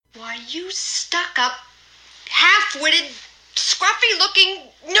You stuck-up, half-witted, scruffy-looking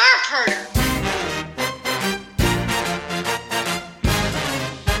nerf herder.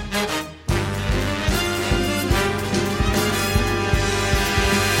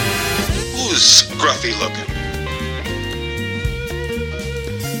 Who's scruffy looking?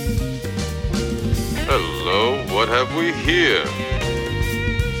 Hello, what have we here?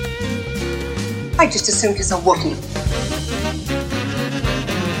 I just assumed he's a Wookiee.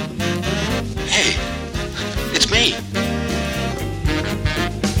 Hey, it's me.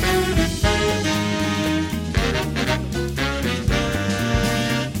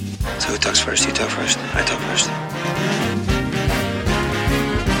 So who talks first? You talk first. I talk first.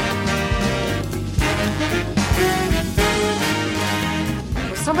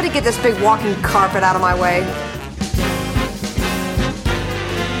 Will somebody get this big walking carpet out of my way?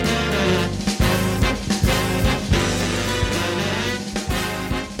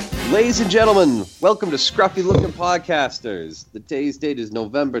 Ladies and gentlemen, welcome to Scruffy Looking Podcasters. Today's date is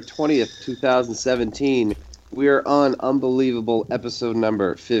November 20th, 2017. We are on unbelievable episode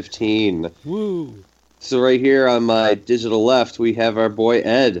number 15. Woo! So right here on my digital left, we have our boy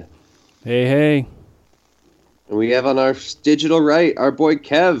Ed. Hey, hey. And we have on our digital right, our boy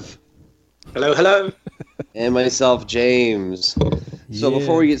Kev. Hello, hello. And myself, James. So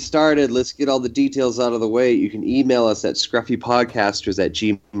before we get started, let's get all the details out of the way. You can email us at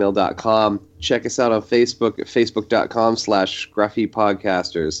scruffypodcasters@gmail.com. Check us out on Facebook at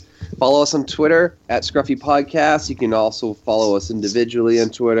facebook.com/scruffypodcasters. Follow us on Twitter at scruffypodcast. You can also follow us individually on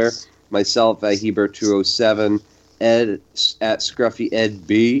Twitter. Myself at Hebert207, Ed at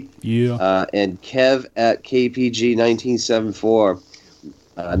ScruffyEdB, and Kev at KPG1974.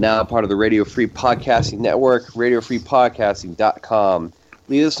 Now part of the Radio Free Podcasting Network, radiofreepodcasting.com.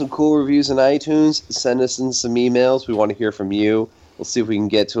 Leave us some cool reviews on iTunes. Send us in some emails. We want to hear from you. We'll see if we can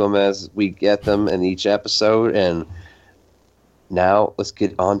get to them as we get them in each episode. And now let's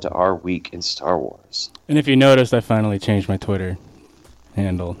get on to our week in Star Wars. And if you noticed, I finally changed my Twitter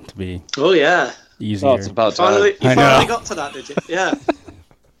handle to be easier. Oh, it's about time. You finally got to that, did you? Yeah.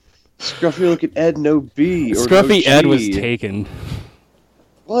 Scruffy looking Ed, no B. Or Scruffy no Ed G. was taken.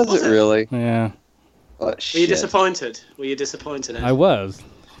 Was it really? Yeah. Oh, Were you disappointed? Ed? I was.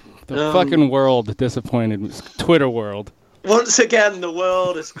 The fucking world disappointed. Twitter world. Once again, the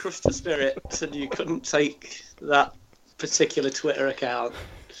world has crushed your spirits and you couldn't take that particular Twitter account.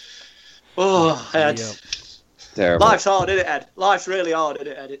 Oh, Ed. Yep. Terrible. Life's hard, isn't it, Ed? Life's really hard, isn't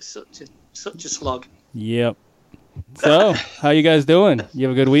it, Ed? It's such a slog. Yep. So, how you guys doing? You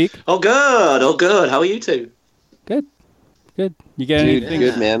have a good week? Oh, good. How are you two? Good. You get Dude, anything?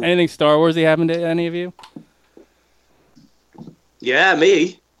 good, man. Anything Star Warsy happen to any of you? Yeah,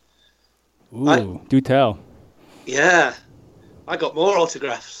 me. Ooh, do tell. Yeah. I got more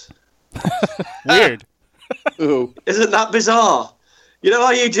autographs. Weird. Ooh. Isn't that bizarre? You know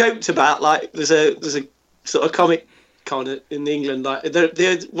how you joked about, like, there's a sort of comic con in England, like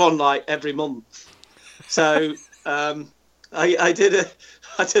there's one like every month. So I did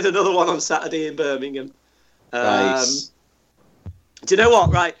another one on Saturday in Birmingham. Nice. Do you know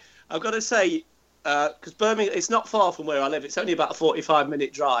what? Right, I've got to say, because Birmingham, it's not far from where I live. It's only about a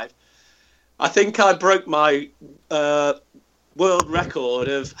 45-minute drive. I think I broke my world record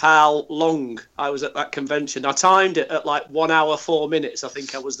of how long I was at that convention. I timed it at like 1 hour 4 minutes. I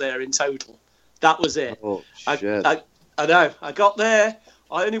think I was there in total. That was it. Oh, shit. I know. I got there.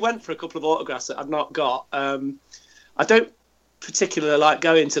 I only went for a couple of autographs that I've not got. I don't particularly like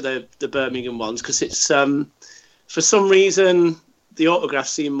going to the Birmingham ones because it's for some reason the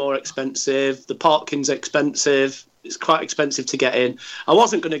autographs seem more expensive. The parking's expensive. It's quite expensive to get in. I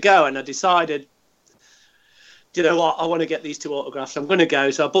wasn't going to go, and I decided, you know what, I want to get these two autographs. I'm going to go.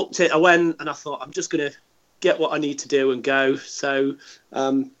 So I booked it. I went, and I thought, I'm just going to get what I need to do and go. So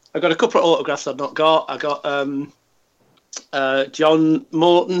I got a couple of autographs I've not got. I got John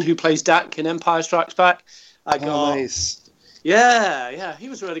Morton, who plays Dak in Empire Strikes Back. I got, nice. Yeah, he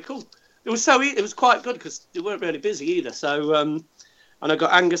was really cool. It was quite good because they weren't really busy either. So, and I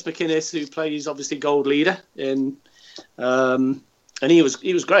got Angus McInnes, who plays obviously Gold Leader in, and he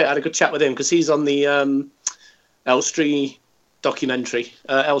was great. I had a good chat with him because he's on the Elstree documentary,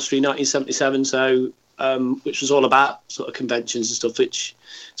 Elstree 1977. So, which was all about sort of conventions and stuff. Which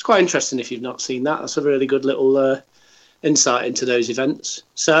it's quite interesting if you've not seen that. That's a really good little insight into those events.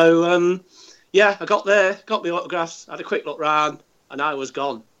 So, yeah, I got there, got the autographs, had a quick look round, and I was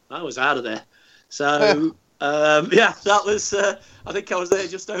gone. I was out of there. So, yeah, that was, I think I was there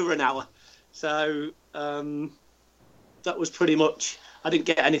just over an hour. So, that was pretty much, I didn't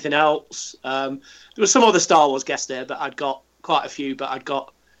get anything else. There was some other Star Wars guests there, but I'd got quite a few, but I'd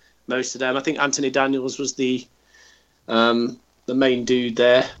got most of them. I think Anthony Daniels was the main dude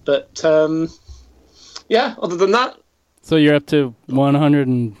there. But yeah, other than that. So you're up to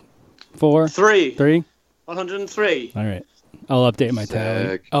 104? 3. 103. All right. I'll update my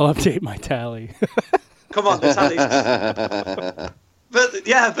tally. Come on, the tallies. But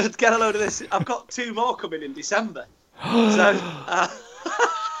get a load of this. I've got 2 more coming in December. So.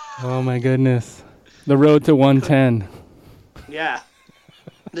 Oh my goodness. The road to 110. Yeah.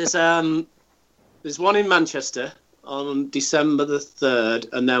 There's one in Manchester on December the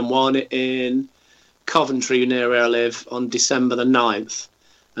 3rd, and then one in Coventry near where I live on December the 9th.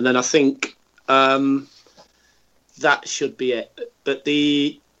 And then I think that should be it. But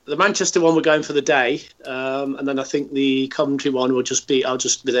the Manchester one we're going for the day, and then I think the Coventry one I'll just be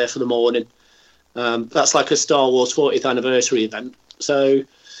there for the morning. That's like a Star Wars 40th anniversary event. So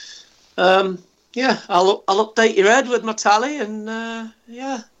I'll update your head with my tally, and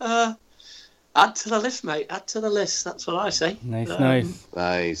add to the list, mate. Add to the list. That's what I say. Nice.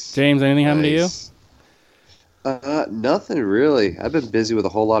 James, anything happen to you? Nothing really. I've been busy with a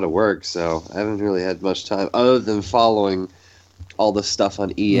whole lot of work, so I haven't really had much time other than following all the stuff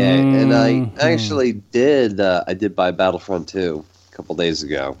on EA. And I actually did. I did buy Battlefront 2 a couple days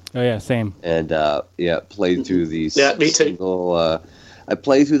ago. Oh yeah, same. And played through these. Yeah, me too. I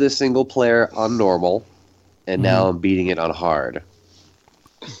played through the single player on normal, and now I'm beating it on hard.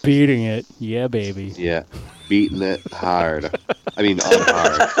 Beating it, yeah, baby. Yeah, beating it hard. I mean, on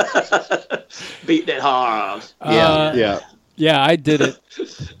hard. Beating it hard. Yeah, I did it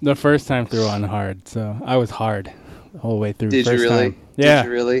the first time through on hard, so I was hard the whole way through. Did you really? Time. Yeah. Did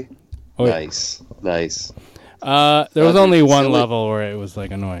you really? Oh, nice. There was only one level where it was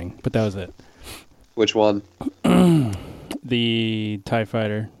like annoying, but that was it. Which one? The TIE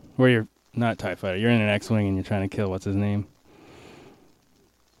Fighter, where you're not TIE Fighter, you're in an X-Wing and you're trying to kill what's his name?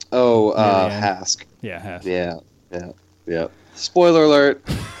 Oh, Hask. Yeah, Hask. Yeah. Spoiler alert.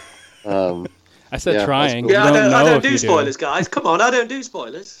 I said trying. Yeah, I don't do spoilers, guys. Come on, I don't do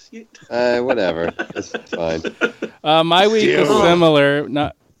spoilers. Whatever. It's fine. My week was similar.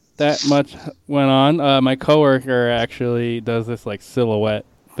 Not that much went on. My coworker actually does this like silhouette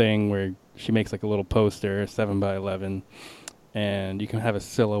thing where she makes like a little poster, 7x11, and you can have a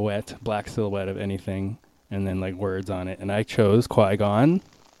black silhouette of anything, and then like words on it. And I chose Qui-Gon,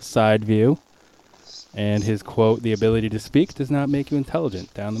 side view, and his quote, "The ability to speak does not make you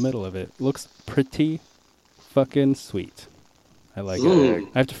intelligent," down the middle of it. Looks pretty fucking sweet. I like it.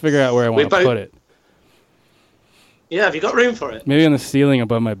 I have to figure out where I want to put it. Yeah, have you got room for it? Maybe on the ceiling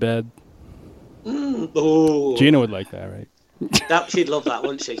above my bed. Oh. Gina would like that, right? She'd love that,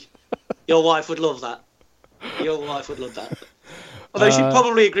 wouldn't she? Your wife would love that. Although she'd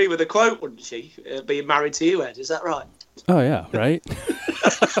probably agree with the quote, wouldn't she? Being married to you, Ed, is that right? Oh, yeah, right?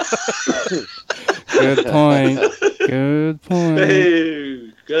 Good point.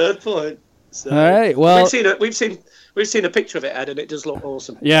 Hey, good point. So, all right, well... We've seen a picture of it, Ed, and it does look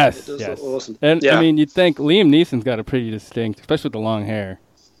awesome. Yes, it does look awesome. And, I mean, you'd think Liam Neeson's got a pretty distinct, especially with the long hair,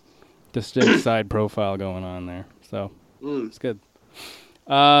 distinct side profile going on there. So, it's good.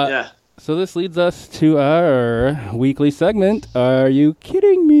 So this leads us to our weekly segment, Are You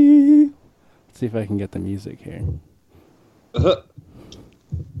Kidding Me? Let's see if I can get the music here.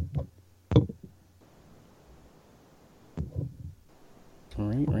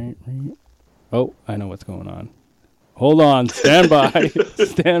 Right. Oh, I know what's going on. Hold on. Stand by.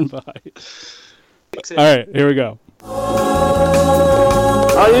 Stand by. All right, here we go.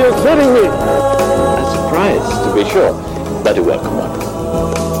 Are you kidding me? A surprise, to be sure, but a welcome one.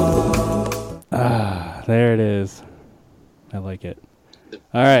 There it is. I like it.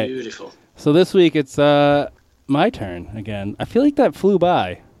 All right. Beautiful. So this week it's my turn again. I feel like that flew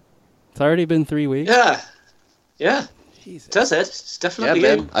by. It's already been 3 weeks. Yeah. Jesus. Does it? It's definitely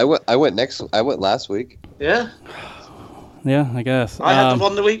man. I went last week. Yeah. Yeah, I guess. I had the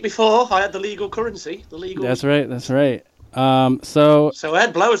one the week before. I had the legal currency. That's right. So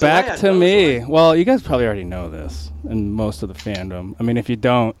Ed blows back away, to me. Away. Well, you guys probably already know this, and most of the fandom. I mean, if you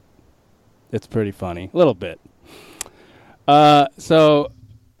don't, it's pretty funny, a little bit. So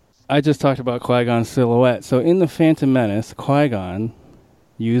I just talked about Qui-Gon's silhouette. So in the Phantom Menace, Qui-Gon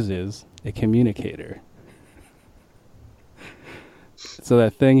uses a communicator. So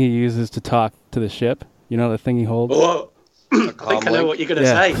that thing he uses to talk to the ship, you know, the thing he holds. Whoa. I think I know what you're going to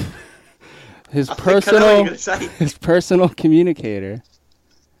say. His personal communicator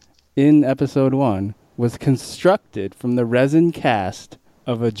in episode 1 was constructed from the resin cast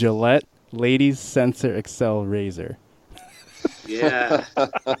of a Gillette Ladies Sensor XL razor. Yeah.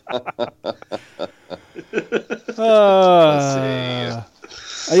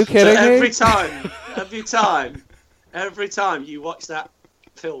 Are you kidding me? Every time you watch that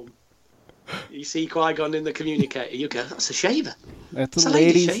film, you see Qui-Gon in the communicator, you go, that's a shaver. That's a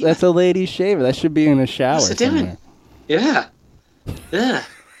lady's shaver. That should be in a shower somewhere. Yeah.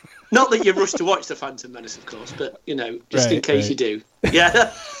 Not that you rush to watch The Phantom Menace, of course, but, just in case you do.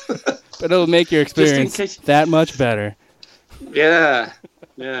 Yeah. But it'll make your experience that much better. Yeah.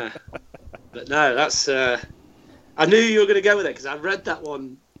 But no, that's... I knew you were going to go with it, because I read that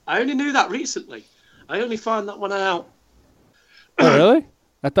one. I only knew that recently. I only found that one out. Oh, really?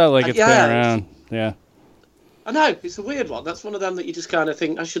 I thought it's been around. Yeah. I know, it's a weird one. That's one of them that you just kind of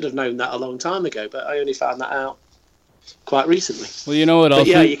think, I should have known that a long time ago, but I only found that out quite recently. Well, you know what else?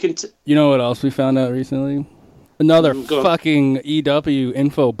 You know what else we found out recently? Another fucking EW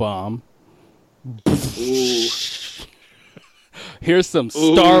info bomb. Ooh. Here's some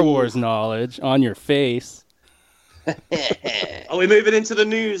Star Wars knowledge on your face. Are we moving into the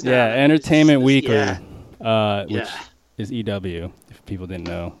news now? Yeah, Entertainment Weekly, which is EW, if people didn't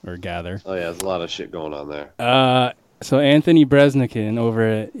know or gather. Oh, yeah, there's a lot of shit going on there. So Anthony Breznican over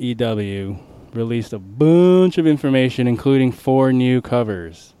at EW released a bunch of information, including 4 new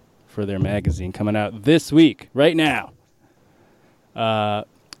covers for their magazine coming out this week, right now.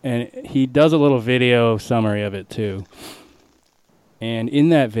 And he does a little video summary of it, too. And in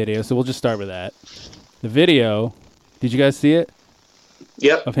that video, so we'll just start with that. The video, did you guys see it?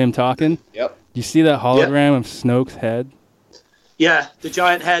 Yep. Of him talking? Yep. You see that hologram of Snoke's head? Yeah, the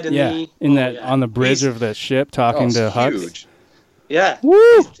giant head on the bridge of the ship talking to Hux. Huge. Yeah.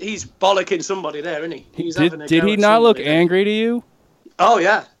 Woo! He's bollocking somebody there, isn't he? Did he not look angry to you? Oh,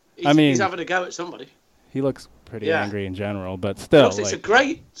 yeah. He's having a go at somebody. He looks pretty angry in general, but still. It's a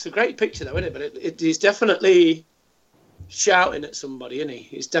great picture, though, isn't it? But he's definitely shouting at somebody, isn't he?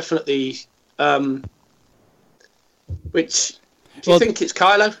 He's definitely... which... Do you think it's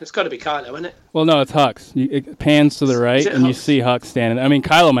Kylo? It's got to be Kylo, isn't it? Well, no, it's Hux. It pans to the right, and you see Hux standing. I mean,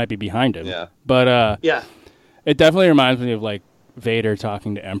 Kylo might be behind him. Yeah. But it definitely reminds me of like Vader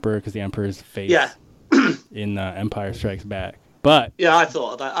talking to Emperor, because the Emperor's face in Empire Strikes Back. But yeah, I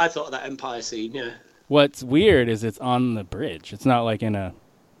thought of that. I thought of that Empire scene. Yeah. What's weird is it's on the bridge. It's not like in a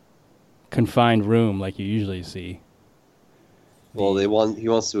confined room like you usually see. Well, he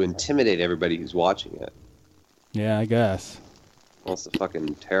wants to intimidate everybody who's watching it. Yeah, I guess. Wants to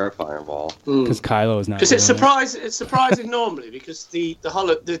fucking terrify them all. Because Kylo is not. Because it's surprising normally, because the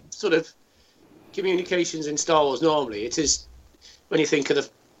sort of communications in Star Wars normally, it is when you think of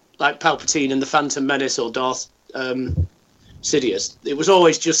like Palpatine and the Phantom Menace or Darth Sidious, it was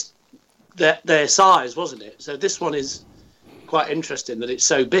always just their size, wasn't it? So this one is quite interesting that it's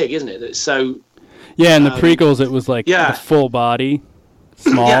so big, isn't it? That it's so. Yeah, in the prequels it was like the full body,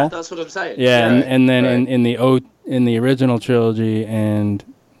 small. Yeah, that's what I'm saying. Yeah, and then in the original trilogy and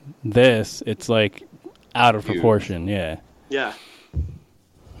this, it's like out of proportion. Yeah. Yeah.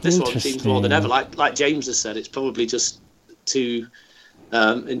 This one seems more than ever, like James has said, it's probably just to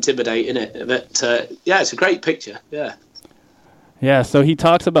intimidate, innit? But it's a great picture. Yeah. Yeah. So he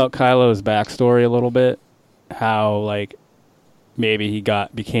talks about Kylo's backstory a little bit, how like maybe he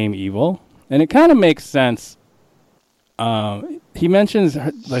became evil, and it kind of makes sense. He mentions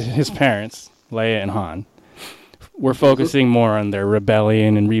like his parents, Leia and Han, were focusing more on their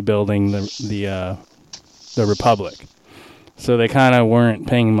rebellion and rebuilding the Republic. So they kind of weren't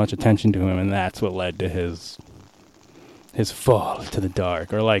paying much attention to him, and that's what led to his fall to the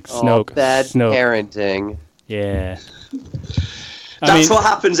dark, or like Snoke. Bad parenting. Yeah. That's what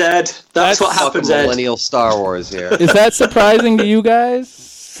happens, Ed. That's what happens, Ed. Millennial Star Wars here. Is that surprising to you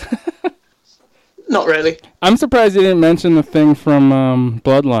guys? Not really. I'm surprised you didn't mention the thing from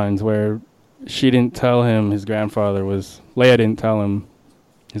Bloodlines where she didn't tell him Leia didn't tell him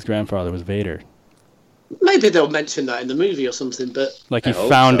his grandfather was Vader. Maybe they'll mention that in the movie or something, but... Like he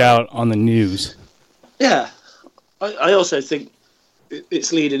found out on the news. Yeah. I also think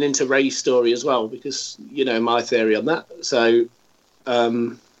it's leading into Rey's story as well, because, my theory on that. So,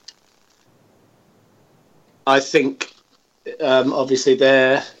 I think, obviously,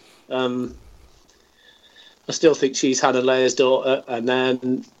 they're... I still think she's Hannah Leia's daughter, and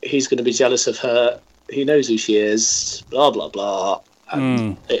then he's going to be jealous of her. He knows who she is, blah, blah, blah.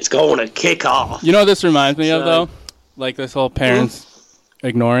 And it's going to kick off. You know what this reminds me of, though? Like this whole parents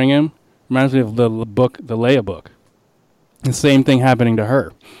ignoring him. Reminds me of the Leia book. The same thing happening to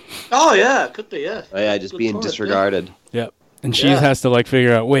her. Oh, yeah, could be, yeah. Oh, yeah, just being disregarded. Yeah. Yep. And she has to, like,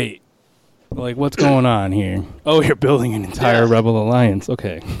 figure out, wait, like, what's going on here? Oh, you're building an entire Rebel Alliance.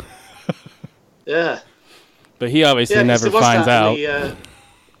 Okay. Yeah. But he obviously never finds out.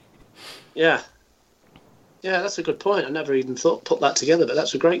 Yeah. Yeah, that's a good point. I never even put that together, but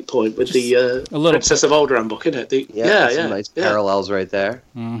that's a great point with the a little Princess of Alderaan book, isn't it? Some nice parallels right there.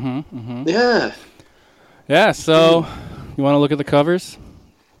 Yeah, so you want to look at the covers?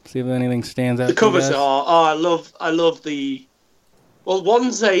 See if anything stands out. The covers are. Oh, I love the. Well,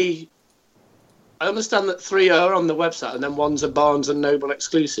 one's a. I understand that 3 are on the website, and then one's a Barnes and Noble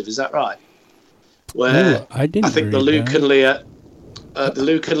exclusive. Is that right? Where I think the Luke and Leia,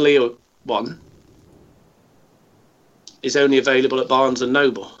 one, is only available at Barnes and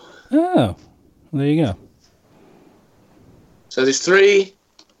Noble. Oh, there you go. So there's 3.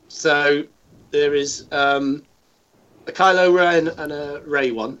 So there is a Kylo Ren and a Rey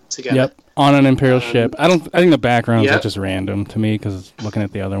one together. Yep, on an Imperial ship. I think the backgrounds are just random to me because looking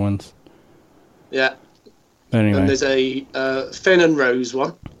at the other ones. Yeah. But anyway. And there's a Finn and Rose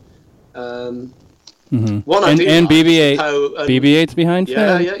one. One and BB-8. BB-8's behind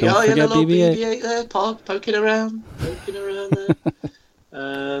Finn. Yeah. Don't forget little BB-8. BB-8 there, poking around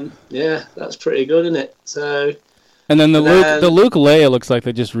there. Yeah, that's pretty good, isn't it? So. And then the Luke Leia looks like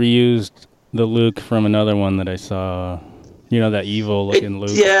they just reused the Luke from another one that I saw. You know, that evil looking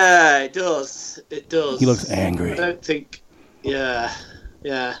Luke. Yeah, it does. It does. He looks angry. I don't think. Yeah.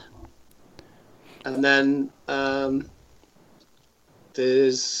 And then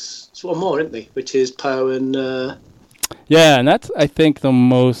there's one more, isn't there? Which is Poe and. Yeah, and that's I think the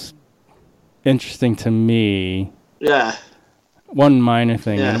most interesting to me. Yeah. One minor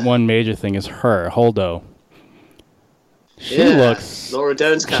thing and one major thing is her, Holdo. She looks. Laura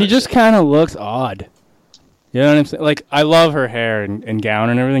Dern's character. She just kind of looks odd. You know what I'm saying? Like, I love her hair and gown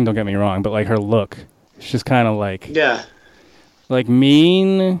and everything. Don't get me wrong, but like her look, it's just kind of like. Yeah. Like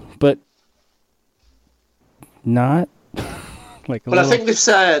mean, but not. Like. But I think they've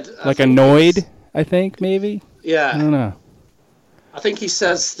said. Like annoyed. I think maybe. Yeah. I don't know. I think he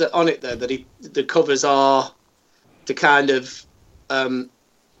says that on it there that the covers are the kind of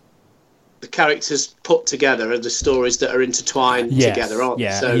the characters put together and the stories that are intertwined together, aren't they?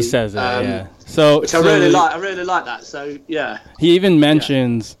 Yeah, so, he says that. Yeah. So which I really like. I really like that. So yeah. He even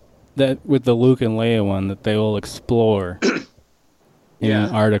mentions that with the Luke and Leia one that they will explore in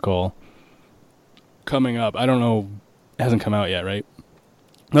an article coming up. I don't know. It hasn't come out yet, right?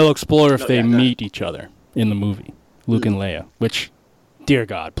 They'll explore if they meet each other in the movie, Luke and Leia. Which, dear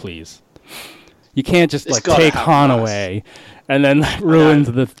God, please. You can't just take Han away and then ruins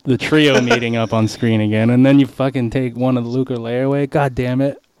the trio meeting up on screen again, and then you fucking take one of the Luke or Leia away. God damn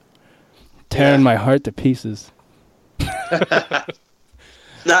it. Tearing my heart to pieces. That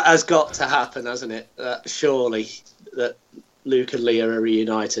has got to happen, hasn't it? Surely that Luke and Leia are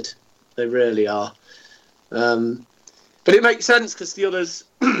reunited. They really are. But it makes sense because the others,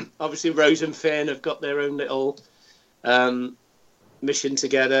 obviously Rose and Finn have got their own little mission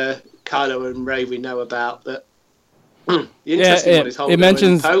together. Kylo and Rey we know about, but the interesting one is Holdo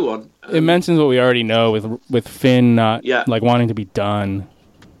and Poe one. It mentions what we already know with Finn not like wanting to be done.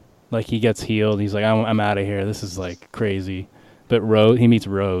 Like he gets healed, he's like, I'm out of here. This is like crazy. But he meets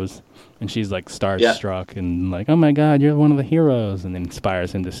Rose, and she's like starstruck and like, oh my God, you're one of the heroes, and then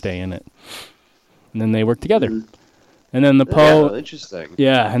inspires him to stay in it. And then they work together. And then the Poe, interesting.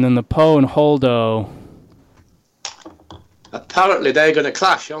 Yeah, and then the Poe and Holdo. Apparently they're going to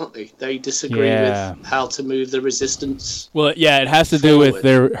clash, aren't they? They disagree with how to move the Resistance. Well, yeah, it has to do with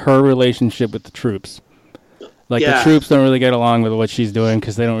her relationship with the troops. Like the troops don't really get along with what she's doing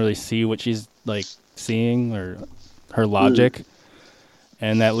because they don't really see what she's like seeing or her logic,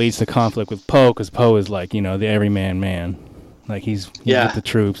 and that leads to conflict with Poe because Poe is like the everyman man. Like he's with the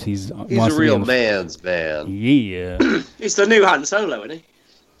troops. He's a real man's man. Yeah. He's the new Han Solo, isn't he?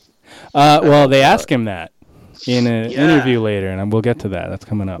 Well, they ask him that in an interview later, and we'll get to that. That's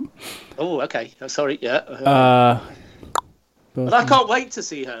coming up. Oh, okay. I'm sorry. Yeah. But I can't wait to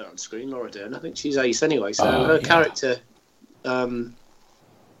see her on screen, Laura Dern. I think she's ace anyway. So her character, I'm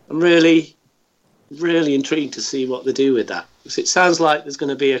really, really intrigued to see what they do with that. Because it sounds like there's going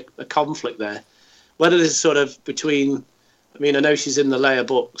to be a conflict there. Whether this is sort of between... I mean, I know she's in the Leia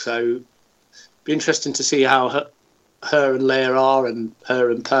book, so it'd be interesting to see how her and Leia are, and her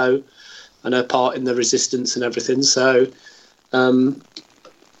and Poe, and her part in the Resistance and everything. So, that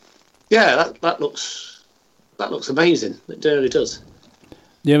looks amazing. It really does.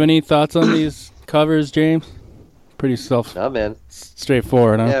 Do you have any thoughts on these covers, James? Pretty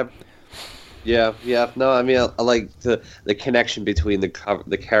straightforward, huh? Yeah. No, I mean, I like the connection between the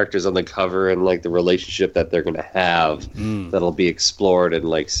characters on the cover and like the relationship that they're going to have that'll be explored in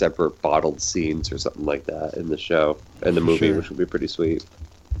like separate bottled scenes or something like that in the show and the movie, which will be pretty sweet.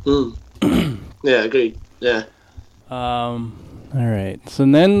 Yeah, agreed. Yeah. All right. So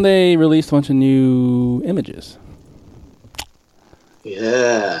then they released a bunch of new images.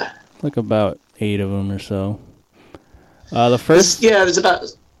 Yeah. Like about 8 of them or so. The first... there's about...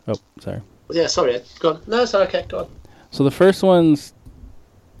 Oh, sorry. Yeah, sorry, Ed. Go on. No, it's okay. Go on. So the first one's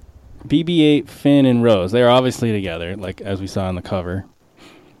BB-8, Finn, and Rose. They're obviously together, like as we saw on the cover.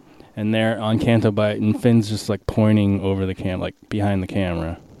 And they're on Canto Bight, and Finn's just like pointing over the like behind the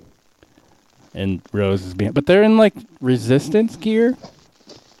camera. And Rose is behind. But they're in like resistance gear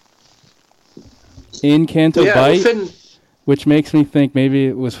in Canto Bight, Finn... which makes me think maybe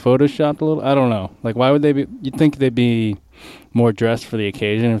it was photoshopped a little. I don't know. Like, why would they be? You'd think they'd be more dressed for the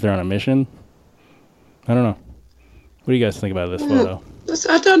occasion if they're on a mission. I don't know. What do you guys think about this photo?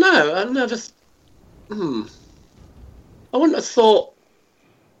 I don't know. I never. I wouldn't have thought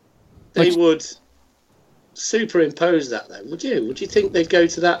they would superimpose that, though. Would you? Would you think they'd go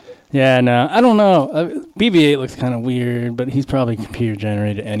to that? Yeah, no, I don't know. BB-8 looks kind of weird, but he's probably computer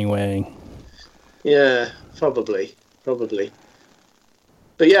generated anyway. Yeah, probably.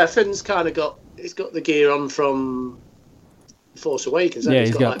 But yeah, Finn's kind of he's got the gear on from Force Awakens. Yeah,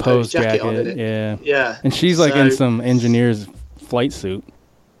 he's got like, Poe's jacket on, isn't it? Yeah. And she's like in some engineer's flight suit.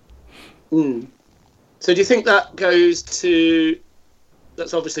 So do you think that goes to...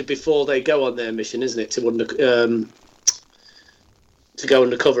 That's obviously before they go on their mission, isn't it? To go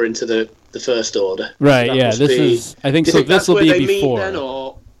undercover into the First Order. Right, That yeah. must This be... is... I think Do you so. think This that's will where be they before. meet then,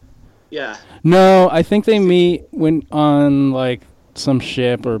 or... Yeah. No, I think they meet when on like some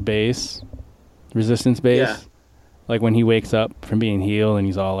ship or base, resistance base. Yeah. Like when he wakes up from being healed and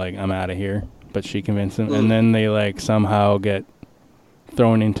he's all like, "I'm out of here," but she convinced him, and then they like somehow get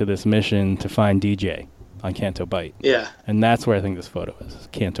thrown into this mission to find DJ on Canto Bight. Yeah. And that's where I think this photo is,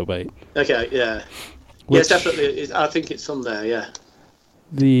 Canto Bight. Okay. Yeah. Which, yes, definitely. I think it's from there. Yeah.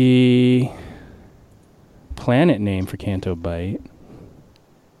 The planet name for Canto Bight.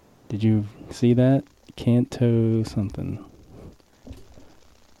 Did you see that? Canto something.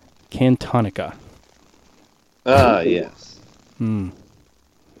 Cantonica. Yes. Ooh,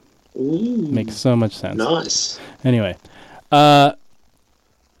 Makes so much sense. nice. Anyway,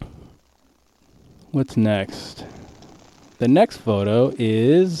 what's next? The next photo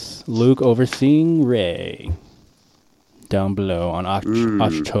is Luke overseeing Rey down below on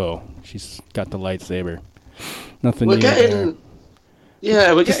Ahch-To. She's got the lightsaber. Nothing We're new getting, there.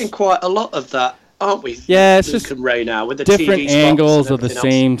 yeah, we're getting quite a lot of that, aren't we? Yeah, it's Luke just and Rey now with the different TV spots angles and of the everything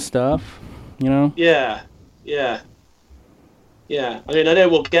else. same stuff, you know? Yeah. I mean, I know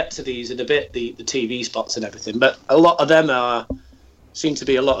we'll get to these in a bit, the TV spots and everything, but a lot of them seem to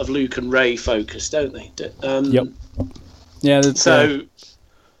be a lot of Luke and Rey focused, don't they? Yep. Yeah. That's, So,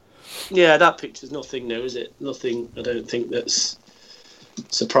 yeah, that picture's nothing new, is it? Nothing. I don't think that's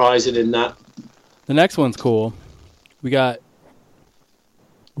surprising in that. the next one's cool. We got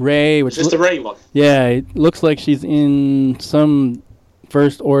Rey, which Just the Rey one. yeah, it looks like she's in some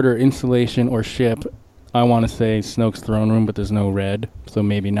First Order installation or ship. I want to say Snoke's throne room, but there's no red, so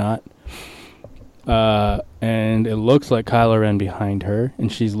maybe not. And it looks like Kylo Ren behind her, and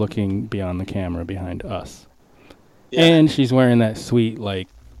she's looking beyond the camera behind us. Yeah. And she's wearing that sweet, like,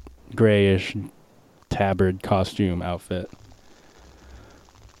 grayish tabard costume outfit.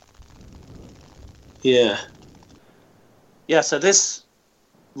 Yeah. Yeah, so this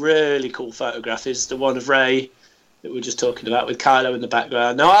really cool photograph is the one of Rey that we were just talking about with Kylo in the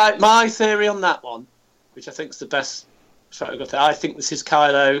background. Now, my theory on that one, which I think is the best photograph, I think this is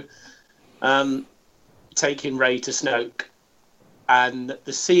Kylo taking Rey to Snoke. And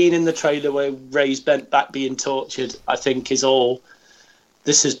the scene in the trailer where Rey's bent back being tortured, I think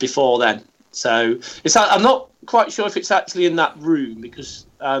this is before then. So I'm not quite sure if it's actually in that room because...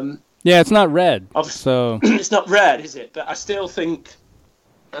 Yeah, it's not red, so... It's not red, is it? But I still think...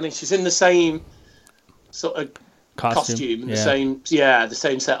 I mean, she's in the same sort of costume yeah. the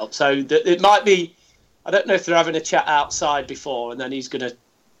same setup. So it might be... I don't know if they're having a chat outside before and then he's going to...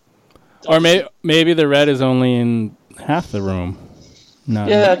 Or maybe the red is only in half the room. Not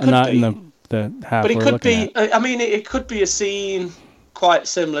be. in the half But it we're could looking be... at. I mean, it could be a scene quite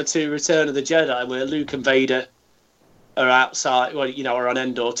similar to Return of the Jedi where Luke and Vader are outside, well, you know, are on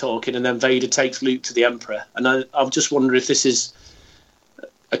Endor talking, and then Vader takes Luke to the Emperor. And I'm just wondering if this is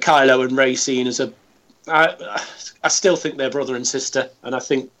a Kylo and Rey scene as a... I still think they're brother and sister, and I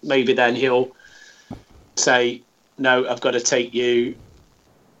think maybe then he'll say, no, I've got to take you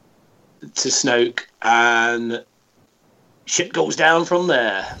to Snoke, and shit goes down from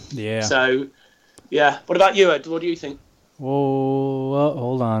there. Yeah. So, yeah. What about you, Ed? What do you think? Oh, well,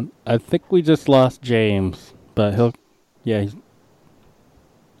 hold on. I think we just lost James, but he'll... Yeah, he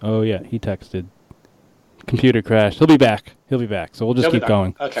texted computer crashed. He'll be back. So we'll just keep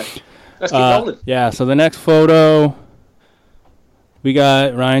going. Okay. Let's keep rolling. Yeah, so the next photo, we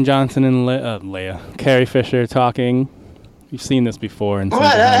got Ryan Johnson and Leia, Carrie Fisher talking. You've seen this before. All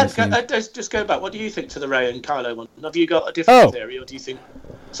right, let's just go back. What do you think to the Rey and Kylo one? Have you got a different theory, or do you think...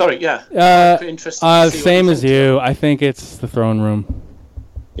 Sorry, yeah. Interesting to see same what as you. I think it's the throne room.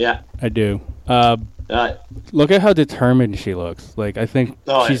 Yeah. I do. Right. Look at how determined she looks. Like, I think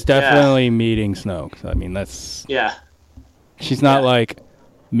she's definitely meeting Snoke. I mean, that's... Yeah. She's not, like,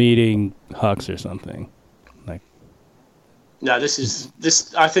 meeting Hux or something. Like... No, this.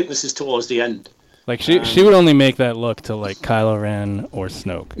 I think this is towards the end. Like, she would only make that look to, like, Kylo Ren or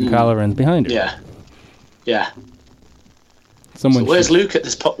Snoke. And Kylo Ren's behind her. Yeah. Yeah. So where's Luke at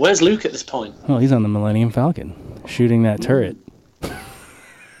this point? Where's Luke at this point? Oh, he's on the Millennium Falcon, shooting that turret.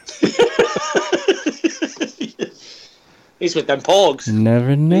 He's with them Porgs. You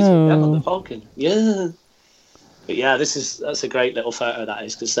never know. He's with them on the Falcon. Yeah. But yeah, that's a great little photo, that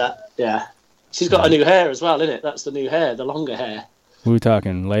is, because she's got a new hair as well, isn't it? That's the new hair, the longer hair. Who are we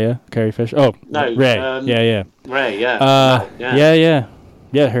talking? Leia? Carrie Fisher? Oh, no, Rey. Rey, yeah.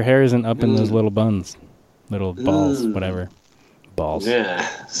 Yeah, her hair isn't up in those little buns. Little balls, whatever. Balls. Yeah.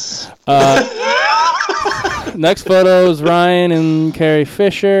 Next photo is Ryan and Carrie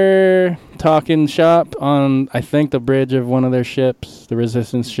Fisher talking shop on, I think, the bridge of one of their ships, the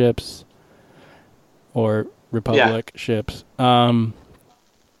Resistance ships, or Republic ships. Nothing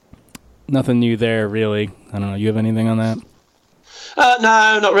new there, really. I don't know. You have anything on that?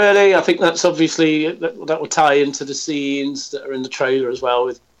 No, not really. I think that's obviously that will tie into the scenes that are in the trailer as well,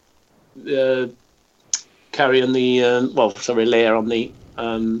 with Carrie and Leia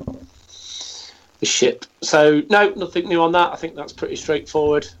on the ship. So no, nothing new on that. I think that's pretty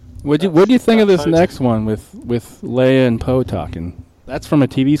straightforward. What do you think of this next one with Leia and Poe talking? That's from a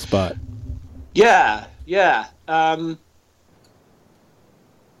TV spot. Yeah.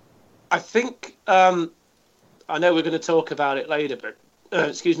 I think I know we're going to talk about it later, but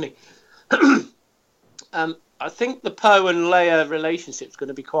excuse me. I think the Poe and Leia relationship is going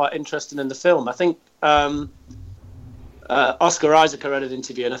to be quite interesting in the film. I think Oscar Isaac read an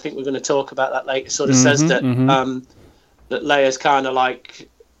interview, and I think we're going to talk about that later. Sort of says that that Leia's kind of like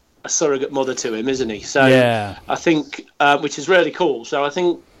a surrogate mother to him, isn't he? So I think, which is really cool. So I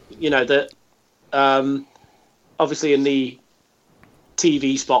think that obviously in the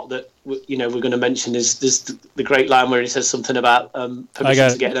TV spot that we're going to mention is the great line where he says something about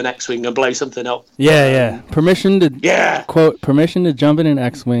permission to get in an X-wing and blow something up. Permission to quote, permission to jump in an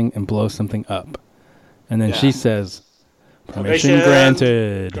X-wing and blow something up, and then she says, permission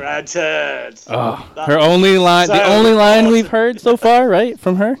granted. Oh, her only line, the only line we've heard so far, right,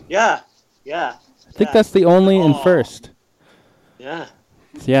 from her. I think that's the only and first. So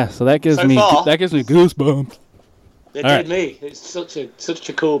that gives me goosebumps. It did me. It's such a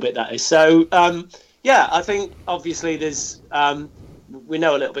cool bit, that is. So I think obviously there's we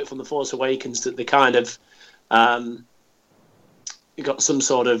know a little bit from The Force Awakens that they kind of got some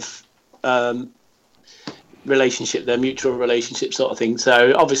sort of relationship, their mutual relationship sort of thing.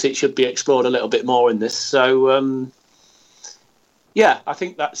 So obviously it should be explored a little bit more in this. So I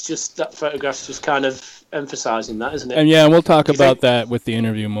think that photograph's just kind of emphasising that, isn't it? And we'll talk about that with the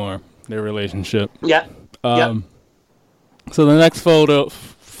interview more, their relationship. So the next photo is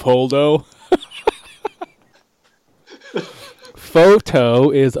of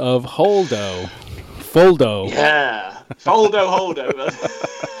Holdo. Holdo.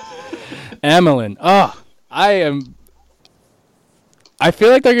 Amilyn. I feel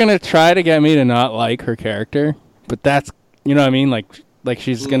like they're gonna try to get me to not like her character, but that's, you know what I mean, like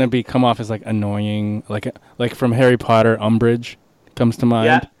she's gonna come off as like annoying, like from Harry Potter, Umbridge comes to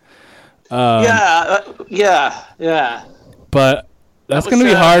mind. But that's going to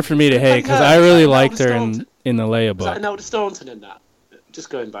be hard for me to hate, because I really liked her in the Leia book. Was that Imelda Staunton in that? Just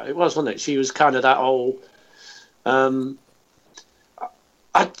going back. It was, wasn't it? She was kind of that old... I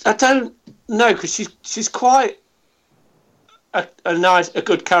don't know, because she's quite a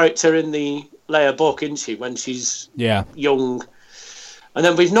good character in the Leia book, isn't she, when she's young. And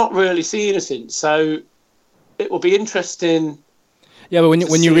then we've not really seen her since, so it will be interesting. Yeah, but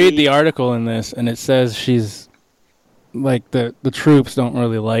when you read the article in this, and it says she's... like the troops don't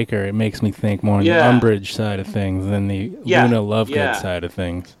really like her, it makes me think more on the Umbridge side of things than the Luna Lovegood side of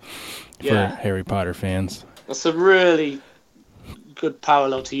things for Harry Potter fans. That's a really good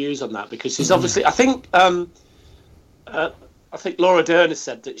parallel to use on that, because she's obviously I think Laura Dern has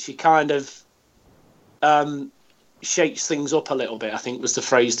said that she kind of shakes things up a little bit, I think was the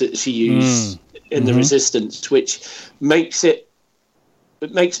phrase that she used in the Resistance, which makes me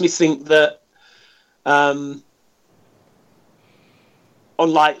think that Unlike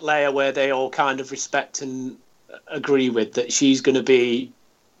Leia, where they all kind of respect and agree with that she's going to be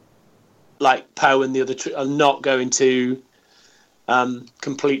like Poe and the other are not going to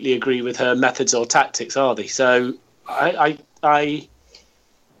completely agree with her methods or tactics, are they? So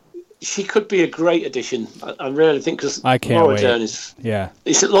she could be a great addition. I really think, because I can't Laura wait. Dern is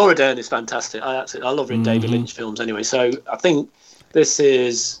Laura Dern is fantastic. I love her in David Lynch films anyway. So I think this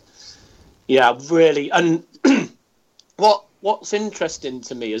is really. And what's interesting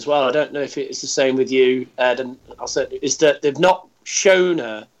to me as well, I don't know if it's the same with you, Ed, and I'll say, is that they've not shown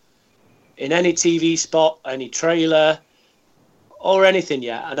her in any TV spot, any trailer, or anything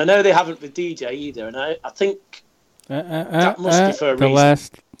yet. And I know they haven't with DJ either. And I think that must be for a reason.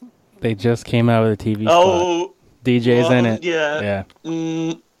 They just came out with a TV spot. DJ's in it. Yeah.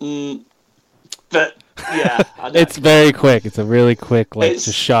 But yeah, I know. It's very quick. It's a really quick,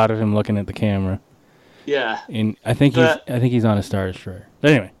 just shot of him looking at the camera. Yeah. And I think he's on a Star Destroyer.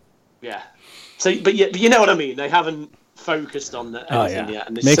 But anyway. Yeah. So, but you know what I mean. They haven't focused on anything yet,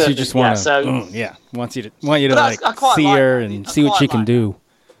 and makes you just want to. Want you to see her and see what she can do.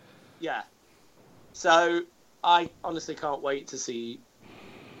 Yeah. So I honestly can't wait to see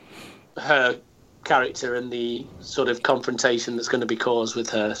her character and the sort of confrontation that's going to be caused with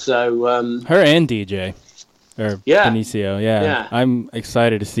her. So her and DJ or Benicio, yeah. I'm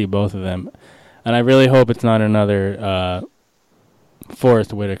excited to see both of them, and I really hope it's not another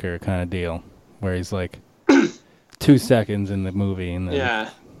Forrest Whitaker kind of deal where he's like 2 seconds in the movie and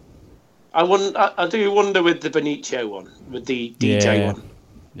then I do wonder with the Benicio one, with the DJ one.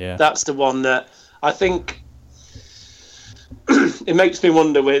 Yeah, that's the one that I think it makes me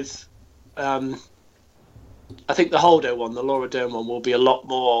wonder with. I think the Holdo one, the Laura Dern one, will be a lot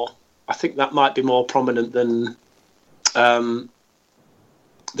more. I think that might be more prominent than the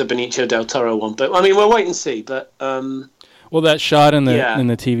Benicio del Toro one. But I mean, we'll wait and see. But well, that shot in the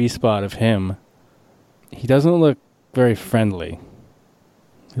TV spot of him, he doesn't look very friendly.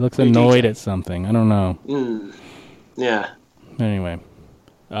 He looks annoyed at something. I don't know. Yeah. Anyway,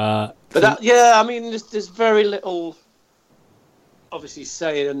 but I mean, there's very little. Obviously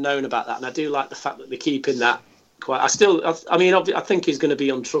saying and known about that, and I do like the fact that they're keeping that quite. I think he's going to be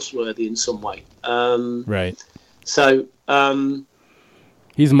untrustworthy in some way. Right. So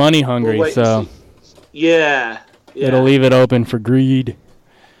he's money hungry, so it'll leave it open for greed.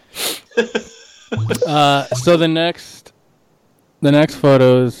 So the next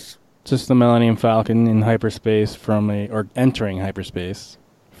photo is just the Millennium Falcon in hyperspace entering hyperspace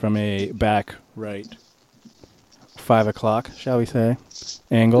from a back right. 5 o'clock, shall we say,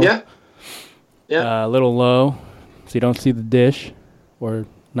 angle. Yeah. A little low, so you don't see the dish, or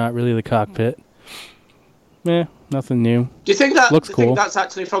not really the cockpit. Nothing new. Do you think that looks cool? Think that's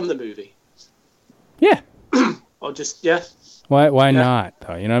actually from the movie? Yeah. Or just Why not?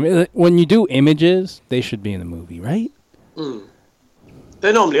 Though, you know, what I mean, when you do images, they should be in the movie, right?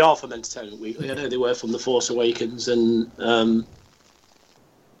 They normally are from Entertainment Weekly. I know they were from The Force Awakens and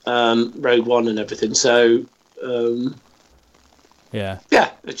Rogue One and everything. So.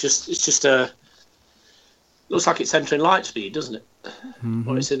 It's just looks like it's entering light speed, doesn't it?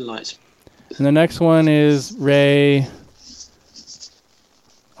 Or it's in light speed. And the next one is Rey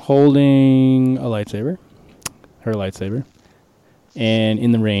holding a lightsaber, her lightsaber, and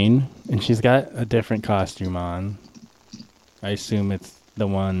in the rain, and she's got a different costume on. I assume it's the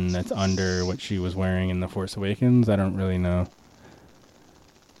one that's under what she was wearing in The Force Awakens. I don't really know.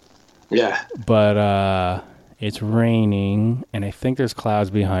 Yeah. But it's raining, and I think there's clouds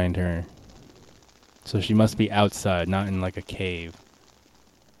behind her. So she must be outside, not in like a cave.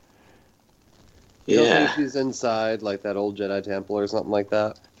 You don't think she's inside, like that old Jedi temple or something like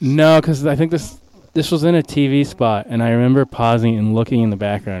that? No, because I think this was in a TV spot, and I remember pausing and looking in the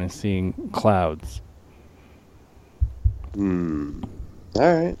background and seeing clouds. All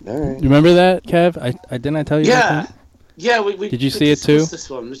right. You remember that, Kev? I didn't I tell you that? Yeah, we did you see it too? This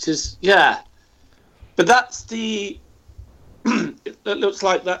one, which is but that's the. It looks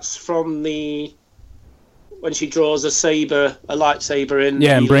like that's from the when she draws a lightsaber in.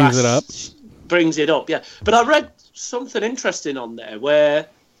 Yeah, and brings it up. Brings it up, yeah. But I read something interesting on there where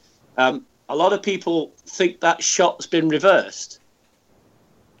a lot of people think that shot's been reversed.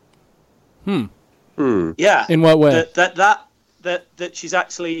 Yeah. In what way? That she's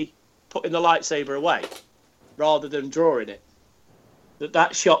actually putting the lightsaber away rather than drawing it.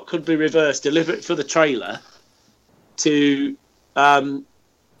 That shot could be reversed, delivered for the trailer to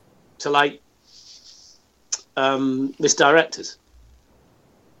misdirect us.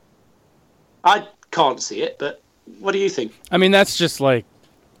 I can't see it, but what do you think? I mean, that's just like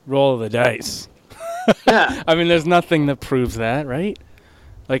roll of the dice. Yeah. I mean, there's nothing that proves that, right?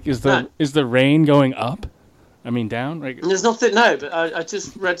 Like, is the rain going up? I mean, down? Like, There's nothing. No, but I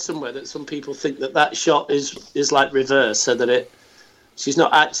just read somewhere that some people think that shot is like reverse, so that she's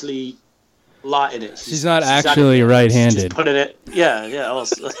not actually lighting it. She's not actually right-handed. She's just putting it. Yeah.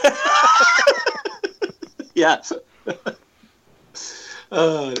 Also. Yeah. But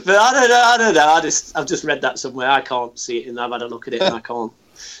I don't know. I've just read that somewhere. I can't see it, and I've had a look at it, and I can't.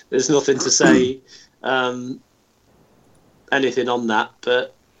 There's nothing to say anything on that.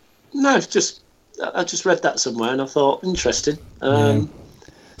 But no, it's just I just read that somewhere, and I thought interesting.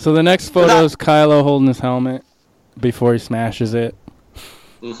 So the next photo is Kylo holding his helmet before he smashes it.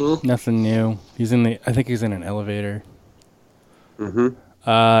 Mm-hmm. Nothing new. I think he's in an elevator. Mm-hmm.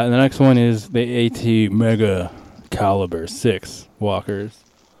 And the next one is the AT Mega Caliber 6 walkers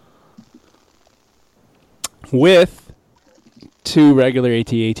with 2 regular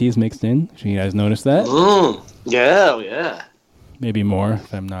AT-ATs mixed in. Should you guys notice that? Yeah. Maybe more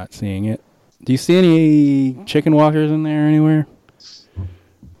if I'm not seeing it. Do you see any chicken walkers in there anywhere?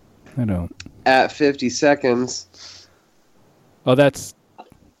 I don't. At 50 seconds. Oh, that's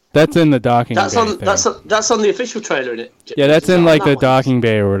in the docking bay. That's on the official trailer, isn't it? Yeah, that's in like the docking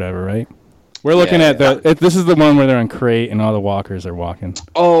bay or whatever, right? We're looking at this is the one where they're on crate and all the walkers are walking.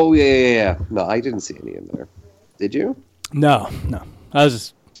 Oh, yeah. No, I didn't see any in there. Did you? No. I was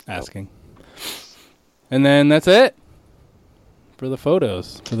just asking. And then that's it for the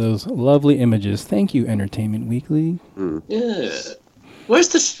photos, for those lovely images. Thank you, Entertainment Weekly. Yeah.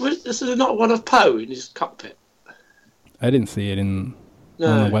 This is not one of Poe in his cockpit. I didn't see it on the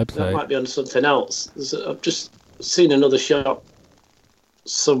website. That might be on something else. I've just seen another shot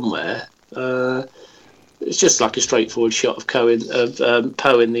somewhere. It's just like a straightforward shot of Poe in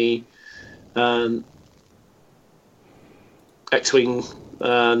the X-wing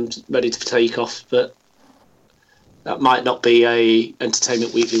ready to take off, but that might not be a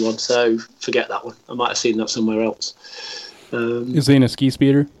Entertainment Weekly one, so forget that one. I might have seen that somewhere else. Is he in a ski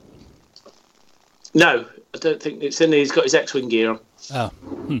speeder? No, I don't think it's in. He's got his X-wing gear on. Oh.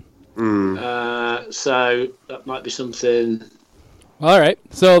 So that might be something. All right.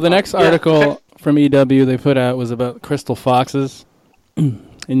 So the next article from EW they put out was about crystal foxes,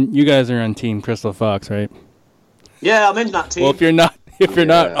 and you guys are on Team Crystal Fox, right? Yeah, I'm in that team. Well, if you're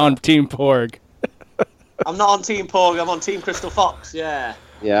not on Team Porg, I'm not on Team Porg. I'm on Team Crystal Fox. Yeah.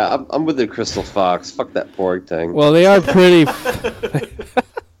 Yeah, I'm with the Crystal Fox. Fuck that Porg thing. Well, they are pretty.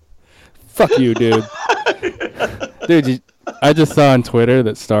 Fuck you, dude. Dude, I just saw on Twitter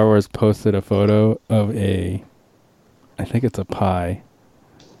that Star Wars posted a photo of I think it's a pie.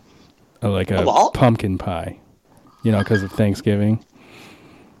 Like a what? Pumpkin pie. You know, because of Thanksgiving.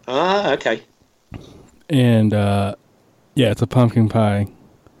 Ah, okay. And, it's a pumpkin pie.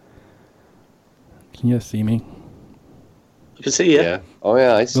 Can you guys see me? I can see you. Yeah. Oh,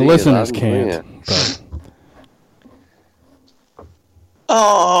 yeah, I see the you. listeners can't. But...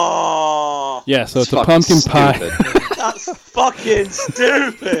 Oh. Yeah, so it's a pumpkin pie. That's fucking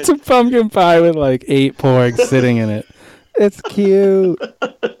stupid. It's a pumpkin pie with like 8 porgs sitting in it. It's cute.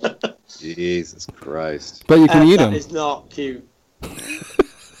 Jesus Christ. But you can eat them. That is not cute.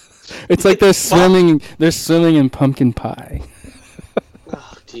 It's like they're swimming. They're swimming in pumpkin pie.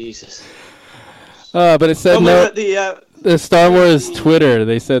 Oh Jesus! But it said no. The Star Wars Twitter.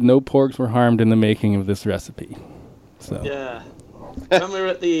 They said no porgs were harmed in the making of this recipe. So yeah, when we were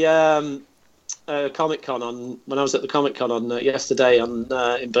at the Comic-Con when I was at the Comic-Con on yesterday in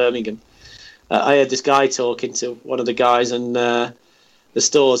Birmingham, I had this guy talking to one of the guys in the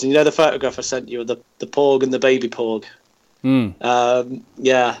stores, and you know the photograph I sent you of the porg and the baby porg.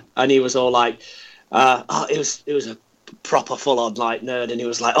 Yeah, and he was all like, it was a proper full-on like nerd, and he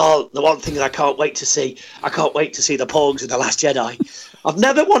was like, oh, the one thing that I can't wait to see the porgs in The Last Jedi. I've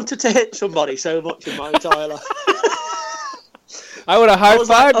never wanted to hit somebody so much in my entire life. I would have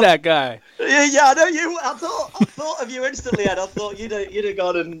high-fived that guy. Yeah, I know you. I thought of you instantly, and I thought you'd have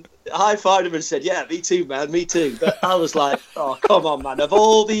gone and high-fived him and said, "Yeah, me too, man, me too." But I was like, "Oh, come on, man! Of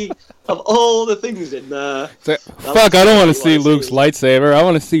all the things in there, fuck! I don't want to see Luke's lightsaber. I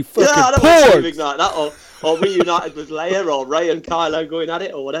want to see fucking I don't porgs. want to see anything like that, or reunited with Leia or Rey and Kylo going at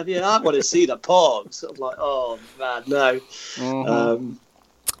it or whatever. Yeah, I want to see the porgs. I'm like, oh man, no. Mm-hmm.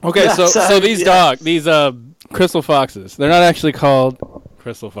 Okay, so these Crystal Foxes, they're not actually called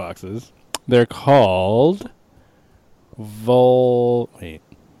Crystal Foxes. They're called Wait,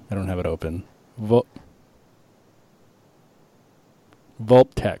 I don't have it open.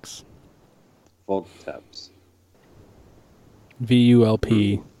 Vulptex. Vulptex.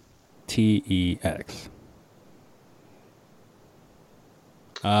 VULPTEX.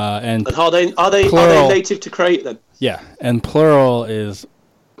 And are they plural, native to Crate then? Yeah, and plural is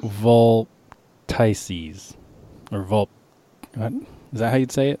Vulptices, or Vulp. What? Is that how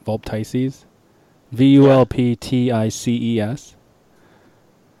you'd say it? Vulptices, Vulptices.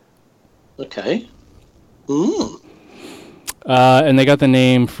 Okay. And they got the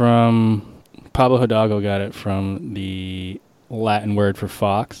name from Pablo Hidalgo. Got it from the Latin word for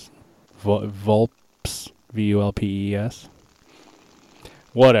fox, vulps, Vulpes.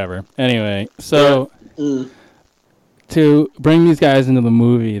 Whatever. Anyway, so to bring these guys into the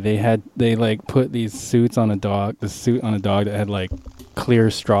movie, they like put these suits on a dog. The suit on a dog that had like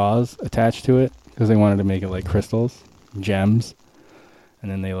clear straws attached to it because they wanted to make it like crystals, gems. And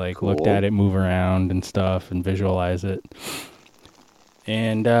then they like looked at it move around and stuff and visualize it.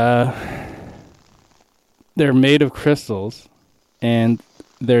 And they're made of crystals, and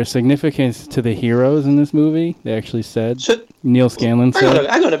their significance to the heroes in this movie, they actually said. Neil Scanlon said.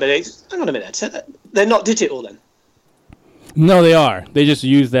 Hang on a minute. So they're not digital then? No, they are. They just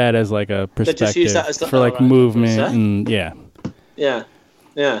use that as like a perspective just use that as for like movement and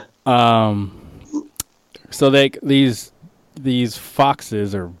Yeah. So these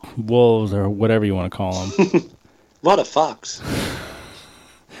foxes or wolves or whatever you want to call them. What a fox.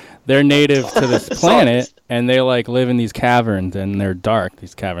 They're native to this planet, and they like live in these caverns, and they're dark.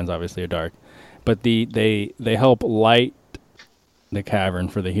 These caverns obviously are dark, but they help light the cavern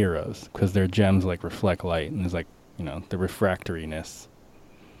for the heroes because their gems like reflect light, and there's like the refractoriness.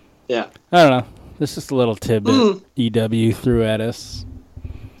 Yeah. I don't know. This is just a little tidbit EW threw at us.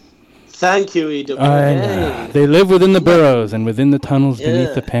 Thank you, EW. They live within the burrows and within the tunnels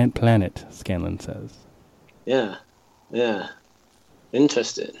beneath the planet, Scanlon says. Yeah.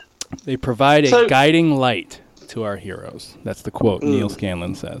 Interesting. They provide a guiding light to our heroes. That's the quote Neil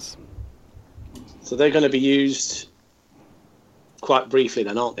Scanlon says. So they're going to be used quite briefly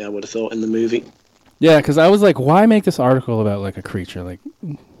then, aren't they? I would have thought in the movie. Yeah, because I was like, why make this article about like a creature? Like,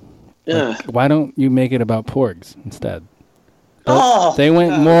 why don't you make it about porgs instead? But they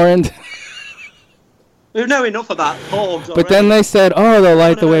went more into... We know enough about porgs already. But then they said, they'll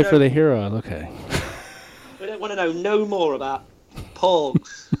light the way for the heroes. Okay. We don't want to know no more about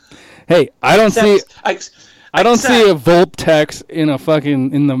porgs. Hey, I don't see a Vulptex in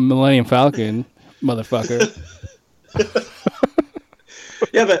the Millennium Falcon, motherfucker.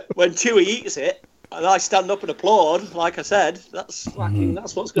 Yeah, but when Chewie eats it, and I stand up and applaud, like I said, that's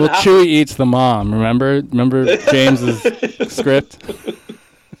what's going to happen. Chewie eats the mom. Remember James's script?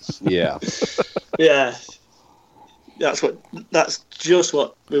 Yeah. Yeah. That's just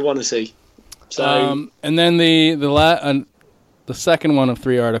what we want to see. So, and then the second one of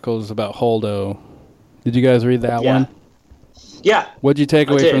 3 articles about Holdo. Did you guys read that one? Yeah. What'd you take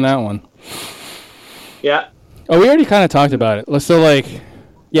away from that one? Yeah. Oh, we already kind of talked about it. So,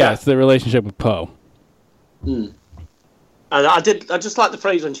 it's the relationship with Poe. And I just like the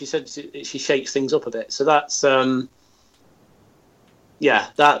phrase when she said she shakes things up a bit. So that's, I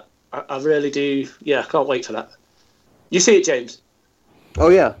really do. Yeah, I can't wait for that. You see it, James? Oh,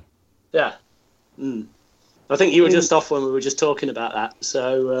 yeah. Yeah. I think you were just off when we were just talking about that.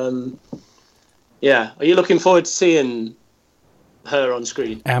 So, are you looking forward to seeing her on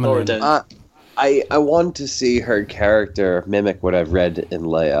screen? I want to see her character mimic what I've read in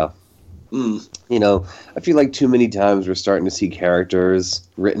Leia. I feel like too many times we're starting to see characters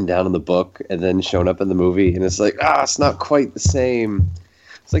written down in the book and then showing up in the movie, and it's like, it's not quite the same.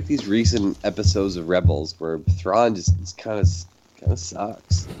 It's like these recent episodes of Rebels where Thrawn just kind of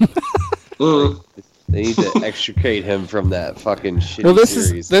sucks. They need to extricate him from that fucking shitty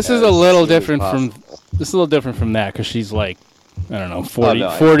series. This is a little different from that because she's like, I don't know,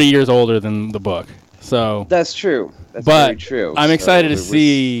 40 years older than the book. So that's true. That's very true. I'm excited to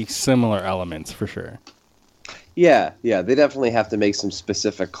see similar elements for sure. Yeah, they definitely have to make some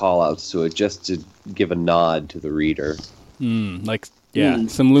specific call-outs to it just to give a nod to the reader. Some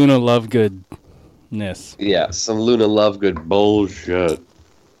Luna Lovegoodness. Yeah, some Luna Lovegood bullshit.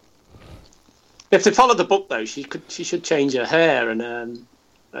 If they followed the book, though, she should change her hair and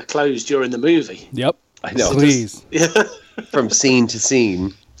her clothes during the movie. Yep. I know. Please. From scene to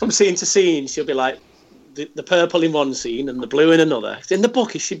scene. From scene to scene, she'll be like the purple in one scene and the blue in another. In the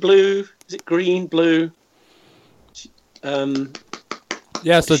book, is she blue? Is it green, blue? So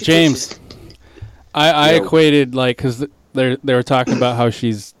James, I equated because they were talking about how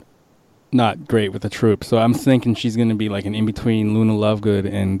she's not great with the troops, so I'm thinking she's going to be like an in-between Luna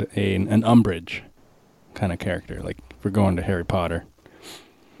Lovegood and an Umbridge kind of character, like if we're going to Harry Potter.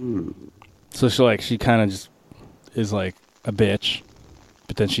 So she kind of just is like a bitch,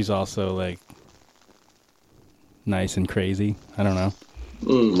 but then she's also like nice and crazy. I don't know.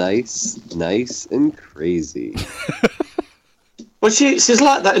 Nice and crazy. Well, she's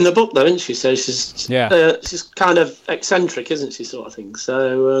like that in the book, though, isn't she? So she's kind of eccentric, isn't she, sort of thing.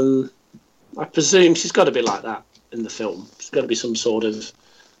 So I presume she's got to be like that in the film. She's got to be some sort of.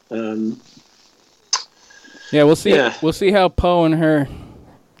 Yeah, we'll see. Yeah. We'll see how Poe and her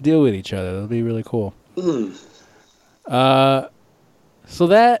deal with each other. That'll be really cool. So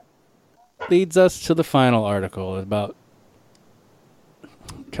that leads us to the final article about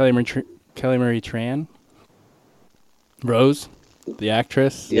Kelly Marie Tran, Rose, the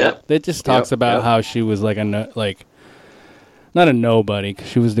actress. Yeah, it just talks about how she was like not a nobody, 'cause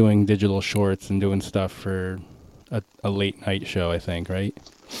she was doing digital shorts and doing stuff for a late night show, I think, right?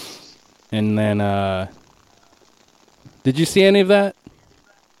 And then, did you see any of that?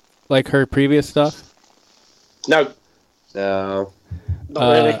 Like her previous stuff? No. No.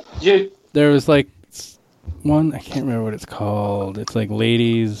 Not really. You? There was like one, I can't remember what it's called. It's like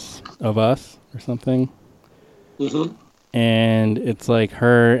Ladies of Us or something. Mm-hmm. And it's like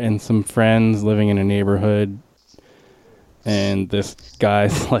her and some friends living in a neighborhood. And this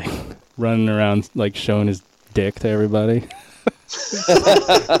guy's like running around like showing his dick to everybody.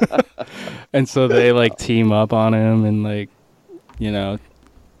 And so they like team up on him and like, you know,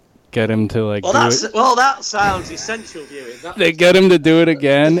 get him to like that sounds essential viewing. They get him to do it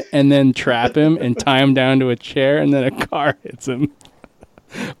again and then trap him and tie him down to a chair and then a car hits him.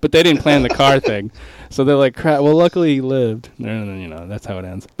 But they didn't plan the car thing. So they're like, crap, well luckily he lived. And, you know, that's how it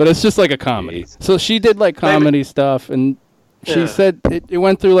ends. But it's just like a comedy. So she did like comedy stuff and she said it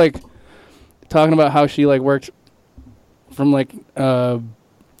went through like talking about how she like works from like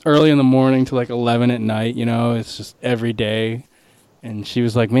early in the morning to like 11 at night, you know, it's just every day. And she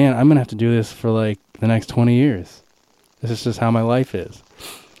was like, man, I'm going to have to do this for like the next 20 years. This is just how my life is.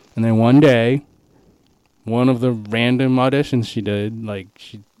 And then one day, one of the random auditions she did, like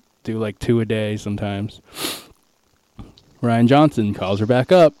she'd do like 2 a day sometimes. Rian Johnson calls her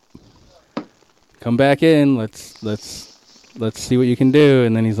back up. Come back in. Let's see what you can do.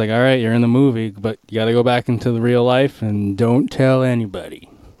 And then he's like, all right, you're in the movie, but you got to go back into the real life and don't tell anybody.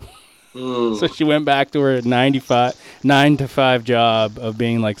 So she went back to her 9 to 5 job of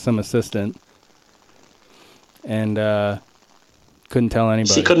being like some assistant, and couldn't tell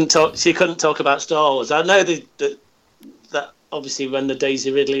anybody. She couldn't talk about Star Wars. I know that obviously when the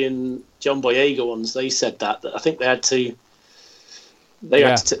Daisy Ridley and John Boyega ones, they said that I think they had to. They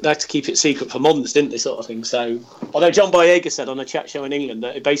had to keep it secret for months, didn't they, sort of thing. So, although John Boyega said on a chat show in England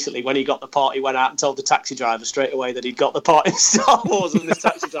that basically when he got the part, he went out and told the taxi driver straight away that he'd got the part in Star Wars, and this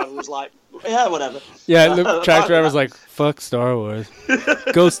taxi driver was like, yeah, whatever. Yeah, the taxi driver was like, fuck Star Wars.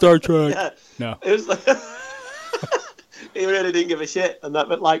 Go Star Trek. Yeah. No. It was like, he really didn't give a shit. And that,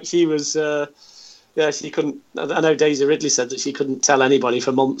 but like she was, she couldn't, I know Daisy Ridley said that she couldn't tell anybody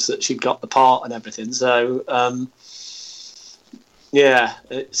for months that she'd got the part and everything. So,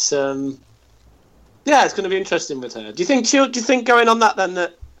 it's going to be interesting with her. Do you think going on that then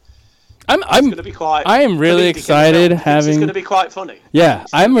that I'm going to be quite? I am really excited having. It's going to be quite funny. Yeah,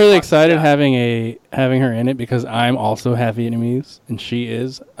 I'm really excited having her in it because I'm also half Vietnamese and she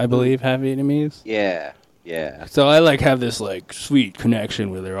is, I believe, half Vietnamese. Yeah. So I like have this like sweet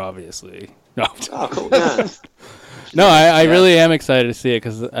connection with her, obviously. No. Oh, cool. Yeah. No, I really am excited to see it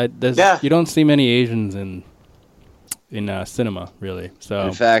because you don't see many Asians in cinema, really. So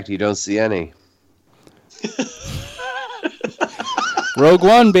in fact, you don't see any. Rogue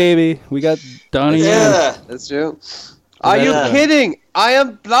One, baby. We got Donnie. Yeah, that's true. Are you kidding? I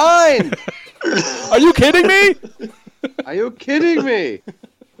am blind. Are you kidding me? Are you kidding me?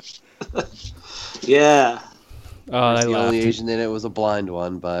 Yeah. Oh, the only Asian in it was a blind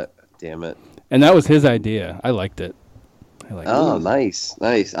one, but damn it. And that was his idea. I liked it. Nice.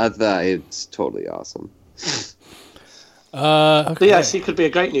 I thought it's totally awesome. Okay. But yeah, she could be a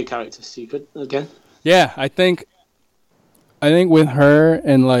great new character. She could again. Yeah, I think with her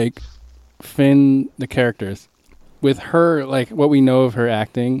and like Finn, the characters, with her like what we know of her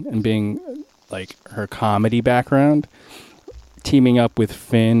acting and being like her comedy background, teaming up with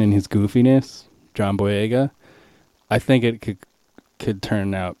Finn and his goofiness, John Boyega, I think it could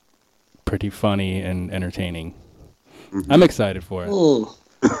turn out pretty funny and entertaining. Mm-hmm. I'm excited for it. Well,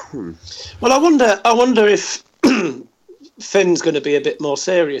 I wonder if Finn's going to be a bit more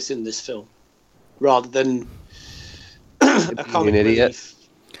serious in this film, rather than a comic relief.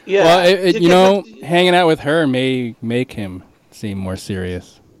 Yeah. Well, hanging out with her may make him seem more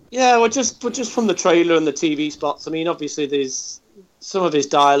serious. Yeah, well, just from the trailer and the TV spots. I mean, obviously, there's some of his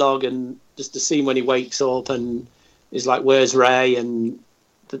dialogue and just the scene when he wakes up and he's like, "Where's Ray?" And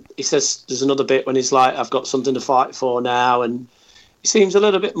he says there's another bit when he's like, "I've got something to fight for now," and he seems a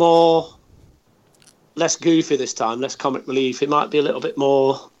little bit less goofy this time, less comic relief. It might be a little bit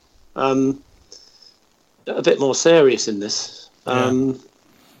more serious in this. I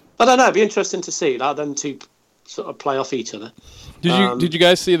don't know. It'd be interesting to see like them two sort of play off each other. Did you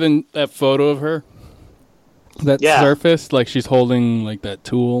guys see that photo of her that surfaced? Like she's holding like that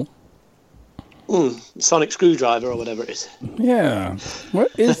tool. Sonic screwdriver or whatever it is. Yeah.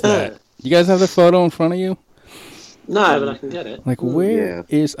 What is that? You guys have the photo in front of you? No, but I can get it. Like where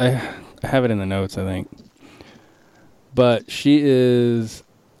is I have it in the notes, I think. But she is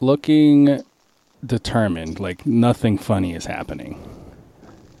looking determined, like nothing funny is happening.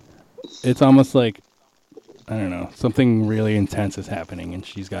 It's almost like, I don't know, something really intense is happening and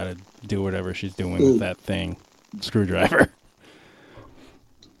she's got to do whatever she's doing with that thing, screwdriver.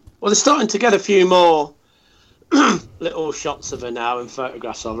 Well, they're starting to get a few more little shots of her now and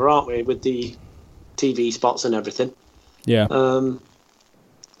photographs of her, aren't we, with the TV spots and everything. Yeah. But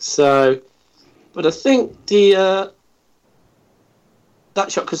I think that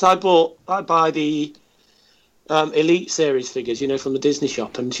shot, because I buy the Elite series figures, from the Disney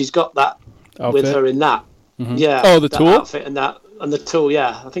shop, and she's got that outfit with her in that. Mm-hmm. Yeah. Oh, the tool outfit and the tool.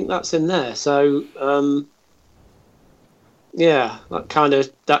 Yeah, I think that's in there. So,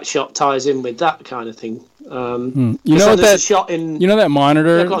 that shot ties in with that kind of thing. You know that shot in. You know that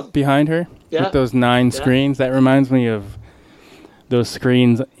monitor behind her with those 9 screens. That reminds me of those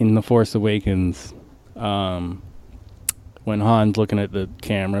screens in The Force Awakens, when Han's looking at the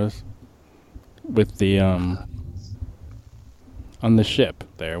cameras with the on the ship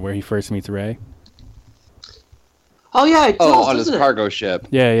there where he first meets Rey. Oh yeah, it does, on his cargo ship.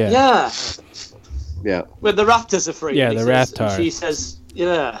 Yeah. Where the Raptors are free. Yeah, the Raptors. She says,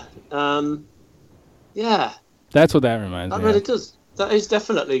 That's what that reminds me. That really does. That is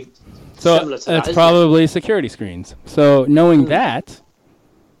definitely so similar to that's that, probably security screens. So knowing that,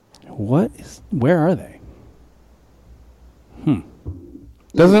 where are they?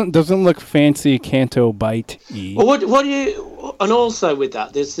 Doesn't look fancy Canto Bite-y. Well, what do you? And also with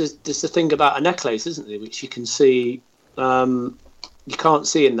that, there's the thing about a necklace, isn't there, which you can see. You can't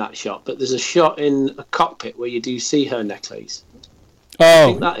see in that shot, but there's a shot in a cockpit where you do see her necklace. Oh, I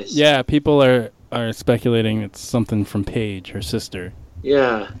think that is. Yeah. People are speculating it's something from Paige, her sister.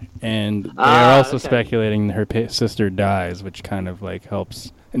 Yeah. And they are also speculating her sister dies, which kind of like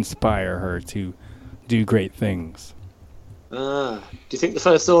helps inspire her to do great things. Do you think the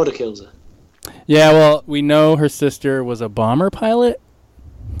First Order kills her? Yeah, well, we know her sister was a bomber pilot,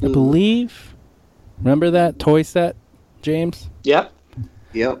 I believe. Remember that toy set, James? Yep.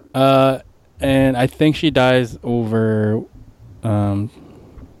 And I think she dies over...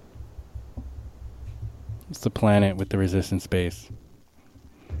 what's the planet with the resistance base?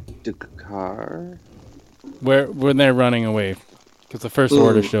 Dakar? When they're running away. Because the First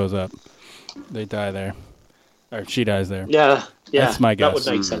Order shows up. They die there. Or she dies there. Yeah. That's my guess.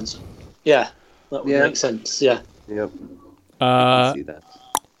 That would make sense. Yeah, that would make sense. Yeah. Yep. I can see that.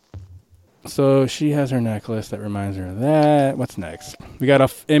 So she has her necklace that reminds her of that. What's next? We got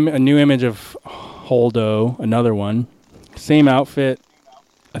a new image of Holdo, another one. Same outfit.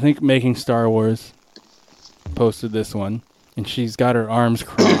 I think Making Star Wars posted this one. And she's got her arms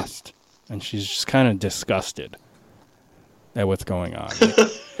crossed. And she's just kind of disgusted at what's going on.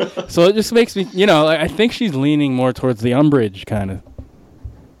 So it just makes me, I think she's leaning more towards the Umbridge kind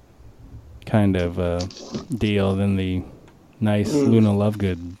of deal than the nice Luna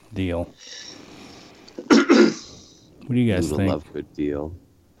Lovegood deal. What do you guys think? Luna Lovegood deal.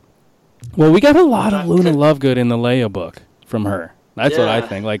 Well, we got a lot of Luna Lovegood in the Leia book from her. That's what I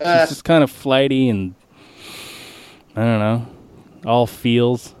think. Like, she's just kind of flighty and, I don't know, all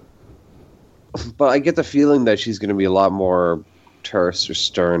feels. But I get the feeling that she's going to be a lot more terse or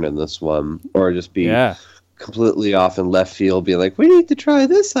stern in this one, or just be completely off in left field, being like, we need to try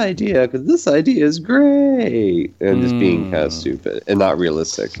this idea because this idea is great, and just being kind of stupid and not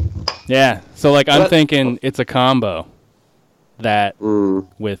realistic. Yeah, so like I'm thinking it's a combo that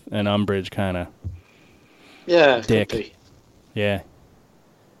with an Umbridge kind of dick. Could be. Yeah.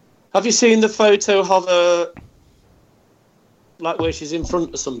 Have you seen the photo of her, like where she's in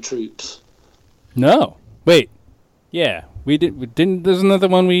front of some troops? No. Wait. Yeah, we didn't. There's another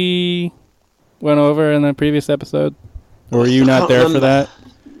one we went over in the previous episode. Or were you not there for that?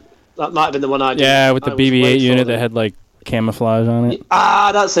 That might have been the one I did. Yeah, with the BB-8 unit that had like camouflage on it.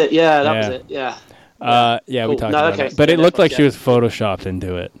 That's it. Yeah, that was it. Yeah. Cool. We talked about it. But it looked like she was photoshopped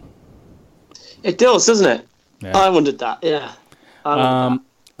into it. It does, doesn't it? Yeah. I wondered that. Yeah.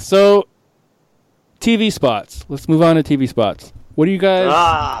 So, TV spots. Let's move on to TV spots. What do you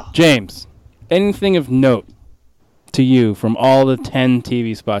guys... James, anything of note to you from all the 10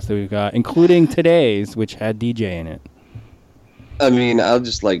 TV spots that we've got, including today's, which had DJ in it? I mean, I'll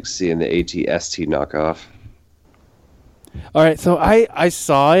just like seeing the ATST knockoff. All right, so I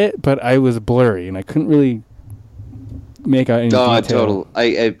saw it, but I was blurry, and I couldn't really make out any detail.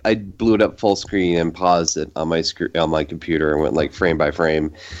 I blew it up full screen and paused it on my computer and went like frame by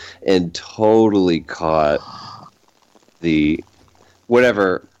frame, and totally caught the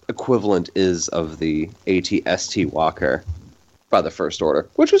whatever equivalent is of the ATST Walker by the First Order,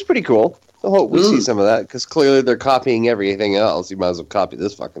 which was pretty cool. I hope we see some of that, because clearly they're copying everything else. You might as well copy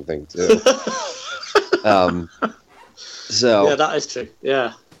this fucking thing too. So yeah, that is true.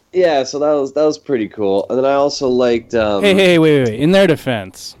 Yeah. Yeah, so that was pretty cool. And then I also liked Hey, wait. In their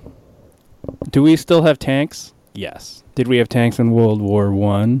defense, do we still have tanks? Yes. Did we have tanks in World War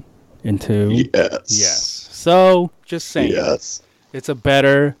I and II? Yes. So, just saying. Yes. It's a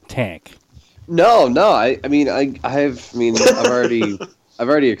better tank. No. I've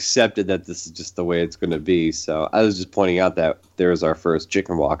already accepted that this is just the way it's going to be. So I was just pointing out that there's our first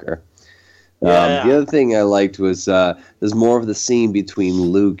chicken walker. The other thing I liked was there's more of the scene between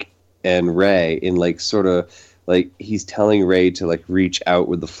Luke and Rey in like sort of like he's telling Rey to like reach out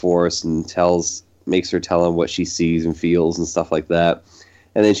with the Force and makes her tell him what she sees and feels and stuff like that.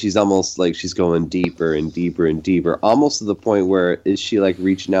 And then she's almost like she's going deeper and deeper and deeper, almost to the point where is she like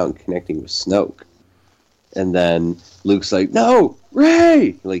reaching out and connecting with Snoke. And then Luke's like, "No,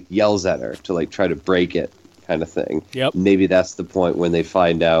 Rey!" Like yells at her to like try to break it. Kind of thing. Yep. Maybe that's the point when they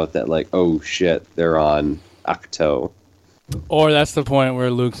find out that like, oh shit, they're on Ahch-To. Or that's the point where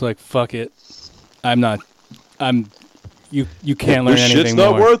Luke's like, "Fuck it, you can't learn anything more." It's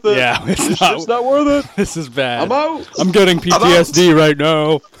not worth it. Yeah, it's not worth it. This is bad. I'm out. I'm getting PTSD right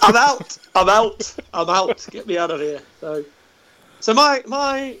now. I'm out. Get me out of here. So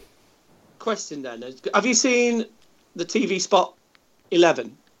my question then is: have you seen the TV spot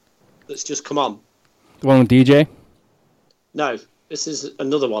 11 that's just come on? The one with DJ? No, this is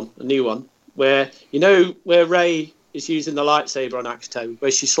another one, a new one, where where Rey is using the lightsaber on Ahch-To,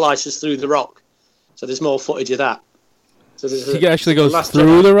 where she slices through the rock. So there's more footage of that. So he actually goes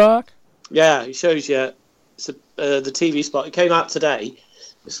through the rock? Yeah, he shows you the TV spot. It came out today.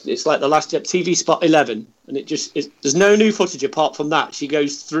 It's like the last TV spot 11, and there's no new footage apart from that. She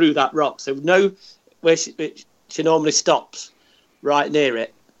goes through that rock, so where she normally stops, right near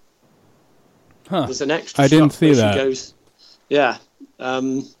it. Huh. There's an extra. I didn't see that. She goes, yeah.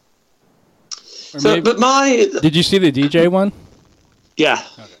 Did you see the DJ one? Yeah.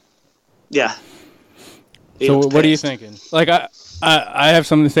 Okay. Yeah. So what are you thinking? Like I have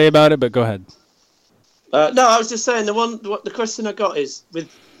something to say about it, but go ahead. No, I was just saying the question I got is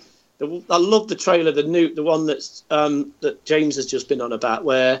I love the trailer, the one that's that James has just been on about,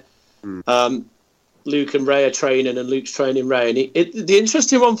 where Luke and Rey are training, and Luke's training Rey. And the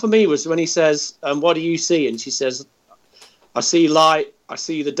interesting one for me was when he says, "What do you see?" And she says, "I see light. I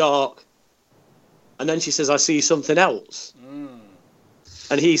see the dark." And then she says, "I see something else."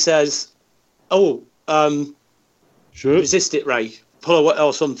 And he says, "Oh, resist it, Rey. Pull away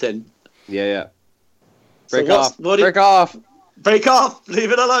or something." Yeah. Break off.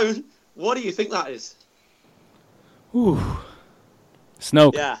 Leave it alone. What do you think that is? Ooh.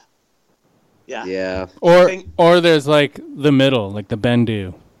 Snoke. Yeah. Or there's like the middle, like the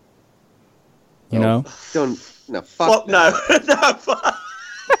Bendu. You know? Fuck no.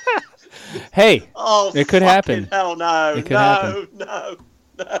 Hey, it could happen. Hell no. It could happen. No.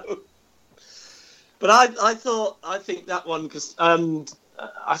 But I think that one, because I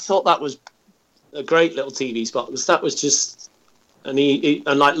thought that was a great little TV spot, because that was just, and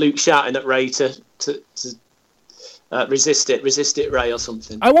like Luke shouting at Rey to resist it, Rey, or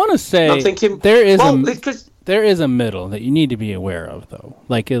something. I want to say I'm thinking, there is a middle that you need to be aware of, though.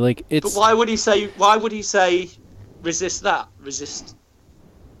 Like it's. But why would he say resist that? Resist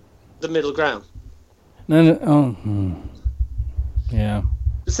the middle ground. No. Yeah.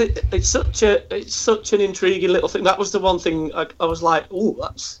 It's such an intriguing little thing. That was the one thing I was like, oh,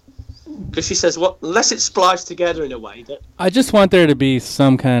 that's because she says, "What?" Unless it's spliced together in a way that. I just want there to be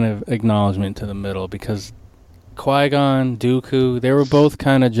some kind of acknowledgement to the middle, because Qui-Gon, Dooku, they were both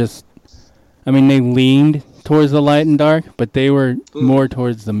kind of just. I mean, they leaned towards the light and dark, but they were more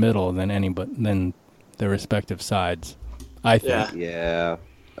towards the middle than their respective sides, I think. Yeah,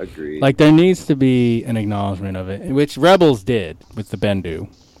 agreed. Like, there needs to be an acknowledgement of it, which Rebels did with the Bendu,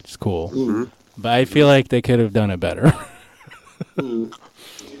 which is cool. Mm-hmm. But I feel like they could have done it better.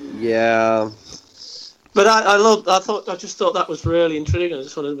 Yeah. But I just thought that was really intriguing. I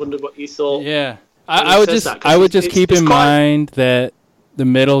just wondered what you thought. Yeah. I would just keep in mind that the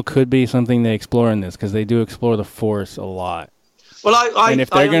middle could be something they explore in this, because they do explore the Force a lot. Well, and if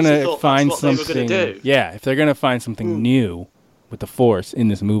they're gonna find something, if they're gonna find something new with the Force in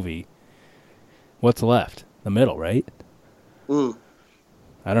this movie, what's left? The middle, right?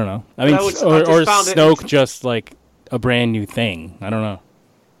 I don't know. I mean, or Snoke just like a brand new thing. I don't know.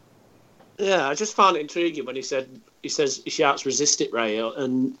 Yeah, I just found it intriguing when he shouts, "Resist it, Rey,"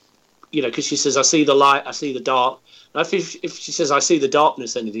 and because she says, "I see the light, I see the dark." Now, if she says, "I see the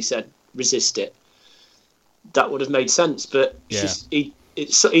darkness," and he said, "Resist it," that would have made sense. But she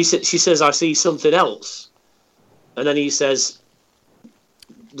says, "I see something else," and then he says,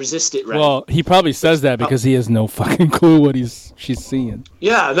 "Resist it, Rey." Well, he probably says that because he has no fucking clue what she's seeing.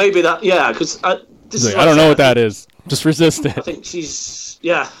 Yeah, maybe that. Yeah, because I don't know what that is. Just resist it. I think she's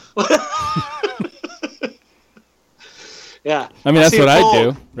Yeah. I mean, that's what I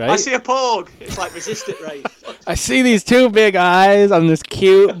do, right? I see a porg. It's like, resist it, Rey. I see these two big eyes on this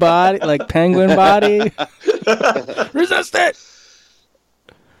cute body, like penguin body. Resist it!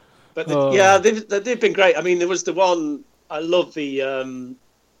 But they've been great. I mean, there was the one, I love the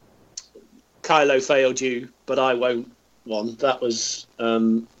Kylo failed you, but I won't one. That was,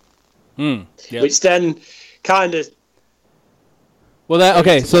 which then kind of... Well,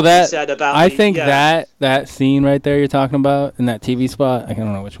 I think that scene right there you're talking about in that TV spot, I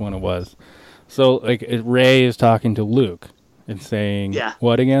don't know which one it was. So, like, Rey is talking to Luke and saying,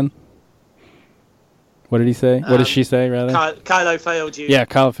 what again? What did he say? What did she say, rather? Kylo failed you. Yeah,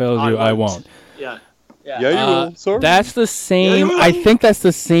 Kylo failed you, I won't. Yeah. Yeah, you will. Sorry. That's the same, I think that's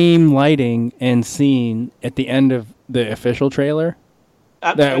the same lighting and scene at the end of the official trailer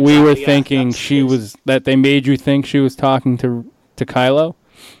that we were thinking that they made you think she was talking to Kylo.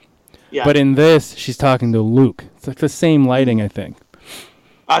 Yeah. But in this, she's talking to Luke. It's like the same lighting, I think.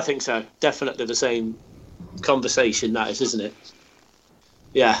 I think so. Definitely the same conversation, that is, isn't it?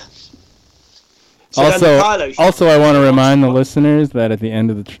 Yeah. So also, I want to remind the listeners that at the end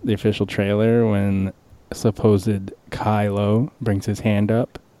of the official trailer, when supposed Kylo brings his hand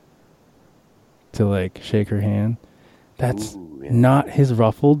up to, like, shake her hand, that's not his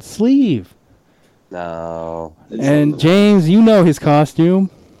ruffled sleeve. No. And James, you know his costume.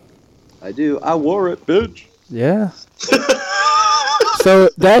 I do. I wore it, bitch. Yeah. So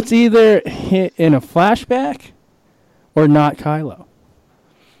that's either in a flashback or not Kylo.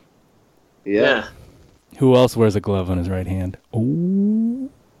 Yeah. Who else wears a glove on his right hand? Ooh.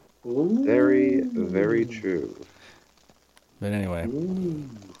 Very, very true. But anyway.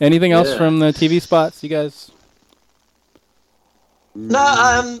 Anything else from the TV spots, you guys?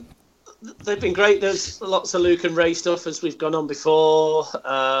 No, they've been great. There's lots of Luke and Rey stuff as we've gone on before.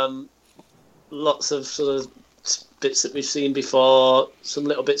 Lots of sort of bits that we've seen before. Some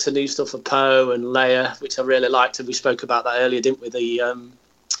little bits of new stuff for Poe and Leia, which I really liked. And we spoke about that earlier, didn't we? The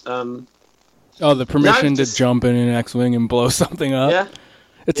permission to jump in an X-Wing and blow something up. Yeah.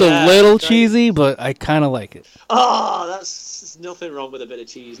 It's a little cheesy, but I kind of like it. Oh, there's nothing wrong with a bit of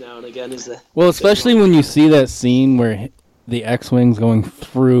cheese now and again, is there? Well, especially when you see that scene where the X-Wing's going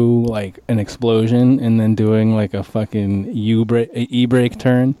through, like, an explosion and then doing, like, a fucking E-brake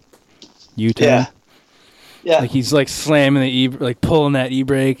turn. U-turn. Yeah. Like, he's, like, slamming pulling that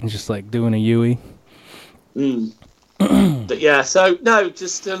E-brake and just, like, doing a U-ey. But, yeah, so, no,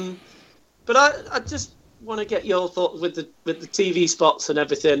 just... But I just want to get your thoughts with the TV spots and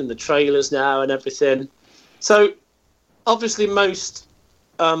everything and the trailers now and everything. So, obviously, most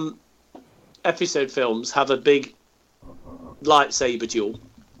episode films have a big lightsaber duel.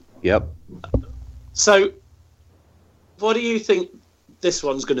 Yep. So, what do you think this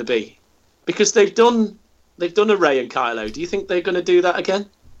one's going to be? Because they've done a Rey and Kylo. Do you think they're going to do that again?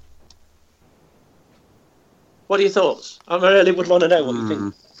 What are your thoughts? I really would want to know what you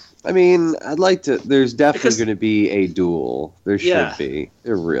think. I mean, I'd like to... There's definitely going to be a duel. There should be.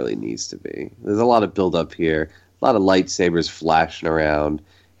 There really needs to be. There's a lot of build-up here. A lot of lightsabers flashing around.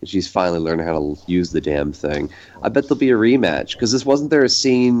 And she's finally learning how to use the damn thing. I bet there'll be a rematch. Because wasn't there a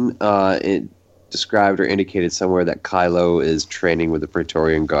scene described or indicated somewhere that Kylo is training with the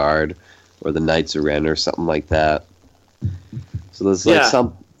Praetorian Guard or the Knights of Ren or something like that? So there's like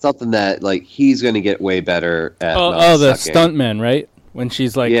something that like he's going to get way better at. The stuntmen, right? When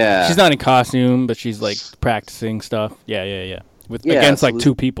she's like, she's not in costume, but she's like practicing stuff. Yeah. Against like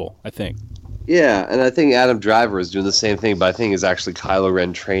two people, I think. Yeah, and I think Adam Driver is doing the same thing, but I think it's actually Kylo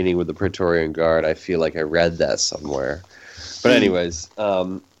Ren training with the Praetorian Guard. I feel like I read that somewhere. But anyways,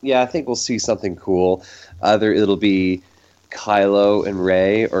 I think we'll see something cool. Either it'll be Kylo and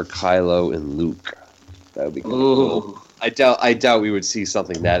Rey or Kylo and Luke. That would be cool. I doubt we would see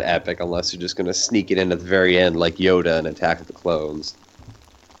something that epic unless you're just going to sneak it in at the very end like Yoda and Attack of the Clones.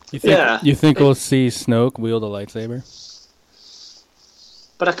 You think we'll see Snoke wield a lightsaber?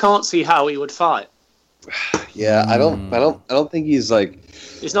 But I can't see how he would fight. Yeah, I don't think he's like.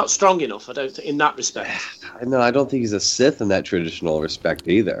 He's not strong enough. I don't think in that respect. I don't think he's a Sith in that traditional respect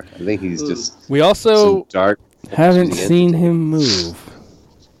either. I think he's just. We also dark. Haven't seen him move.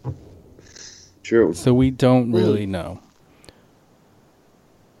 True. So we don't really know.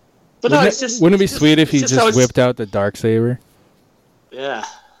 But wouldn't it be sweet if he just whipped out the Darksaber? Yeah.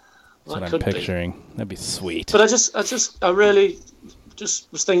 That's what I'm picturing. That'd be sweet. But I really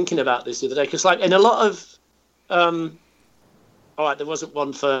just was thinking about this the other day because, like, in a lot of, all right, there wasn't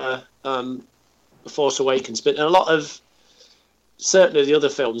one for The Force Awakens, but in a lot of certainly the other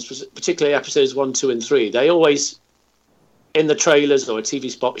films, particularly episodes 1, 2, and 3, they always in the trailers or a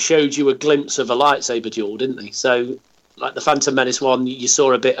TV spot showed you a glimpse of a lightsaber duel, didn't they? So, like the Phantom Menace one, you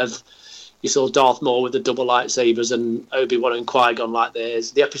saw Darth Maul with the double lightsabers and Obi-Wan and Qui-Gon like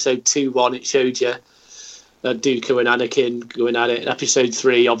theirs. The episode 2 one, it showed you Dooku and Anakin going at it. In episode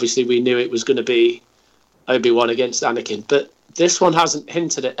 3, obviously, we knew it was going to be Obi-Wan against Anakin. But this one hasn't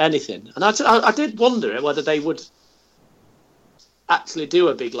hinted at anything. And I did wonder whether they would actually do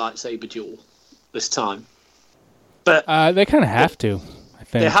a big lightsaber duel this time. But they kind of have to, I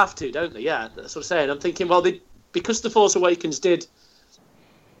think. They have to, don't they? Yeah, that's what I'm saying. I'm thinking, well, because The Force Awakens did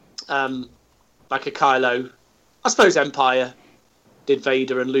like a Kylo, I suppose Empire did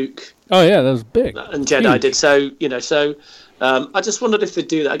Vader and Luke. Oh yeah, that was big. And Jedi did. So I just wondered if they'd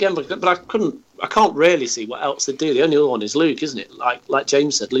do that again, but I can't really see what else they'd do. The only other one is Luke, isn't it? Like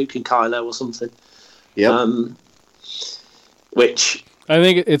James said, Luke and Kylo or something. Yeah. Which I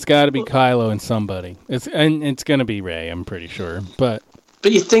think it's got to be Kylo and somebody. It's going to be Rey, I'm pretty sure. But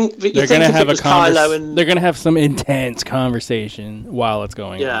you think they're going to have Kylo and they're going to have some intense conversation while it's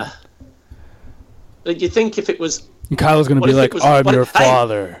going on. Yeah. But you think if it was and Kylo's going to be like, "I'm your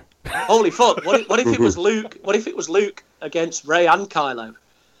father." Hey, holy fuck! What if it was Luke? What if it was Luke against Rey and Kylo?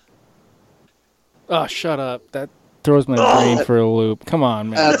 Oh, shut up! That throws my brain for a loop. Come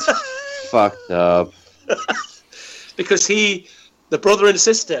on, man. That's fucked up. Because the brother and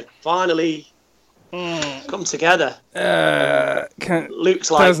sister, finally come together.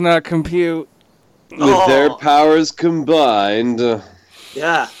 Luke's like does not compute. With their powers combined.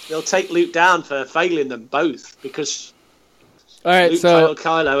 Yeah, they'll take Luke down for failing them both because. All right, Luke so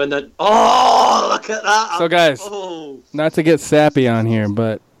Kylo, and then look at that. So guys, not to get sappy on here,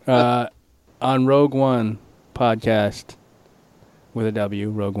 but on Rogue One podcast with a W,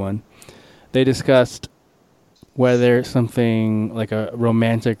 Rogue One, they discussed whether something like a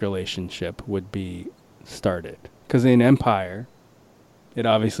romantic relationship would be started. Because in Empire, it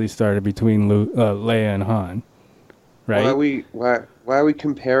obviously started between Leia and Han, right? Why are we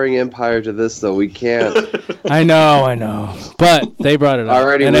comparing Empire to this though? We can't. I know, but they brought it up,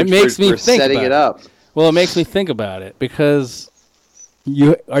 already, and it makes me think setting about it up. Well, it makes me think about it because are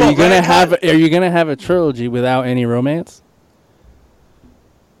you gonna have a trilogy without any romance?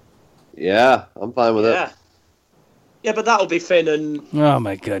 Yeah, I'm fine with it. Yeah, but that'll be Finn and. Oh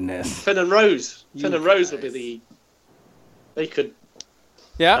my goodness. Finn and Rose. Finn and Rose would be They could.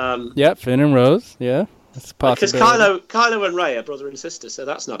 Yeah. Finn and Rose. Yeah. That's a possibility. Because Kylo and Rey are brother and sister, so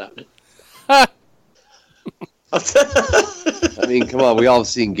that's not happening. I mean, come on, we all have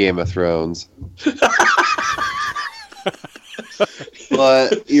seen Game of Thrones.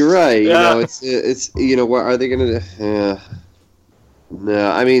 But you're right. Yeah. It's what are they gonna do?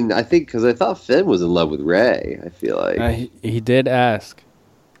 No, I mean, I think because I thought Finn was in love with Rey. I feel like he did ask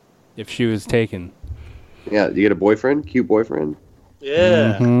if she was taken. Yeah, you get a boyfriend, cute boyfriend.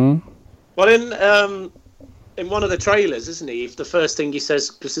 Yeah. Mm-hmm. Well, in one of the trailers, isn't he? If the first thing he says,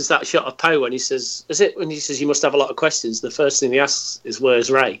 because there's that shot of Poe, and he says, when he says you must have a lot of questions, the first thing he asks is, "Where's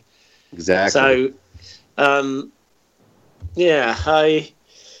Rey?" Exactly. So, yeah, I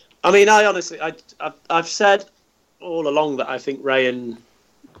mean, I honestly, I've said all along that I think Rey and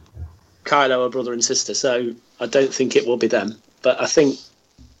Kylo are brother and sister, so I don't think it will be them. But I think,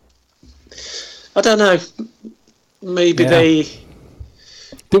 I don't know, maybe they.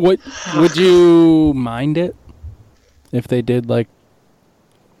 Would you mind it if they did like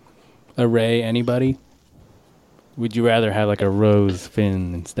a Rey anybody? Would you rather have like a Rose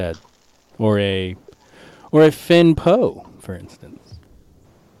Finn instead, or a Finn Poe, for instance?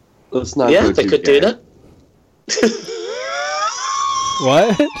 Let's not. Yeah, they could do that.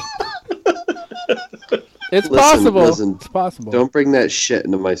 What? It's possible. Listen, it's possible. Don't bring that shit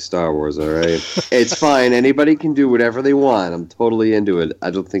into my Star Wars, all right? It's fine. Anybody can do whatever they want. I'm totally into it.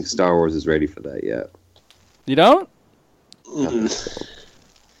 I don't think Star Wars is ready for that yet. You don't? Mm.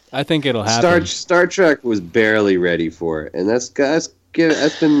 I think it'll happen. Star Trek was barely ready for it, and that's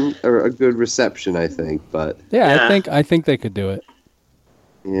been a good reception, I think. But Yeah, I think they could do it.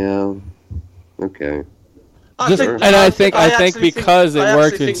 yeah, okay. I think because it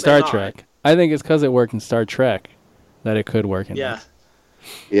worked in Star Trek. I think it's because it worked in Star Trek that it could work in. Yeah.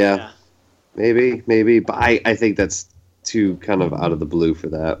 Maybe, but I think that's too kind of out of the blue for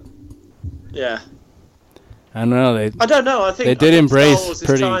that. Yeah. I don't know. I don't know. I think they did embrace Star Wars is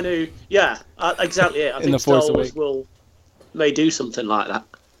pretty. trying to, exactly it. I think Star Wars may do something like that.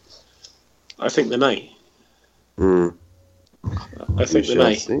 I think they may. I think they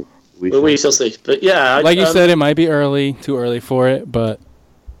may. See. We shall see. But yeah, like you said, it might be too early for it, but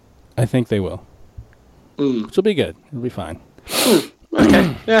I think they will. Which will be good. It'll be fine.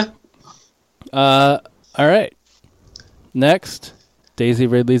 Okay. Yeah. All right. Next, Daisy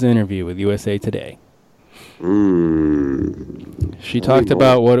Ridley's interview with USA Today. She talked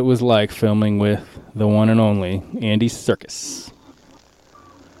about what it was like filming with the one and only Andy Serkis.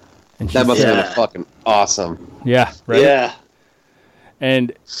 And that must have been fucking awesome. Yeah, right? Yeah.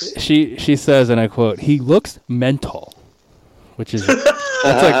 And she says, and I quote, "He looks mental," which is that's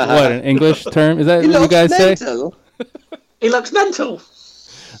like what, an English term? Is that what you guys say? He looks mental.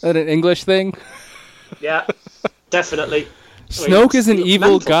 Is that an English thing? Yeah, definitely. Snoke is an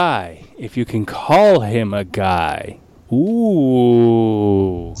evil guy, if you can call him a guy.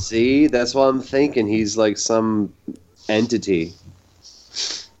 Ooh. See, that's what I'm thinking. He's like some entity.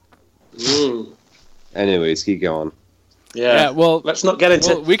 Anyways, keep going. Yeah. Well, let's not get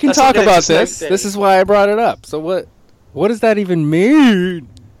into. Well, we can talk about this. This is why I brought it up. So what does that even mean?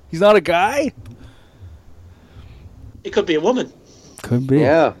 He's not a guy? It could be a woman. Could be.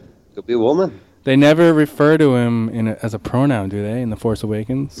 Yeah, could be a woman. They never refer to him as a pronoun, do they, in The Force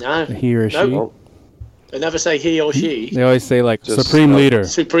Awakens? No. He or she? No. They never say he or she. They always say, like, just Supreme Leader.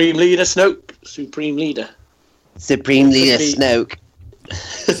 Supreme Leader Snoke. Supreme Leader. Supreme Leader Snoke.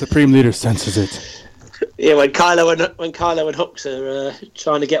 Supreme Leader senses it. Yeah, when Kylo and Hux are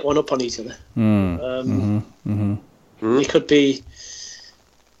trying to get one up on each other. He could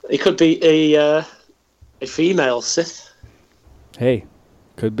be a female Sith. Hey,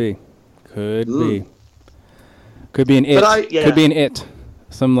 could be. Could be an it. Could be an it.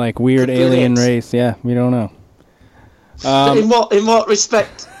 Some like weird alien race. Yeah, we don't know. In what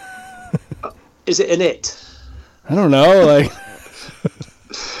respect is it an it? I don't know. Like,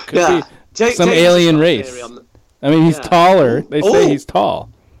 could be some alien race. I mean, he's taller. They say he's tall.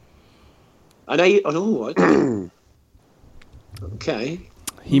 Okay.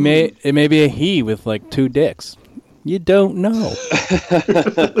 It may be a he with like 2 dicks. You don't know.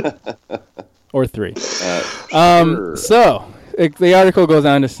 Or 3. Sure. So, the article goes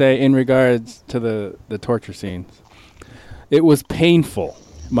on to say, in regards to the torture scenes, it was painful.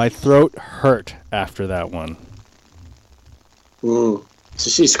 My throat hurt after that one. So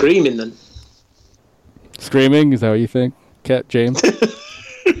she's screaming then? Screaming? Is that what you think, Cat James?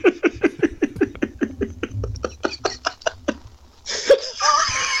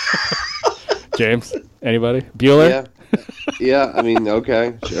 James? Anybody? Bueller? Yeah, I mean,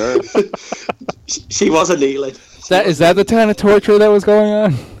 okay, sure. She was a kneeling. Is that the kind of torture that was going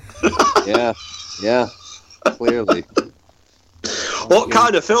on? Yeah, clearly. What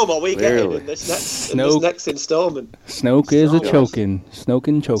kind of film are we getting in this next installment? Snoke is a choking.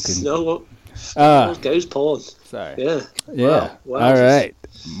 Snoking choking. Snoke goes porn. Sorry. Yeah. Wow. All right.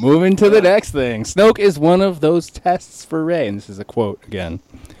 Moving to the next thing. Snoke is one of those tests for Rey. And this is a quote again.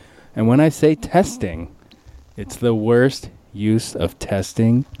 And when I say testing, it's the worst use of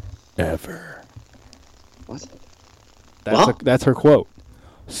testing ever. What? That's her quote.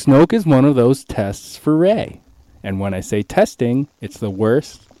 Snoke is one of those tests for Rey. And when I say testing, it's the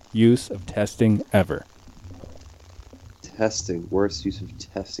worst use of testing ever. Testing. Worst use of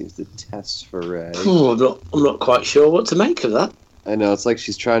testing is the tests for Rey. I'm not quite sure what to make of that. I know, it's like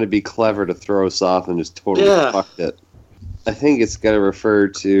she's trying to be clever to throw us off and just totally fucked it. I think it's got to refer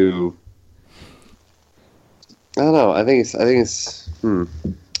to... I don't know. I think it's... I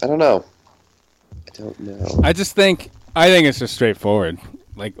don't know. I think it's just straightforward.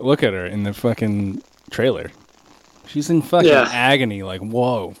 Like, look at her in the fucking trailer. She's in fucking agony. Like,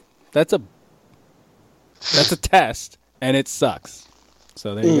 whoa. That's a test, and it sucks.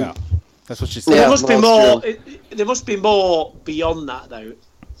 So there you go. That's what she said. There must be more. There must be more beyond that, though,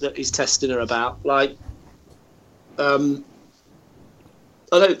 that he's testing her about. Like, I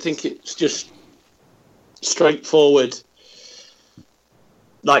don't think it's just straightforward,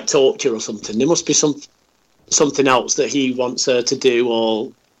 like torture or something. There must be something else that he wants her to do,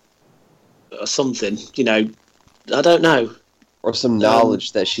 or something. You know, I don't know. Or some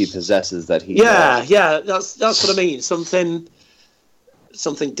knowledge that she possesses that he. Yeah, that's what I mean. Something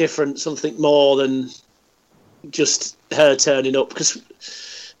something different, something more than just her turning up. Because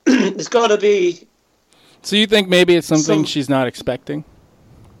there's got to be. So you think maybe it's something she's not expecting?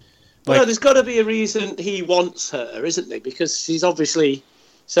 No, there's got to be a reason he wants her, isn't there? Because she's obviously...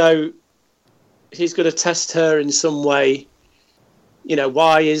 So he's going to test her in some way. You know,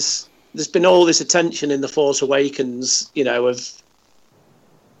 why is... There's been all this attention in The Force Awakens, you know, of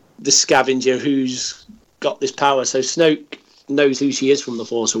the scavenger who's got this power. So Snoke knows who she is from The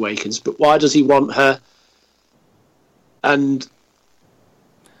Force Awakens, but why does he want her? And,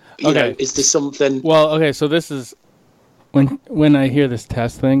 you know, is there something... Well, okay, so this is... When I hear this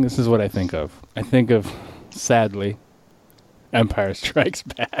test thing, this is what I think of. I think of, sadly, Empire Strikes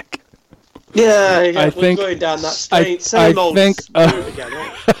Back. Yeah, I we're think, going down that straight. same old think route again,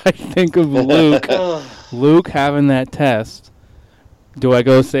 right? I think of Luke. Luke having that test. Do I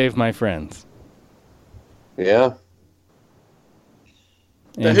go save my friends? Yeah.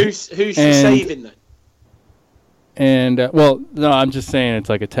 But who's she saving then? And well, no, I'm just saying it's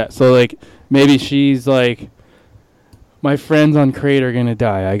like a test. So like maybe she's like, my friends on Crate are gonna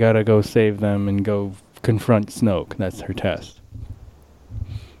die. I gotta go save them and go confront Snoke. That's her test.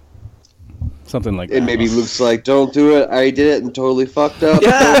 Something like that. And maybe Luke's like, don't do it. I did it and totally fucked up.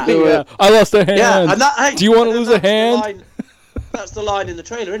 Yeah, don't do it. I lost a hand. Yeah, and that, hey, do you want to lose a hand? That's the line in the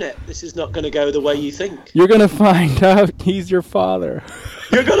trailer, isn't it? This is not going to go the way you think. You're gonna find out he's your father.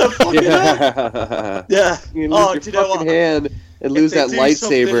 You're gonna fucking out. Yeah. You lose your fucking hand and lose that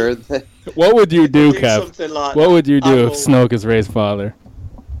lightsaber. What would you do, Kev? Like what would you do if Snoke is Rey's father?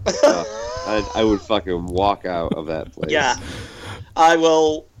 I would fucking walk out of that place. Yeah. I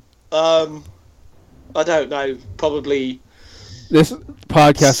will. I don't know. Probably. This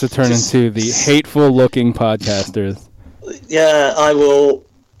podcast will turn into the hateful-looking podcasters. Yeah, I will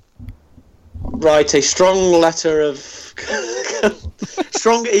write a strong letter of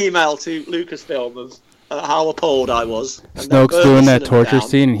strong email to Lucasfilm of how appalled I was. Snoke's doing that torture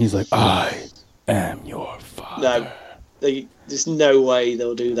scene, and he's like, "I am your father." No, there's no way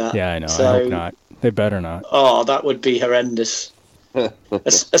they'll do that. Yeah, I know. I hope not. They better not. Oh, that would be horrendous.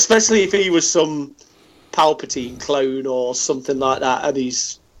 Especially if he was some Palpatine clone or something like that, and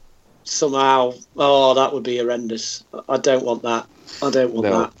he's somehow... Oh, that would be horrendous. I don't want that. I don't want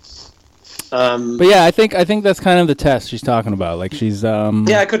that. But yeah, I think that's kind of the test she's talking about. Like she's...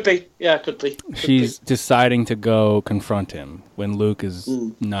 Yeah, it could be. Yeah, it could be. She's deciding to go confront him when Luke is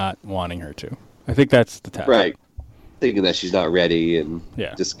not wanting her to. I think that's the test. Right. Thinking that she's not ready and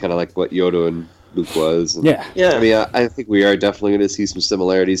just kind of like what Yoda and Luke was. And, yeah. I mean, I think we are definitely going to see some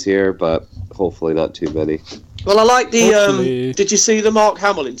similarities here, but hopefully not too many. Well, I like the... did you see the Mark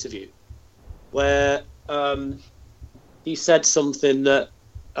Hamill interview? Where he said something that...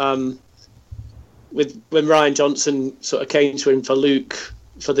 when Rian Johnson sort of came to him for Luke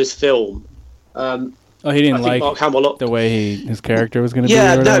for this film... he didn't like Mark Hamill the way his character was going to be?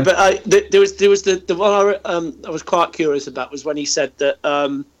 Yeah, no, but there was the one I was quite curious about was when he said that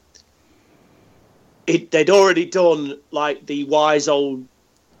they'd already done like the Wise Old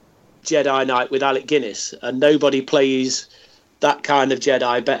Jedi Knight with Alec Guinness, and nobody plays that kind of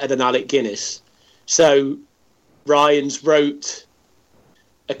Jedi better than Alec Guinness. So Rian's wrote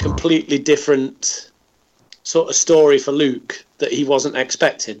a completely different sort of story for Luke that he wasn't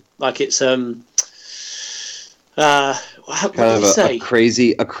expecting. Like it's kind of a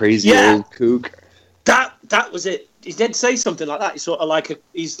crazy old kook. That was it. He did say something like that. He's sort of like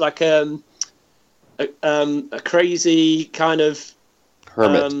he's like a crazy kind of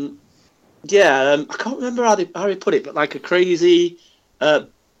hermit. I can't remember how he put it, but like a crazy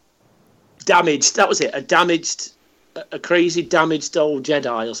damaged. That was it. A crazy damaged old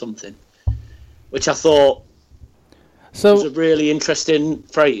Jedi or something, which I thought was a really interesting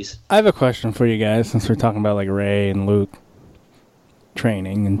phrase. I have a question for you guys, since we're talking about like Rey and Luke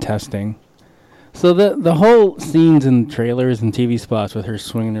training and testing. So the whole scenes in trailers and TV spots with her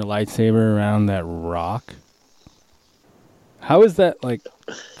swinging her lightsaber around that rock, how is that like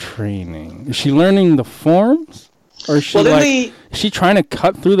training? Is she learning the forms, or is she is she trying to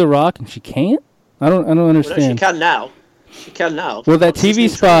cut through the rock and she can't? I don't understand. Well, no, she can now. Well, that TV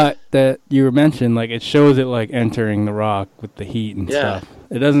spot that you were mentioning, like it shows it like entering the rock with the heat and stuff.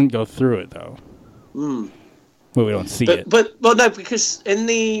 It doesn't go through it though. Well, we don't see it. But no, because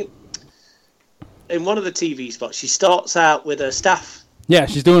in one of the TV spots, she starts out with a staff. Yeah,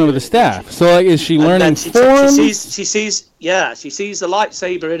 she's doing it with a staff. So, like, is she learning forms? She sees the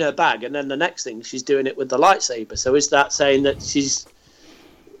lightsaber in her bag, and then the next thing she's doing it with the lightsaber. So, is that saying that she's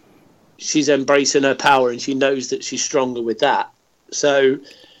embracing her power and she knows that she's stronger with that? So,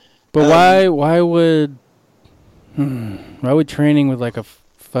 but why would Why would training with like a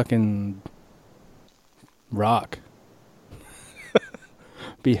fucking rock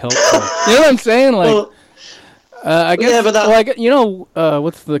be helpful? You know what I'm saying? Like, I guess. Yeah, but that... like, you know,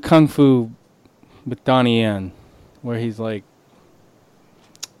 what's the kung fu with Donnie Yen, where he's like,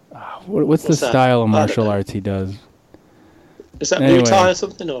 what's the style of martial arts he does? Is that Muay Thai or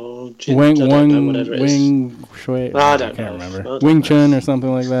something, or Wing Shui? I don't know. Remember. Wing Chun or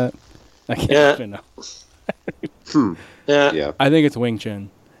something like that. I can't even know. Yeah. I think it's Wing Chun.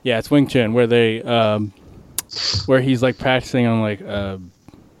 Yeah, it's Wing Chun, where they, where he's like practicing on like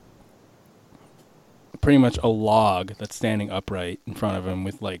pretty much a log that's standing upright in front of him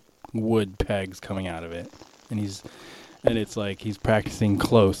with like wood pegs coming out of it, and it's like he's practicing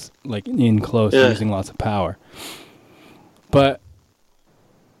close, like in close, using lots of power. But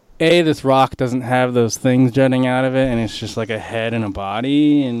this rock doesn't have those things jutting out of it, and it's just like a head and a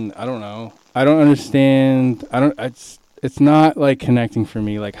body, and I don't know. I don't understand. It's not like connecting for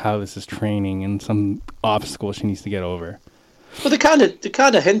me, like how this is training and some obstacle she needs to get over. Well, they kind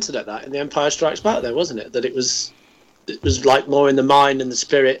of hinted at that in The Empire Strikes Back, though, wasn't it? That it was like more in the mind and the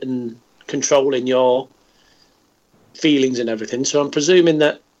spirit and controlling your feelings and everything. So I'm presuming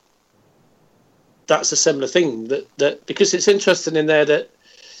that that's a similar thing. That because it's interesting in there that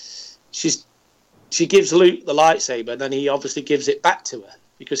she gives Luke the lightsaber, and then he obviously gives it back to her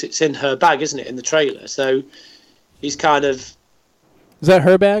because it's in her bag, isn't it, in the trailer? So he's kind of... Is that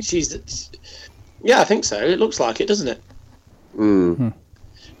her bag? Yeah, I think so. It looks like it, doesn't it?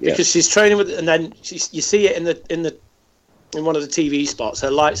 Because she's training with, and then you see it in one of the TV spots. Her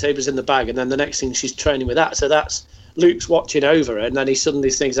lightsaber's in the bag, and then the next thing she's training with that. So that's Luke's watching over her, and then he suddenly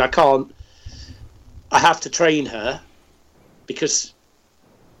thinks, I have to train her because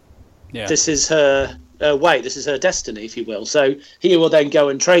this is her way. This is her destiny, if you will. So he will then go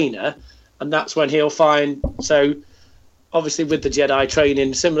and train her, and that's when he'll find. So obviously, with the Jedi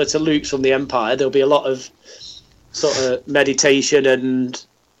training, similar to Luke's from the Empire, there'll be a lot of sort of meditation and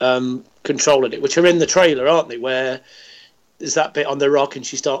controlling it, which are in the trailer, aren't they? Where there's that bit on the rock, and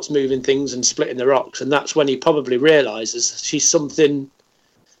she starts moving things and splitting the rocks, and that's when he probably realizes she's something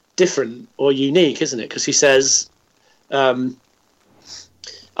different or unique, isn't it? Because he says, I've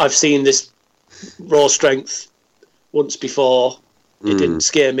seen this raw strength once before. It didn't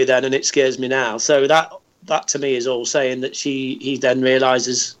scare me then, and it scares me now. So that to me is all saying that he then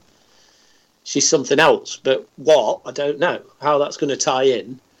realizes she's something else. But what, I don't know how that's going to tie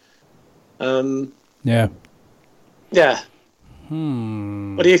in. Yeah.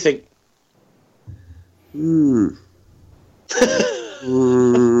 What do you think?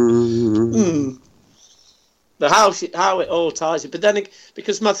 But how it all ties in. But then,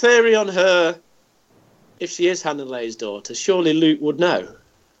 because my theory on her, if she is Han and Leia's daughter, surely Luke would know.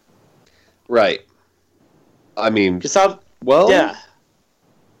 Right. I mean, yeah,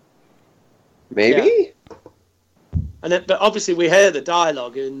 maybe. Yeah. And then, but obviously we hear the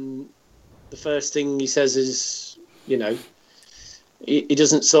dialogue, and the first thing he says is, he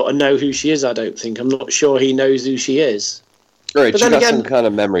doesn't sort of know who she is. I don't think. I'm not sure he knows who she is. Right, but she got some kind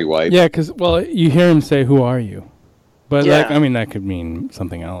of memory wipe. Yeah, because you hear him say, "Who are you?" But that could mean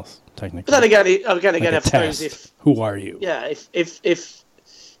something else technically. But then again, I suppose who are you? Yeah, if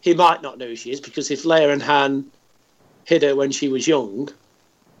he might not know who she is, because if Leia and Han hid her when she was young,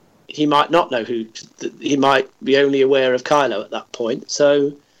 he might not know who. He might be only aware of Kylo at that point.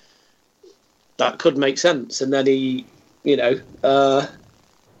 So that could make sense. And then he, I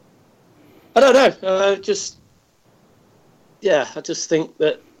don't know. I just think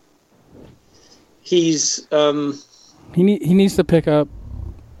that he's he needs to pick up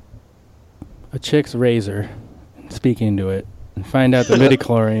a chick's razor and speak into it and find out the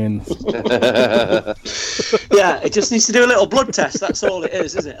midichlorians. Yeah, it just needs to do a little blood test. That's all it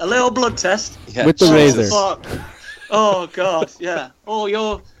is, isn't it? A little blood test with the razor. Oh God, yeah.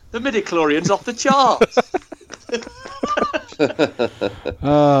 Oh, the midichlorians off the charts.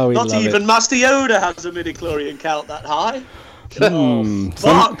 Not even Master Yoda has a midichlorian count that high.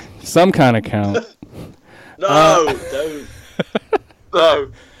 Some kind of count. No, don't.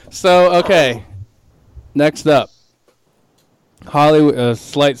 No. So, okay. Next up. Hollywood,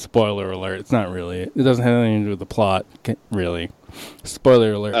 slight spoiler alert. It's not really. It doesn't have anything to do with the plot, really.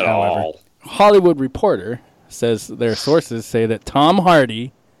 Spoiler alert, however. Hollywood Reporter says their sources say that Tom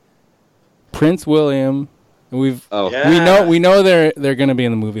Hardy, Prince William, we know they're going to be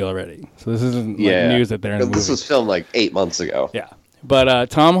in the movie already. So this isn't news that they're in the movie. This was filmed like 8 months ago. Yeah. But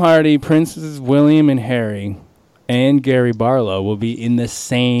Tom Hardy, Princes William and Harry, and Gary Barlow will be in the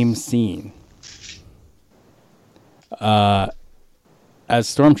same scene. I as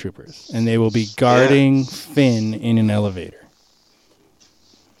stormtroopers, and they will be guarding Finn in an elevator.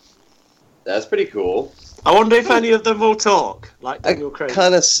 That's pretty cool. I wonder if any of them will talk, like Daniel Craig.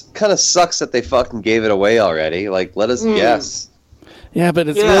 Kind of sucks that they fucking gave it away already. Like, let us guess. Yeah, but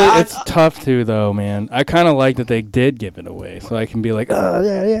it's tough to, though, man. I kind of like that they did give it away, so I can be like, oh,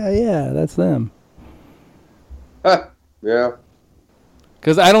 yeah, that's them. Yeah.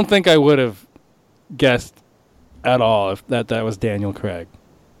 Because I don't think I would have guessed at all if that was Daniel Craig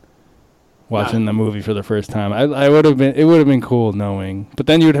watching the movie for the first time. I would have been. It would have been cool knowing, but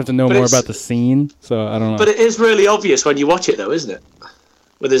then you would have to know more about the scene. So I don't know. But it is really obvious when you watch it, though, isn't it?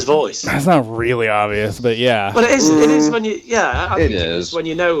 With his voice. That's not really obvious, but yeah. But it is. It is when you. Yeah, I think it is when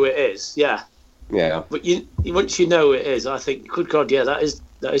you know who it is. Yeah. Yeah. But once you know who it is, I think, good God, yeah, that is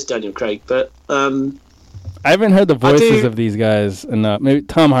Daniel Craig. But I haven't heard the voices of these guys enough. Maybe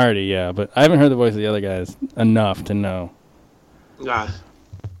Tom Hardy, yeah, but I haven't heard the voice of the other guys enough to know. Nah.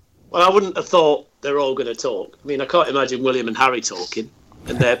 Well, I wouldn't have thought they're all going to talk. I mean, I can't imagine William and Harry talking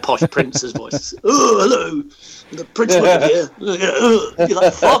in their posh prince's voices. Oh, hello, the prince over here. You're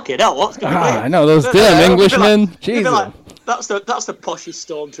like, fucking hell, what's going on? I know those damn Englishmen. Jesus. Like, that's the poshest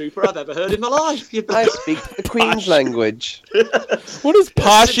stormtrooper I've ever heard in my life. I speak the Queen's language. What does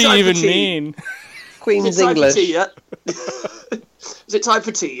poshy even mean? Queen's English. Is it time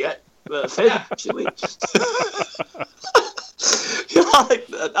for tea yet? Finn, should we?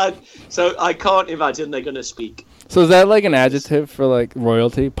 So I can't imagine they're going to speak. So is that like an adjective for like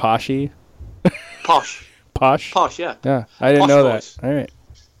royalty? Poshy? Posh. Posh? Posh, yeah. Yeah, I didn't Posh know boys. that. All right.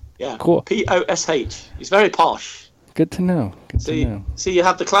 Yeah. Cool. Posh. He's very posh. Good to know. See, you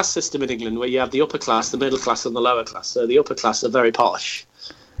have the class system in England where you have the upper class, the middle class, and the lower class. So the upper class are very posh,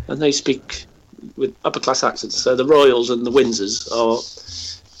 and they speak with upper class accents. So the Royals and the Windsors are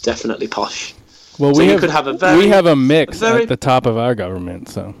definitely posh. Well, so we have a mix at the top of our government.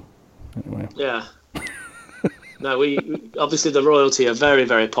 So anyway. Yeah. No, we obviously the royalty are very,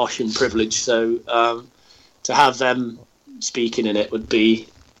 very posh and privileged. So to have them speaking in it would be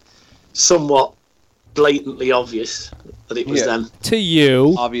somewhat blatantly obvious that it was them. To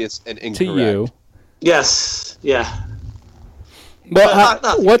you. Obvious and incorrect. To you. Yes. Yeah.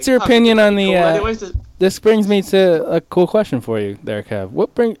 But what's your opinion on the? Cool. This brings me to a cool question for you, there, Kev.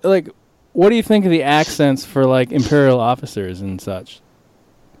 What do you think of the accents for like imperial officers and such?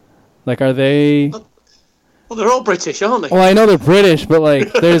 Like, are they? Well, they're all British, aren't they? Well, I know they're British, but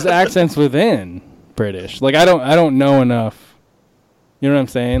like, there's accents within British. Like, I don't know enough. You know what I'm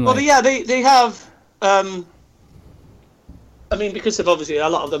saying? Well, yeah, they have. I mean, because of obviously a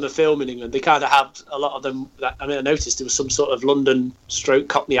lot of them are filmed in England, they kind of have a lot of them. I mean, I noticed there was some sort of London /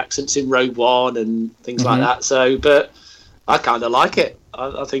 Cockney accents in Rogue One and things like that. So, but I kind of like it.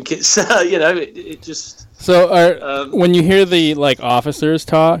 I think it's it just. So, when you hear the like officers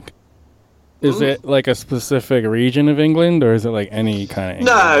talk, is it like a specific region of England, or is it like any kind of?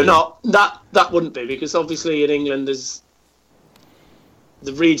 England? No, not that wouldn't be, because obviously in England there's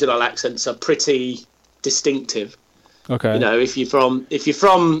the regional accents are pretty distinctive. Okay. You know, if you're from the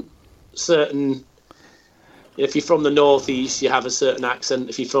northeast, you have a certain accent.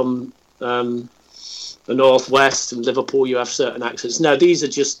 If you're from the northwest and Liverpool, you have certain accents. No, these are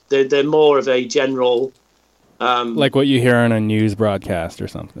just they're more of a general. Like what you hear on a news broadcast or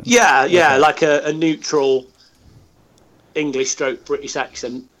something. Yeah, okay. Like a neutral English / British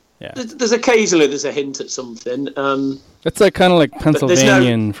accent. Yeah. There's occasionally a hint at something. It's like kind of like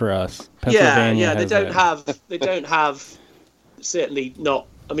Pennsylvanian for us. Yeah. They don't have. Certainly not.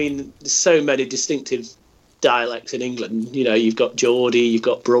 I mean, there's so many distinctive dialects in England. You know, you've got Geordie, you've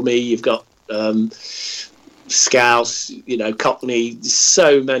got Brummie, you've got Scouse. You know, Cockney. There's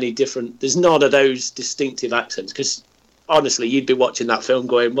so many different. There's none of those distinctive accents, because honestly, you'd be watching that film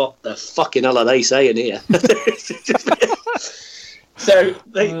going, "What the fucking hell are they saying here?" So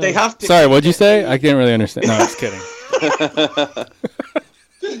they have to. Sorry, what'd you say? I didn't really understand. No, I was kidding.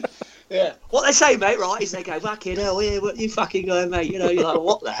 Yeah, what they say, mate, right? Is they go, "Fucking hell, yeah, what you fucking going, mate?" You know, you're like,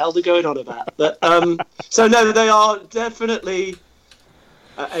 "What the hell they're going on about?" But so no, they are definitely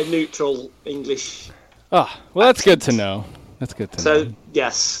a neutral English. Oh, well, that's good to know. That's good to know. So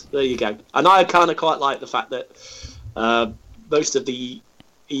yes, there you go. And I kind of quite like the fact that most of the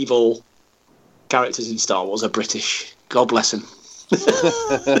evil characters in Star Wars are British. God bless them.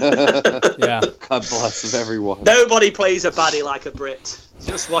 Yeah. God bless everyone. Nobody plays a baddie like a Brit.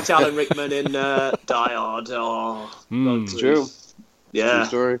 Just watch Alan Rickman in Die Hard. Oh, it's true. Yeah.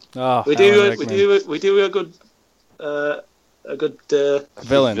 True story. Oh, we do a good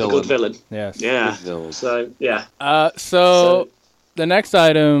villain. A good villain. Yes. Yeah. So yeah. So the next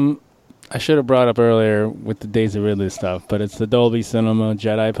item, I should have brought up earlier with the Daisy Ridley stuff, but it's the Dolby Cinema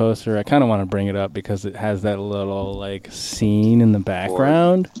Jedi poster. I kind of want to bring it up because it has that little like scene in the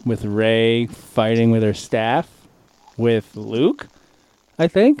background with Rey fighting with her staff with Luke, I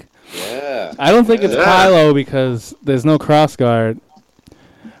think. Yeah. I don't think it's Kylo because there's no crossguard.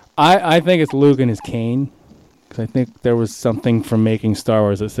 I think it's Luke and his cane because I think there was something from making Star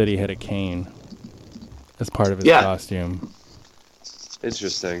Wars that said he had a cane as part of his costume.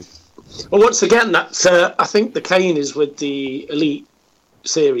 Interesting. Well, once again, that's I think the cane is with the Elite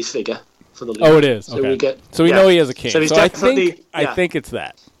series figure for the Luke. Oh, it is. So okay. We know he has a cane. So, he's I definitely, think it's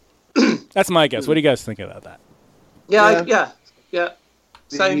that. That's my guess. What do you guys think about that? Yeah.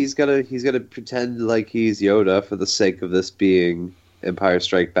 Same. He's gonna pretend like he's Yoda for the sake of this being Empire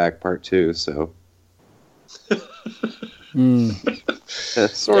Strike Back Part 2. So. Sorry.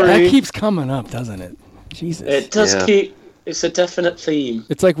 That keeps coming up, doesn't it? Jesus. It does keep. It's a definite theme.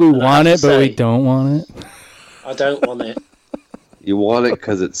 It's like we want it, but we don't want it. I don't want it. You want it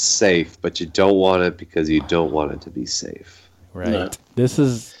because it's safe, but you don't want it because you don't want it to be safe. Right. No. This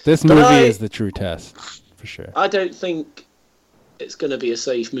movie is the true test, for sure. I don't think it's going to be a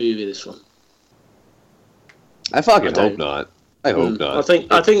safe movie, this one. I fucking hope not. I hope not.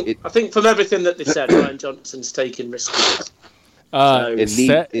 I think from everything that they said, Ryan Johnson's taking risks.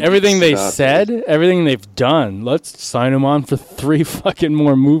 Everything they said, everything they've done, let's sign them on for 3 fucking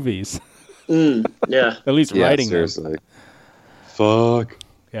more movies. Yeah. At least writing seriously. them. Fuck.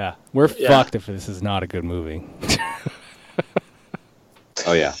 Yeah. We're fucked if this is not a good movie.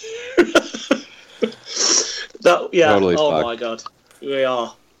 Oh, yeah. Totally fucked. My God. We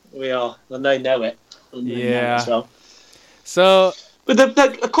are. And they know it. Yeah. So... But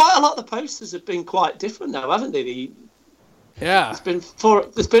quite a lot of the posters have been quite different now, haven't they? Yeah.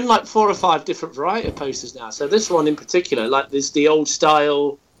 There's been like 4 or 5 different variety of posters now. So this one in particular, like there's the old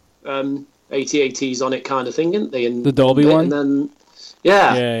style AT-ATs on it kind of thing, isn't they? And the Dolby one? And then,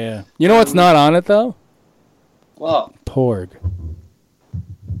 yeah. Yeah. You know what's not on it, though? What? Porg.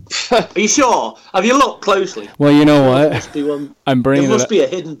 Are you sure? Have you looked closely? Well, you know what? There must be one. There must be a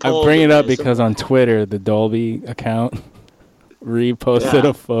hidden Porg. I'm bringing it up because on Twitter, the Dolby account reposted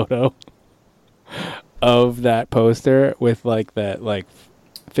a photo of that poster with like that, like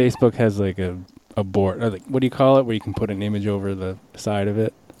Facebook has like a board, or like, what do you call it, where you can put an image over the side of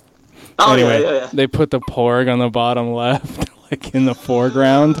it. Oh, anyway, yeah. They put the Porg on the bottom left, like in the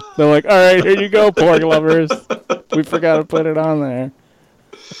foreground. They're like, all right, here you go, Porg lovers. We forgot to put it on there.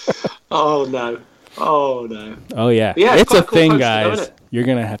 Oh no. Oh yeah. It's a thing, guys. You're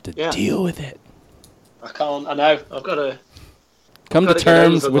gonna have to deal with it. I can't. I know. I've got to come to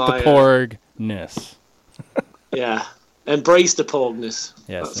terms with the Porgness. Yeah. Embrace the Porgness.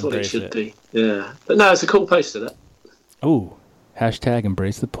 Yes, that's what it should be. Yeah. But no, it's a cool poster, that. Ooh. Hashtag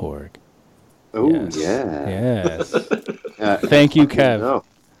embrace the Porg. Oh, yes. Yes. Thank you, Kev. No.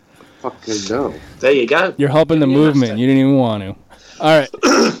 Fucking no. There you go. You're helping the movement. You didn't even want to. All right.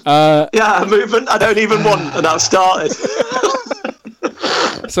 Yeah, movement. I don't even want, and I've started.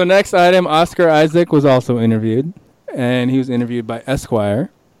 So next item, Oscar Isaac was also interviewed, and he was interviewed by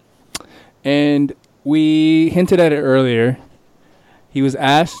Esquire. And we hinted at it earlier. He was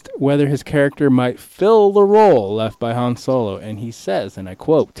asked whether his character might fill the role left by Han Solo, and he says, and I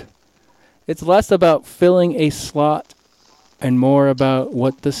quote, "It's less about filling a slot and more about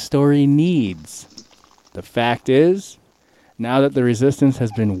what the story needs. The fact is, now that the Resistance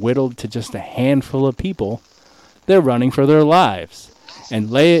has been whittled to just a handful of people, they're running for their lives, and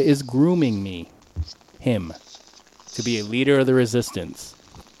Leia is grooming him, to be a leader of the Resistance,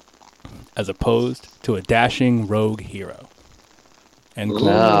 as opposed to a dashing rogue hero." And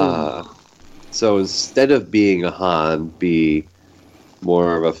so instead of being a Han, be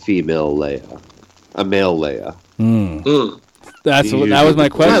more of a female Leia, a male Leia. That was my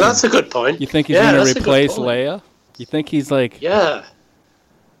question. Yeah, that's a good point. You think he's going to replace Leia? You think he's like? Yeah.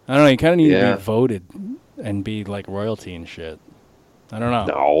 I don't know. You kind of need to be voted and be like royalty and shit. I don't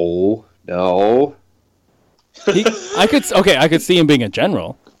know. No. I could see him being a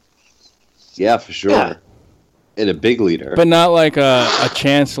general. Yeah, for sure. Yeah. And a big leader. But not like a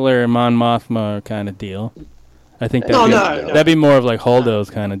Chancellor Mon Mothma kind of deal. I think that'd be more of like Holdo's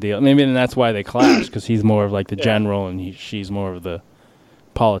kind of deal. Maybe that's why they clash, because he's more of like the general and she's more of the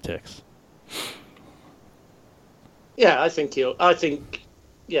politics. Yeah, I think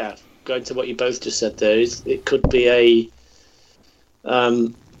going to what you both just said there, it could be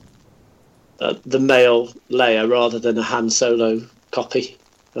the male Leia rather than a Han Solo copy.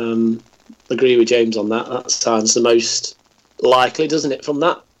 Agree with James on that. That sounds the most likely, doesn't it, from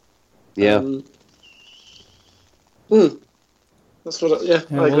that? Yeah. That's what.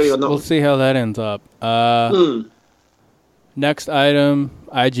 I agree on that. We'll see how that ends up. Next item,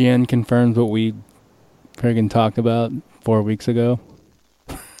 IGN confirms what we friggin' talked about 4 weeks ago.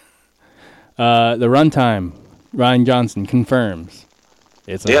 The runtime, Rian Johnson confirms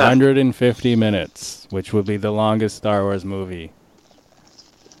it's 150 minutes, which will be the longest Star Wars movie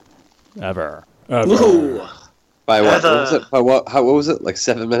ever. Ooh. By what? What was it? By what? What was it? Like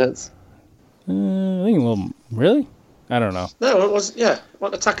 7 minutes? I think a little. Really? I don't know. No, it was. Yeah.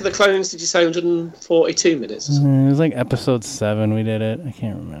 What Attack of the Clones did you say? 142 minutes. It was like episode 7. We did it. I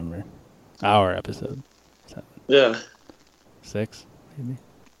can't remember. Our episode. 7. Yeah. 6, maybe.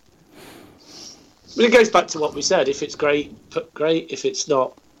 But it goes back to what we said. If it's great, great. If it's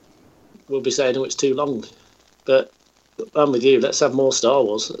not, we'll be saying, oh, it's too long. But I'm with you. Let's have more Star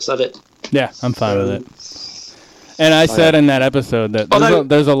Wars. Let's have it. Yeah, I'm fine with it. And I said in that episode that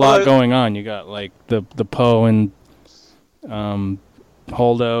there's a lot going on. You got like the Poe and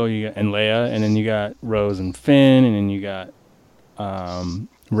Holdo, and Leia, and then you got Rose and Finn, and then you got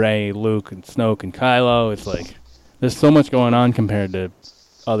Rey, Luke, and Snoke and Kylo. It's like there's so much going on compared to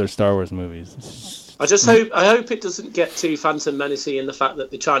other Star Wars movies. I hope it doesn't get too Phantom Menacey in the fact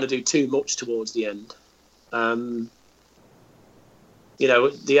that they're trying to do too much towards the end.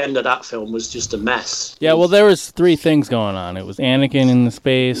 The end of that film was just a mess. Yeah, well, there was 3 things going on. It was Anakin in the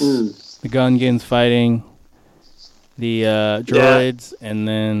space, the Gungans fighting, the droids, and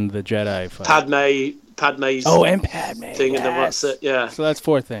then the Jedi fight. Padme's. Oh, and Padme thing, and then what's it? Yeah. So that's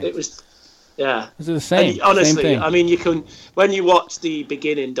 4 things. It was. Yeah. Is it the same? And honestly, same thing. I mean, you can when you watch the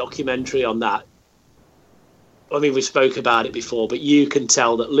beginning documentary on that. I mean, we spoke about it before, but you can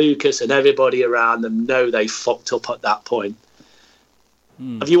tell that Lucas and everybody around them know they fucked up at that point.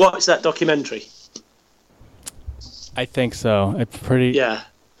 Have you watched that documentary? I think so. It's pretty. Yeah,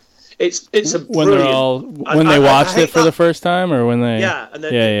 it's a when brilliant. they're all when they watched it for the first time, or when they and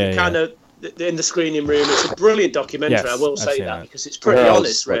then kind of in the screening room. It's a brilliant documentary. Yes, I will I've say seen that it. because it's pretty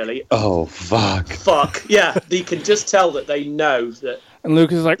honest, really. Oh fuck! Yeah, you can just tell that they know that. And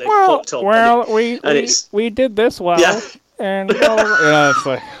Lucas is like, they well, fucked up, we did this well, and it's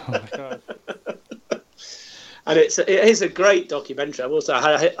like, oh my god. And it is a great documentary. I will say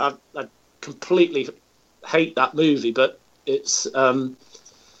I completely hate that movie, but it's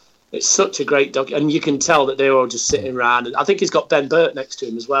such a great doc, and you can tell that they're all just sitting around. And I think he's got Ben Burt next to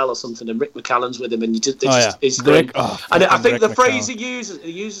him as well, or something, and Rick McCallum's with him, and it's great. And I think the phrase he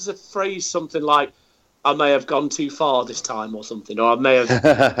uses a phrase something like, "I may have gone too far this time," or something, or "I may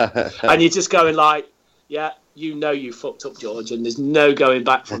have," and you're just going like, "Yeah, you fucked up, George, and there's no going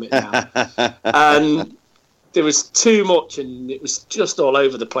back from it now." And there was too much, and it was just all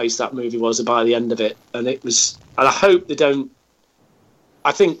over the place, that movie was, by the end of it. And it was, and I hope they don't.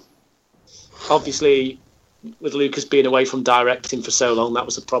 I think, obviously, with Lucas being away from directing for so long, that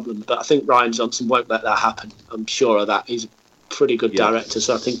was a problem. But I think Rian Johnson won't let that happen. I'm sure of that. He's a pretty good director,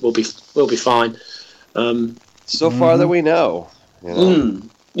 so I think we'll be fine. So far that we know.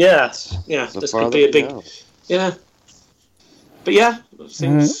 Yeah. So this could be a big. Know. Yeah. But yeah,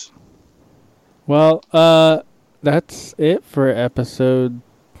 things. Well, that's it for episode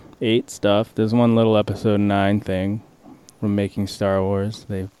 8 stuff. There's one little episode 9 thing from Making Star Wars.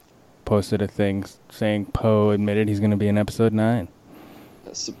 They posted a thing saying Poe admitted he's going to be in episode 9.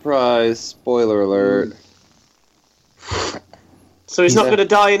 Surprise! Spoiler alert. So he's not going to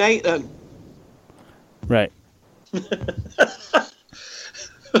die in 8 then? Right.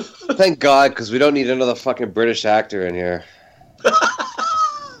 Thank God, because we don't need another fucking British actor in here.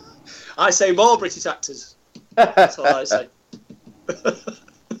 I say more British actors. That's what I say.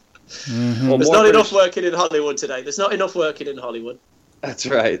 Mm-hmm. There's not enough working in Hollywood today. There's not enough working in Hollywood. That's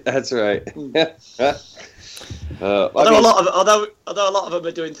right. Although a lot of them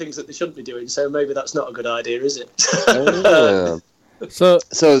are doing things that they shouldn't be doing, so maybe that's not a good idea, is it?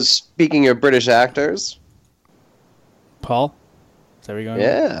 So speaking of British actors, Paul, is that where you're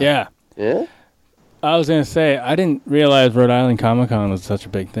going? Yeah. I was going to say, I didn't realize Rhode Island Comic-Con was such a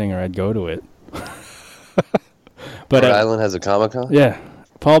big thing, or I'd go to it. But Rhode Island has a Comic-Con? Yeah.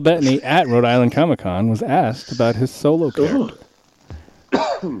 Paul Bettany at Rhode Island Comic-Con was asked about his solo character.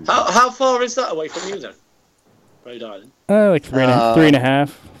 How far is that away from you, then? Rhode Island? Like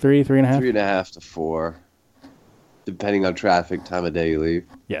 3.5. 3.5 to 4. Depending on traffic, time of day you leave.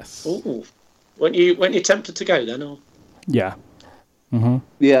 Yes. Ooh. Weren't you tempted to go, then? Or? Yeah. Mm-hmm.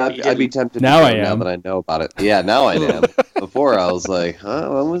 Yeah, I'd be tempted to now go I am. now that I know about it. Yeah, now I am. Before I was like,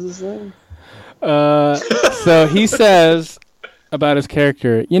 when was this thing? So he says about his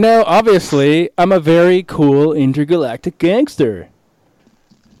character, obviously, I'm a very cool intergalactic gangster.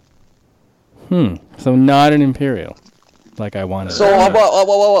 So not an Imperial. like I wanted. So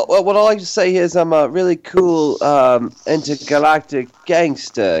what I like to say is I'm a really cool intergalactic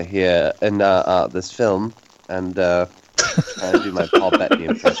gangster here in this film, and I do my Paul Bettany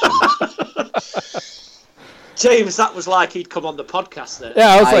impression. James, that was like he'd come on the podcast there. Yeah,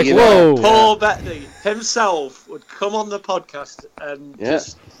 I was like, whoa. Paul Bettany himself would come on the podcast and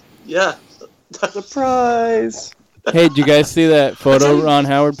Surprise! Hey, did you guys see that photo Ron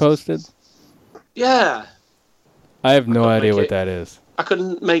Howard posted? Yeah. I have no idea what that is. I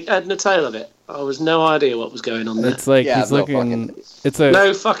couldn't make head nor tail of it. I was no idea what was going on there. It's like he's looking. It's a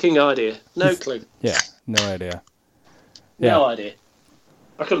no fucking idea. No clue. Yeah, no idea. No idea.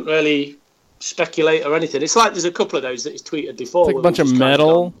 I couldn't really speculate or anything. It's like there's a couple of those that he's tweeted before. It's like a bunch of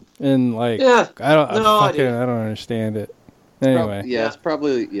metal and like I don't understand it. Anyway. It's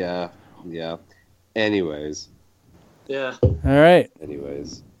probably yeah. Anyways. Yeah. All right.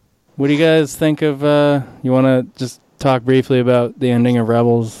 Anyways. What do you guys think of? You want to just talk briefly about the ending of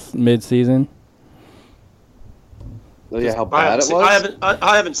Rebels mid-season? Oh yeah, how bad it was.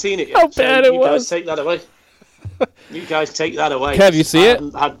 I haven't seen it yet. How bad it was. You guys take that away. You guys take that away. Kev, you see it?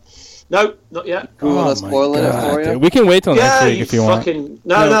 No, not yet. Let's spoil it for you. We can wait till next week if you want.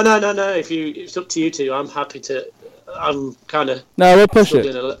 No. It's up to you two. I'm happy to. I'm kind of. No, we'll push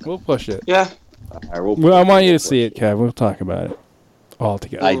it. We'll push it. Yeah. I want you to see it, Kev. We'll talk about it all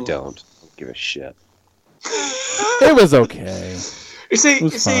together. I don't give a shit. It was okay. You see,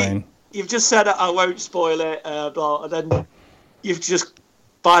 fine. You've just said I won't spoil it, and then you've just,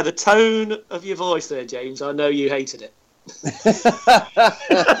 by the tone of your voice there, James, I know you hated it.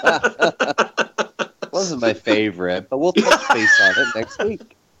 Wasn't my favorite, but we'll touch base on it next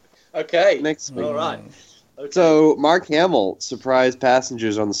week. Okay. Next week. All right. Okay. So, Mark Hamill surprised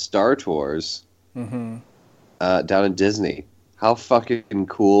passengers on the Star Tours down in Disney. How fucking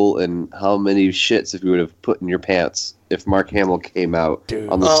cool, and how many shits if you would have put in your pants if Mark Hamill came out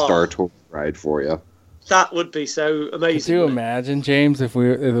on the Star Tours ride for you. That would be so amazing. Could you imagine, James, if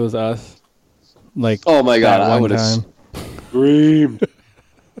it was us? Like, oh my god, I would have screamed.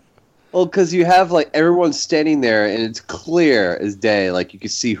 Well, because you have like everyone standing there, and it's clear as day. Like you can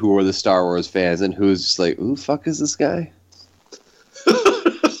see who are the Star Wars fans and who's just like, "Who the fuck is this guy?"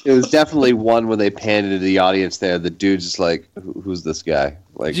 It was definitely one when they panned into the audience there. The dude's just like, "Who's this guy?"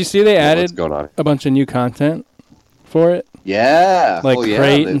 Like, did you see they added what's going on? A bunch of new content for it? Yeah, like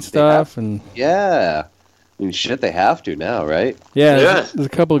crate and stuff, and yeah. I mean, shit, they have to now, right? Yeah. There's a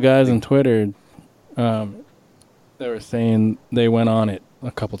couple of guys on Twitter. They were saying they went on it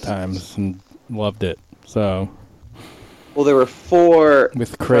a couple times and loved it. So, well, there were four.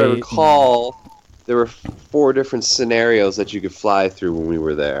 With crate, if I recall, there were 4 different scenarios that you could fly through when we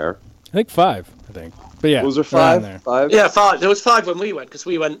were there. I think 5. I think, but yeah, was there 5? There. 5? Yeah, 5. There was 5 when we went because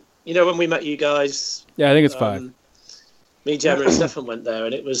we went. You know, when we met you guys. Yeah, I think it's 5. Me, Gemma, and Stefan went there,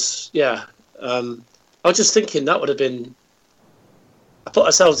 and it was I was just thinking that would have been. I put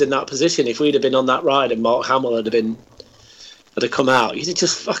ourselves in that position if we'd have been on that ride and Mark Hamill had come out. You'd have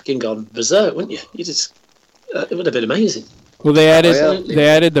just fucking gone berserk, wouldn't you? It would have been amazing. Well, they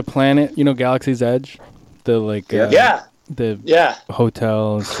added the planet, Galaxy's Edge, the the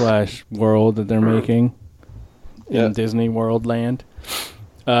hotel / world that they're making in Disney World Land.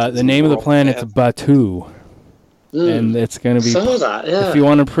 The name of the planet's Batuu. And it's going to be. Saw that, yeah. If you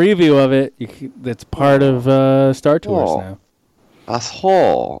want a preview of it, it's part of Star Tours now.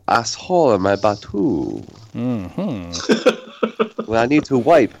 Asshole in my Batuu. Well, I need to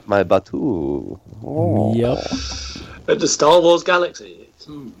wipe my Batuu. Oh. Yep. At the Star Wars galaxy.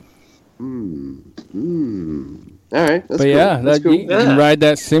 All right. That's cool. You can ride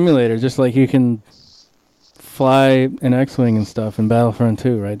that simulator just like you can fly an X-Wing and stuff in Battlefront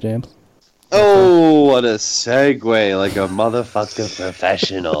 2, right, James? Oh, what a segue, like a motherfucker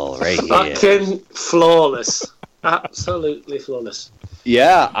professional right here. Fucking flawless. Absolutely flawless.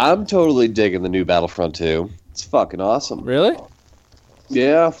 Yeah, I'm totally digging the new Battlefront 2. It's fucking awesome. Really?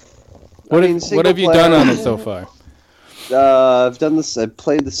 Yeah. What have you done on it so far? I've done this. I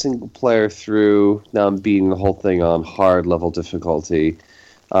played the single player through. Now I'm beating the whole thing on hard level difficulty.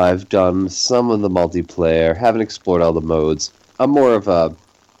 I've done some of the multiplayer. Haven't explored all the modes. I'm more of a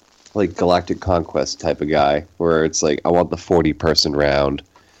Galactic Conquest type of guy, where it's like I want the 40-person round,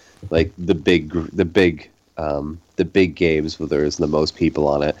 like the big games where there's the most people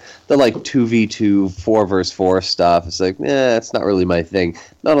on it. The 2v2, 4 versus 4 stuff. It's like, it's not really my thing.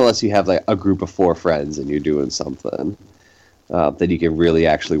 Not unless you have a group of 4 friends and you're doing something that you can really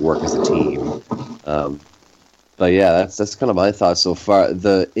actually work as a team. But yeah, that's kind of my thoughts so far.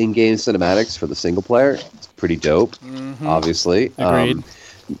 The in-game cinematics for the single player is pretty dope. Obviously, agreed.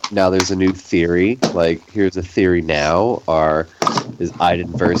 now there's a new theory. Like, here's a theory now: is Iden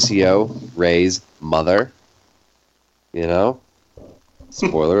Versio Rey's mother? You know,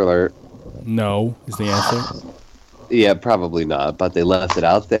 spoiler alert. No is the answer. Yeah, probably not. But they left it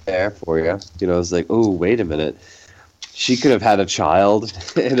out there for you. You know, it's like, oh, wait a minute. She could have had a child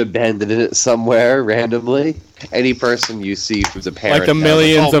and abandoned it somewhere randomly. Any person you see who's a parent, like the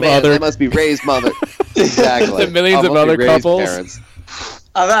millions of other, that must be Rey's mother. Exactly, the millions of other couples. Parents.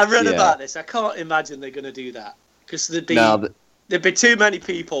 I've read about this. I can't imagine they're going to do that because there'd be too many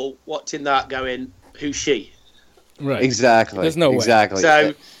people watching that going, "Who's she?" Right. Exactly. There's no way. Exactly.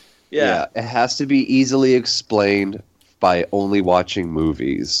 So, yeah, it has to be easily explained by only watching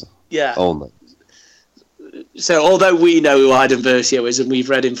movies. Yeah. Only. So, although we know who Iden Versio is and we've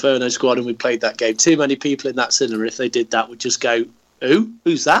read Inferno Squad and we played that game, too many people in that cinema, if they did that, would just go, "Who?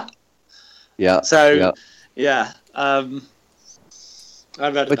 Who's that?" Yeah. So, yeah. I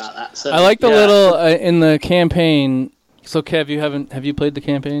read about that. So, I like the little in the campaign. So, Kev, have you played the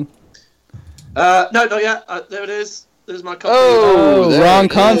campaign? No, not yet. There it is. There's my copy. Oh, wrong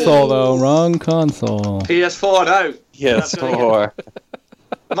console though. Wrong console. PS4. No. PS4.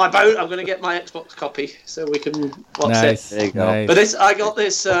 My boat. I'm going to get my Xbox copy so we can watch it. There you go. Nice. But I got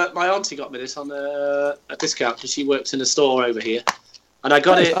this. My auntie got me this on a discount because she works in a store over here, and I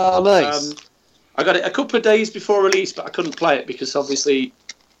got it. Oh, nice. I got it a couple of days before release, but I couldn't play it because obviously,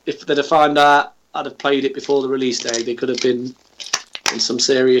 if they'd have found out I'd have played it before the release day, they could have been in some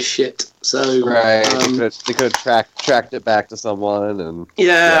serious shit. So right, they could have tracked it back to someone, and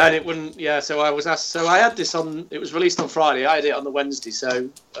and it wouldn't. Yeah, so I was asked. So I had this on. It was released on Friday. I had it on the Wednesday. So,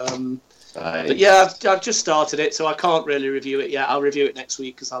 but yeah, I've just started it, so I can't really review it yet. I'll review it next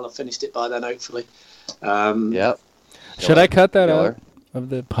week because I'll have finished it by then, hopefully. Yep. Should I cut that out of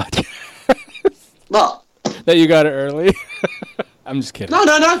the podcast? What? That you got it early? I'm just kidding. No.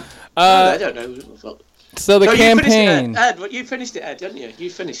 I don't know. So the campaign. You finished it, Ed, didn't you?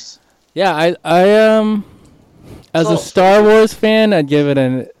 You finished. Yeah, I as a Star Wars fan, I'd give it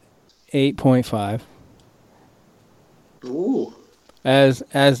an 8.5. Ooh.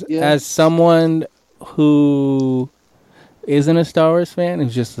 As someone who isn't a Star Wars fan,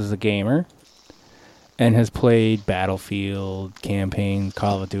 who's just as a gamer, and has played Battlefield campaigns,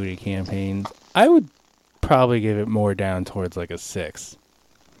 Call of Duty campaigns, I would probably give it more down towards like a 6.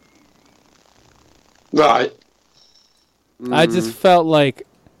 Right. I just felt like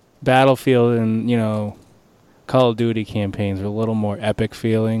Battlefield and, Call of Duty campaigns are a little more epic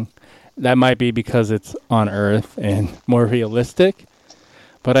feeling. That might be because it's on Earth and more realistic.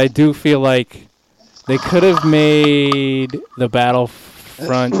 But I do feel like they could have made the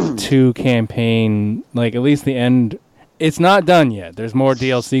Battlefront 2 campaign, like at least the end. It's not done yet. There's more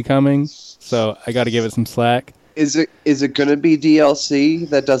DLC coming, so I got to give it some slack. Is it going to be DLC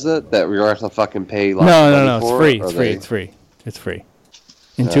that does it? That we're going to fucking pay? No. It's free. It's free.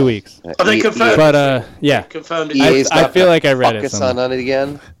 In 2 weeks. Are they confirmed? But yeah, confirmed. I feel like I read it. Focus on it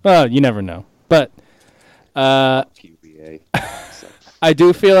again. Well, you never know. But QBA. I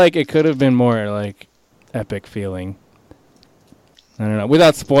do feel like it could have been more like epic feeling. I don't know.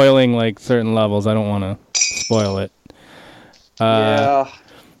 Without spoiling like certain levels, I don't want to spoil it. Yeah.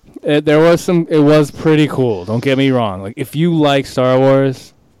 It was pretty cool. Don't get me wrong. Like, if you like Star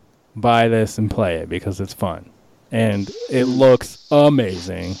Wars, buy this and play it because it's fun. And it looks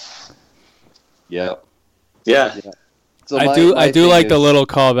amazing. Yeah. So I do like the little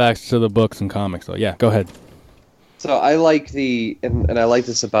callbacks to the books and comics though. Yeah, go ahead. So I like and I like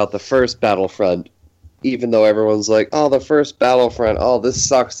this about the first Battlefront, even though everyone's like, oh, the first Battlefront, oh, this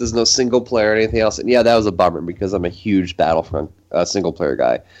sucks, there's no single player or anything else. And yeah, that was a bummer because I'm a huge Battlefront single player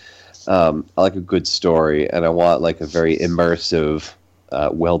guy. I like a good story, and I want like a very immersive,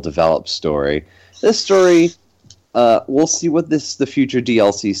 well-developed story. This story, we'll see what the future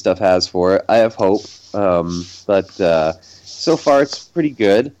DLC stuff has for it. I have hope, but so far it's pretty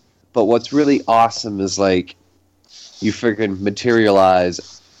good. But what's really awesome is like you freaking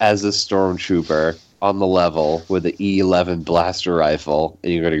materialize as a stormtrooper on the level with the E11 blaster rifle,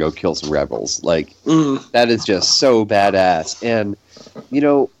 and you're gonna go kill some rebels. Like that is just so badass. And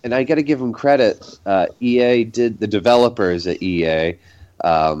and I got to give them credit. EA did, the developers at EA,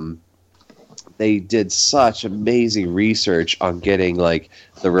 they did such amazing research on getting like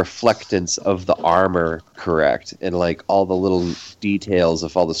the reflectance of the armor correct, and like all the little details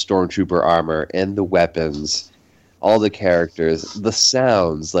of all the stormtrooper armor and the weapons, all the characters, the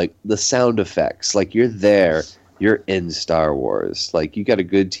sounds, like the sound effects. Like you're in Star Wars. Like you got a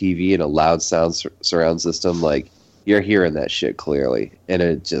good TV and a loud sound surround system. Like you're hearing that shit clearly, and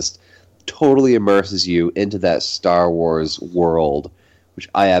it just totally immerses you into that Star Wars world which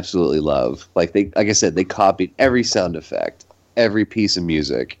I absolutely love. Like I said, they copied every sound effect, every piece of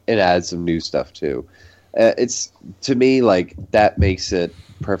music, and added some new stuff too. It's, to me, like, that makes it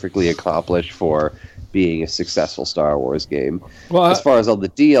perfectly accomplished for being a successful Star Wars game. Well, as far as all the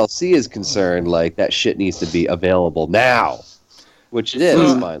DLC is concerned, like, that shit needs to be available now, which it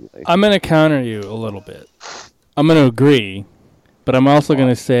is finally. I'm going to counter you a little bit. I'm going to agree, but I'm also going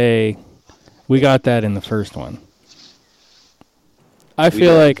to say we got that in the first one. I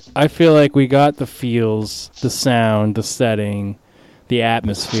feel like we got the feels, the sound, the setting, the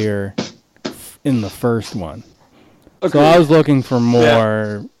atmosphere in the first one. Okay. So I was looking for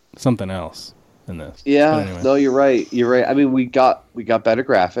more something else in this. Yeah, anyway. No, you're right. You're right. I mean, we got better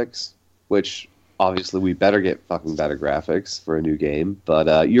graphics, which obviously we better get fucking better graphics for a new game.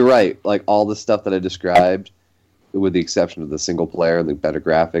 But you're right. Like, all the stuff that I described, with the exception of the single player and the better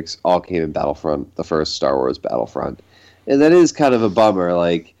graphics, all came in Battlefront, the first Star Wars Battlefront. And that is kind of a bummer.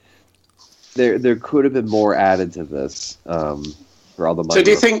 Like, there could have been more added to this for all the money. So do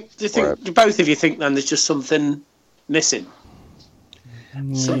you think both of you think then there's just something missing?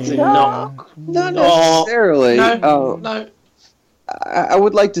 Something not necessarily. No. I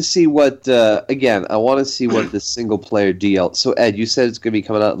would like to see what. Again, I want to see what the single player DL. So Ed, you said it's going to be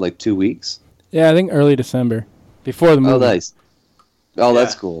coming out in like 2 weeks. Yeah, I think early December, before the movie. Oh, nice. Oh,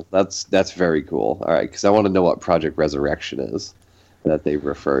 that's cool. That's very cool. All right, because I want to know what Project Resurrection is that they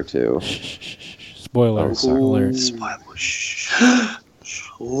refer to. Spoilers. Alert. Spoilers.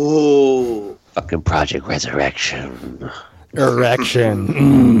 Oh. Fucking Project Resurrection.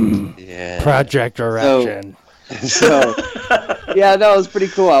 Erection. Yeah. Project Erection. So yeah, no, it's pretty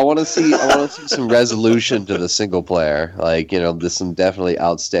cool. I want to see some resolution to the single player. Like, you know, there's some definitely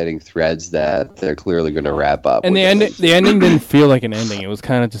outstanding threads that they're clearly going to wrap up. And the ending didn't feel like an ending. It was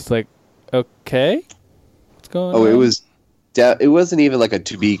kind of just like, okay, what's going on? It was. It wasn't even like a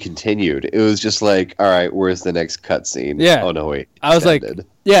to be continued. It was just like, all right, where's the next cutscene? Yeah. Oh no, wait. I was like,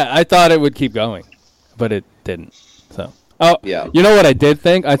 yeah, I thought it would keep going, but it didn't. So, yeah. You know what I did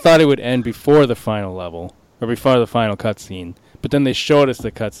think? I thought it would end before the final level or before the final cutscene. But then they showed us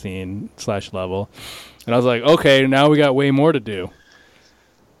the cutscene / level, and I was like, okay, now we got way more to do.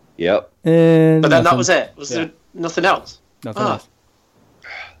 Yep. And but then that was it. Was there nothing else? Nothing else.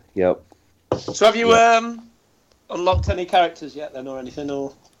 Yep. So have you unlocked any characters yet then, or anything?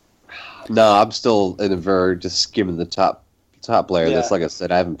 Or no, I'm still in a very just skimming the top layer. Yeah. That's, like I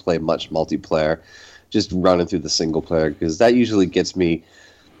said, I haven't played much multiplayer. Just running through the single player, because that usually gets me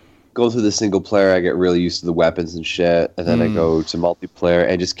going through the single player. I get really used to the weapons and shit, and then I go to multiplayer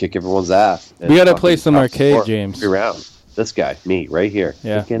and just kick everyone's ass. We gotta play some arcade, James. Around this guy, me, right here,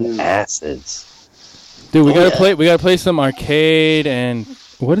 kicking acids. Dude, we gotta play. We gotta play some arcade. And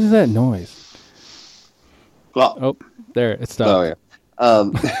what is that noise? What? Oh, there it stopped.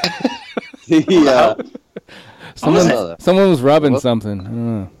 Oh yeah. Someone was rubbing something. I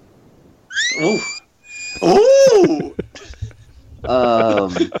don't know. Ooh.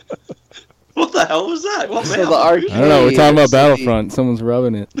 What the hell was that? What so the arcade, I don't know. We're talking about Battlefront. Someone's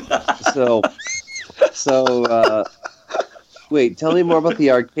rubbing it. So, wait. Tell me more about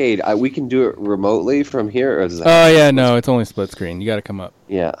the arcade. We can do it remotely from here. Or is that no, it's only split screen. You got to come up.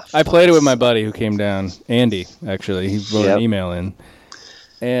 Yeah. I played it with my buddy who came down, Andy. Actually, he wrote an email in,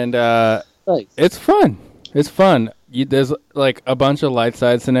 and nice. It's fun. It's fun. There's like a bunch of light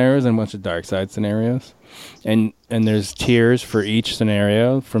side scenarios and a bunch of dark side scenarios, and there's tiers for each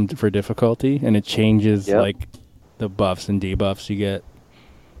scenario for difficulty, and it changes like the buffs and debuffs you get.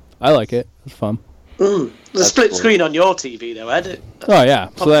 I like it. It's fun. The split screen on your TV though, Ed. Oh yeah,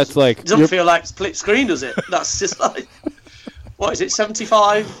 so that's like it doesn't feel like split screen, does it? That's just like what is it?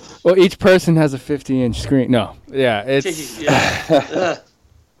 75? Well, each person has a 50-inch screen. No, yeah, it's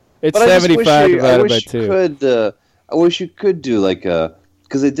it's 75 divided by 2. I wish you could do like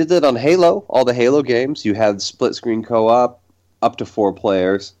because they did that on Halo. All the Halo games, you had split screen co-op up to 4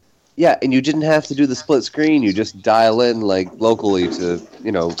 players. Yeah, and you didn't have to do the split screen. You just dial in like locally to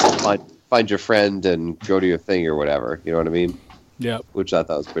find your friend and go to your thing or whatever. You know what I mean? Yeah. Which I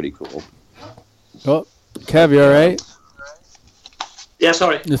thought was pretty cool. Oh, Kev, you all right? Yeah,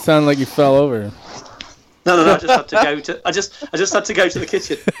 sorry. You sound like you fell over. No. I just had to go to. I just had to go to the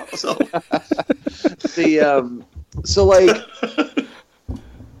kitchen. So.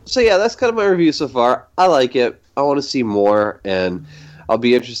 So yeah, that's kind of my review so far. I like it. I want to see more, and I'll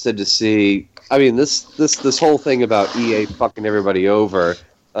be interested to see. I mean, this whole thing about EA fucking everybody over,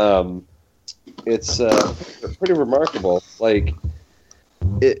 it's pretty remarkable. Like,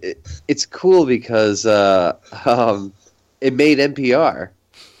 it's cool because it made NPR.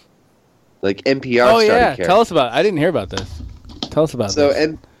 Like NPR. Oh yeah, started tell us about it. I didn't hear about this. Tell us about So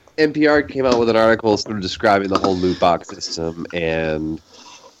this. NPR came out with an article sort of describing the whole loot box system and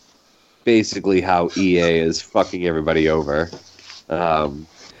basically how EA is fucking everybody over.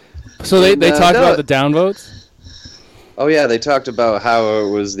 So they talked no. about the downvotes? Oh yeah, they talked about how it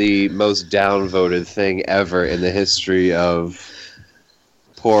was the most downvoted thing ever in the history of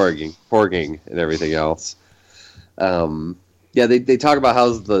porging and everything else. Yeah, they talk about how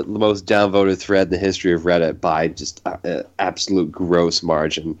it's the most downvoted thread in the history of Reddit by just an absolute gross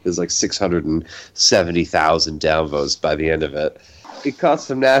margin. There's like 670,000 downvotes by the end of it. It caught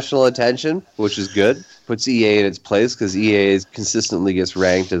some national attention, which is good. Puts EA in its place because EA consistently gets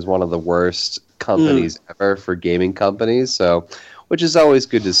ranked as one of the worst companies ever for gaming companies. So, which is always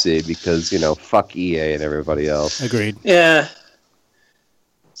good to see because fuck EA and everybody else. Agreed. Yeah.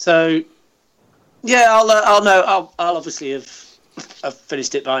 So, yeah, I'll obviously have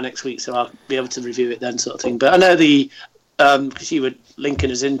finished it by next week, so I'll be able to review it then, sort of thing. But I know because you were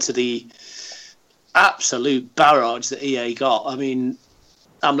linking us into the absolute barrage that EA got. I mean,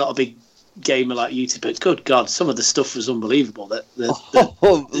 I'm not a big gamer like you two, but good God, some of the stuff was unbelievable. The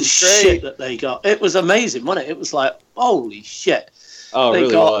shit that they got, it was amazing, wasn't it? It was like, holy shit! Oh, it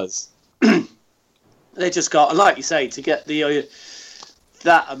really was. They just got, and like you say, to get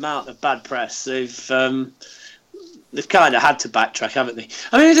that amount of bad press, they've kind of had to backtrack, haven't they?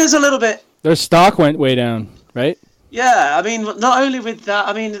 I mean, it is a little bit. Their stock went way down, right? Yeah, I mean, not only with that,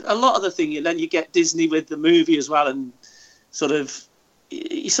 I mean, a lot of the thing, and then you get Disney with the movie as well, and sort of,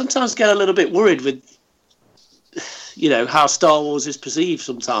 you sometimes get a little bit worried with, how Star Wars is perceived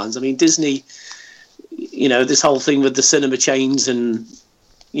sometimes. I mean, Disney, this whole thing with the cinema chains and,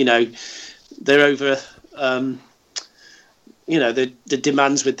 they're over, the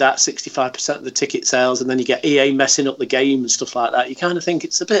demands with that, 65% of the ticket sales, and then you get EA messing up the game and stuff like that. You kind of think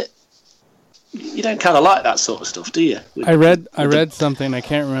it's a bit... You don't kind of like that sort of stuff, do you? I read something, I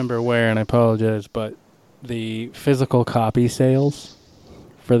can't remember where, and I apologize, but the physical copy sales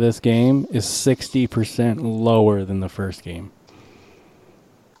for this game is 60% lower than the first game.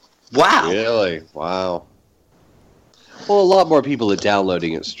 Wow. Really? Wow. Well, a lot more people are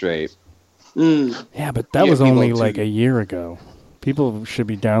downloading it straight. Yeah, but that was only like a year ago. People should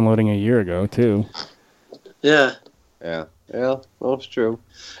be downloading a year ago, too. Yeah. Yeah. Yeah, well, it's true.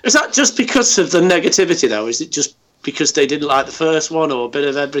 Is that just because of the negativity, though? Is it just because they didn't like the first one, or a bit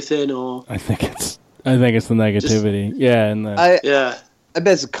of everything, or? I think it's the negativity. I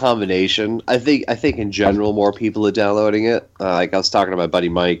bet it's a combination. I think in general more people are downloading it. Like I was talking to my buddy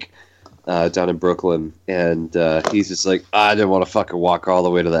Mike down in Brooklyn, and he's just like, I didn't want to fucking walk all the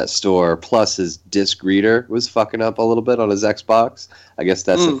way to that store. Plus, his disc reader was fucking up a little bit on his Xbox. I guess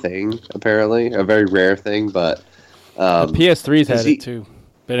that's a thing, apparently, a very rare thing, but. The PS3's had it too.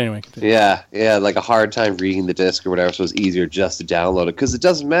 But anyway. Continue. Yeah, like a hard time reading the disc or whatever, so it's easier just to download it. Because it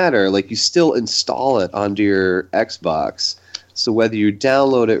doesn't matter. Like, you still install it onto your Xbox. So whether you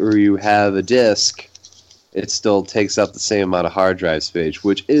download it or you have a disc, it still takes up the same amount of hard drive space,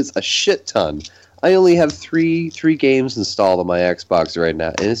 which is a shit ton. I only have three games installed on my Xbox right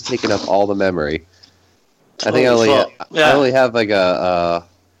now, and it's taking up all the memory. I think I only have like a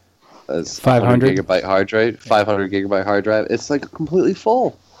 500 gigabyte hard drive. 500 gigabyte hard drive. It's like completely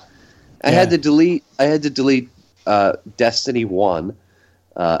full. I had to delete Destiny 1,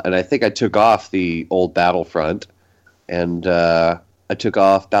 and I think I took off the old Battlefront, and I took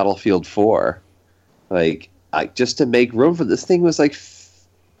off Battlefield 4, just to make room for this thing. Was like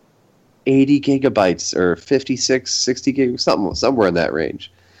 80 gigabytes or 56, 60 gigabytes, somewhere in that range.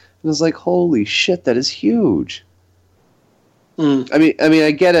 And I was like, holy shit, that is huge. I mean, I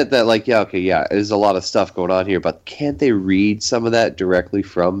get it that there's a lot of stuff going on here, but can't they read some of that directly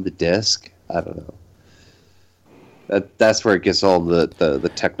from the disc? I don't know. That's where it gets all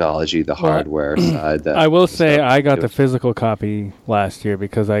the technology, the hardware side. I will say I got the physical copy last year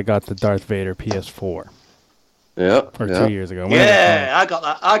because I got the Darth Vader PS4. Yeah. Or 2 years ago. Yeah, I got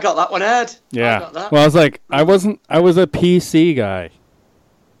that. I got that one, Ed. Yeah. Well, I was like, I was a PC guy.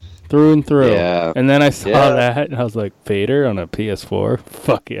 Through and through. Yeah. And then I saw that, and I was like, Vader on a PS4?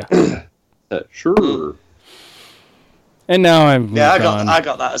 Fuck yeah. Sure. And now I'm I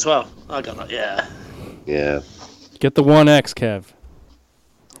got that as well. I got that, yeah. Yeah. Get the 1X, Kev.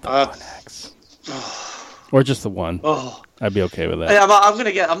 The 1X. Or just the 1. Oh. I'd be okay with that. Yeah,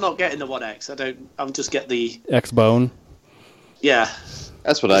 I'm not getting the 1X. I'm just get the X-Bone. Yeah.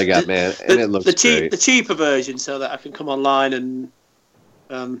 That's what I got, man. And it looks great. The cheaper version so that I can come online and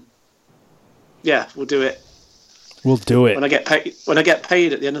we'll do it. We'll do it when I get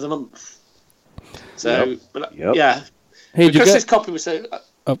paid at the end of the month. So yep. yeah, hey, because this copy was so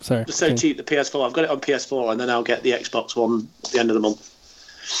Oh, sorry. It's so cheap, the PS4. I've got it on PS4, and then I'll get the Xbox One at the end of the month.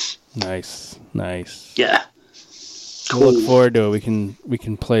 Nice. Yeah. Cool. Look forward to it. We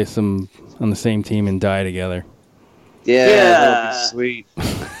can play some on the same team and die together. Yeah. That'll be sweet.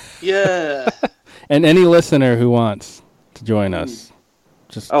 Yeah. And any listener who wants to join us,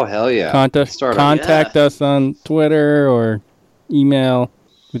 just hell yeah. Contact us on Twitter or email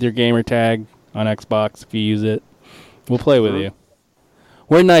with your gamer tag on Xbox if you use it. We'll play with you.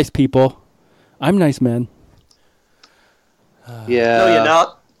 We're nice people. I'm nice, man. Yeah. No, you're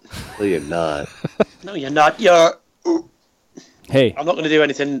not. No, you're not. No, you're not. You're... Hey. I'm not going to do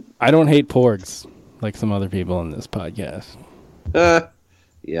anything. I don't hate porgs like some other people in this podcast.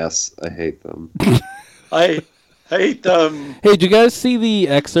 Yes, I hate them. I hate them. Hey, did you guys see the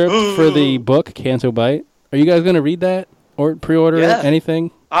excerpt for the book, Canto Bight? Are you guys going to read that or pre-order it?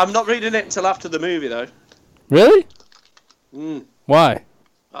 Anything? I'm not reading it until after the movie, though. Really? Why?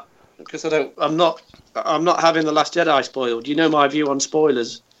 Because I'm not having The Last Jedi spoiled. You know my view on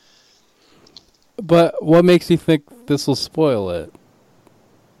spoilers. But what makes you think this will spoil it?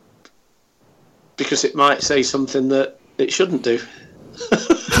 Because it might say something that it shouldn't do.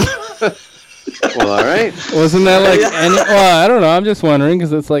 Well, all right. Wasn't that like any... Well, I don't know. I'm just wondering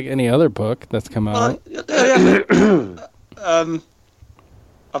because it's like any other book that's come out.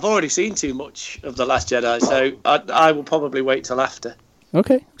 I've already seen too much of The Last Jedi, so I will probably wait till after.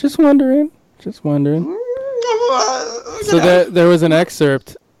 Okay. Just wondering. So there was an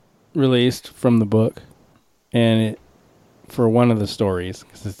excerpt released from the book, and for one of the stories,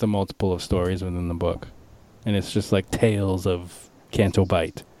 because it's a multiple of stories within the book, and it's just like tales of Canto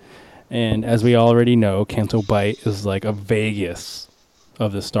Bight. And as we already know, Canto Bight is like a Vegas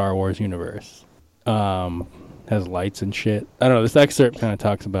of the Star Wars universe. Has lights and shit. I don't know. This excerpt kind of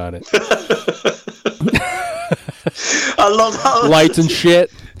talks about it. I love how lights and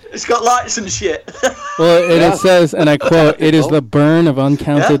shit. It's got lights and shit. Well, it says, and I quote, "It is the burn of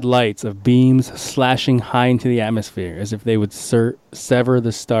uncounted lights of beams slashing high into the atmosphere, as if they would sever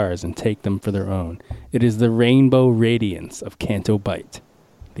the stars and take them for their own. It is the rainbow radiance of Canto Bight,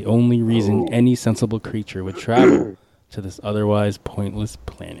 the only reason any sensible creature would travel to this otherwise pointless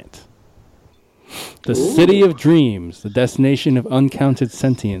planet. The city of dreams, the destination of uncounted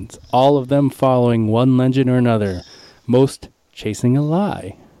sentients, all of them following one legend or another, most chasing a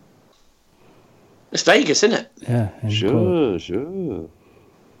lie." It's Vegas, isn't it? Yeah. Sure.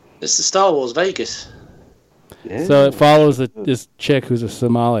 It's the Star Wars Vegas. Yeah. So it follows this chick who's a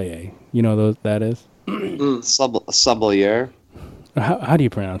sommelier. You know that is? Sommelier. How do you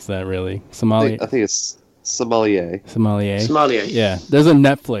pronounce that, really? Sommelier? I think it's sommelier. Sommelier. Yeah. There's a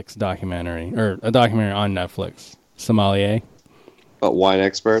Netflix documentary, or a documentary on Netflix. Sommelier. About wine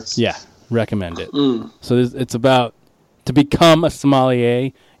experts? Yeah. Recommend it. So it's about, to become a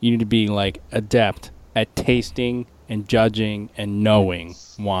sommelier, you need to be like adept at tasting and judging and knowing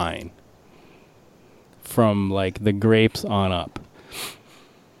wine from like the grapes on up.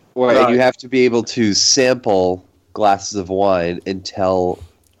 Right, and you have to be able to sample glasses of wine and tell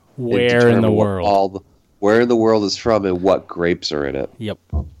where in the world is from and what grapes are in it. Yep.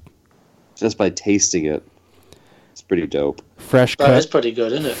 Just by tasting it. It's pretty dope. That is pretty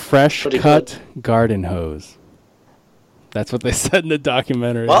good, isn't it? Fresh cut garden hose. That's what they said in the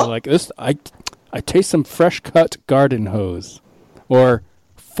documentary. What? They're like, I taste some fresh cut garden hose. Or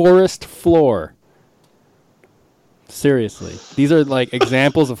forest floor. Seriously. These are like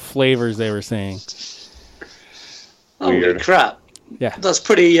examples of flavors they were saying. Holy crap. Yeah. That's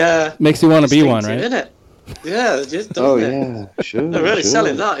pretty... makes you want to be one, right? Isn't it? Yeah, it just doesn't yeah, sure. They're really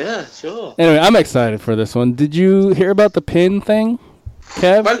selling that, yeah, sure. Anyway, I'm excited for this one. Did you hear about the pin thing,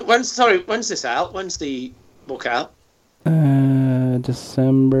 Kev? When's this out? When's the book out?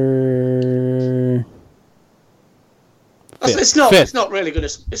 December. It's not really going to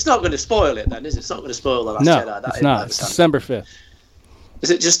spoil it then, is it? It's not going to spoil The Last Jedi. No, it's not. It's December 5th.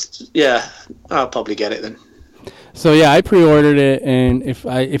 Is it just? Yeah, I'll probably get it then. So yeah, I pre-ordered it, and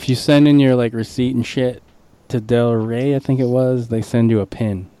if you send in your like receipt and shit to Del Rey, I think it was, they send you a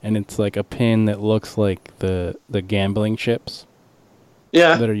pin, and it's like a pin that looks like the gambling chips.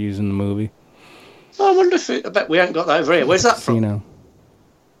 Yeah. That are used in the movie. I wonder if I bet we haven't got that over here. Where's that from?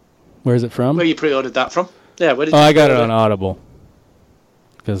 Where's it from? Where you pre-ordered that from? Yeah, where did you I got it on Audible.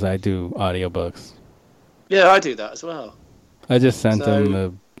 Because I do audiobooks. Yeah, I do that as well. I just sent them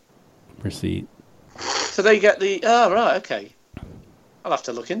the receipt. So they get the... Oh, right, okay. I'll have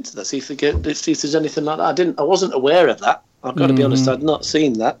to look into that, see if there's anything like that. I wasn't aware of that. I've got to be honest, I'd not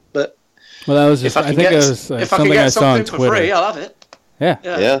seen that, but... Well, that was just... I think it was something I saw on Twitter. For free, I'll have it. Yeah.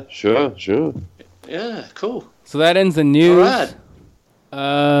 Yeah, sure. Yeah, cool. So that ends the news. All right.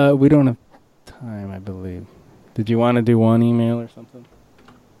 We don't have time, I believe. Did you want to do one email or something?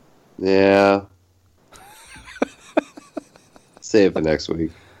 Yeah. Save it for next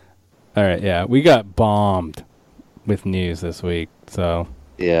week. All right, yeah. We got bombed with news this week, so...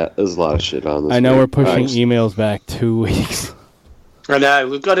 Yeah, there's a lot of shit on this. I know week. we're pushing emails back 2 weeks. I know.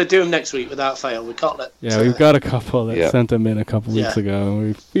 We've got to do them next week without fail. We can't let... Yeah, we've got a couple that sent them in a couple weeks ago, and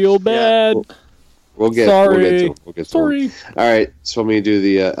we feel bad. Yeah. We'll get to them. All right, so want me to do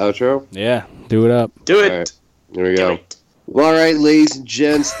the outro? Yeah, do it up. Do it. All right, here we go. Well, all right, ladies and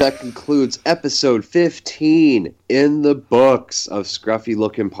gents, that concludes episode 15 in the books of Scruffy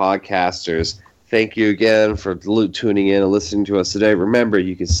Looking Podcasters. Thank you again for tuning in and listening to us today. Remember,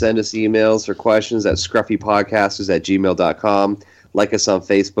 you can send us emails or questions at scruffypodcasters@gmail.com. Like us on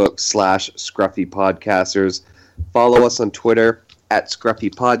Facebook /scruffypodcasters. Follow us on Twitter at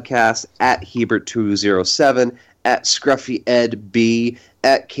Scruffy Podcast, at Hebert207, at ScruffyEdB,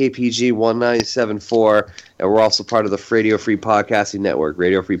 at KPG1974, and we're also part of the Radio Free Podcasting Network,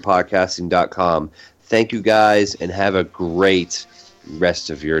 radiofreepodcasting.com. Thank you guys, and have a great rest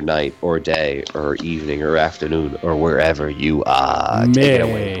of your night or day or evening or afternoon or wherever you are. Take it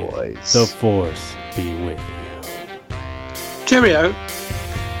away, boys. The Force be with you. Cheerio.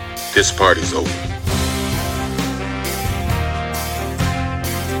 This party's over.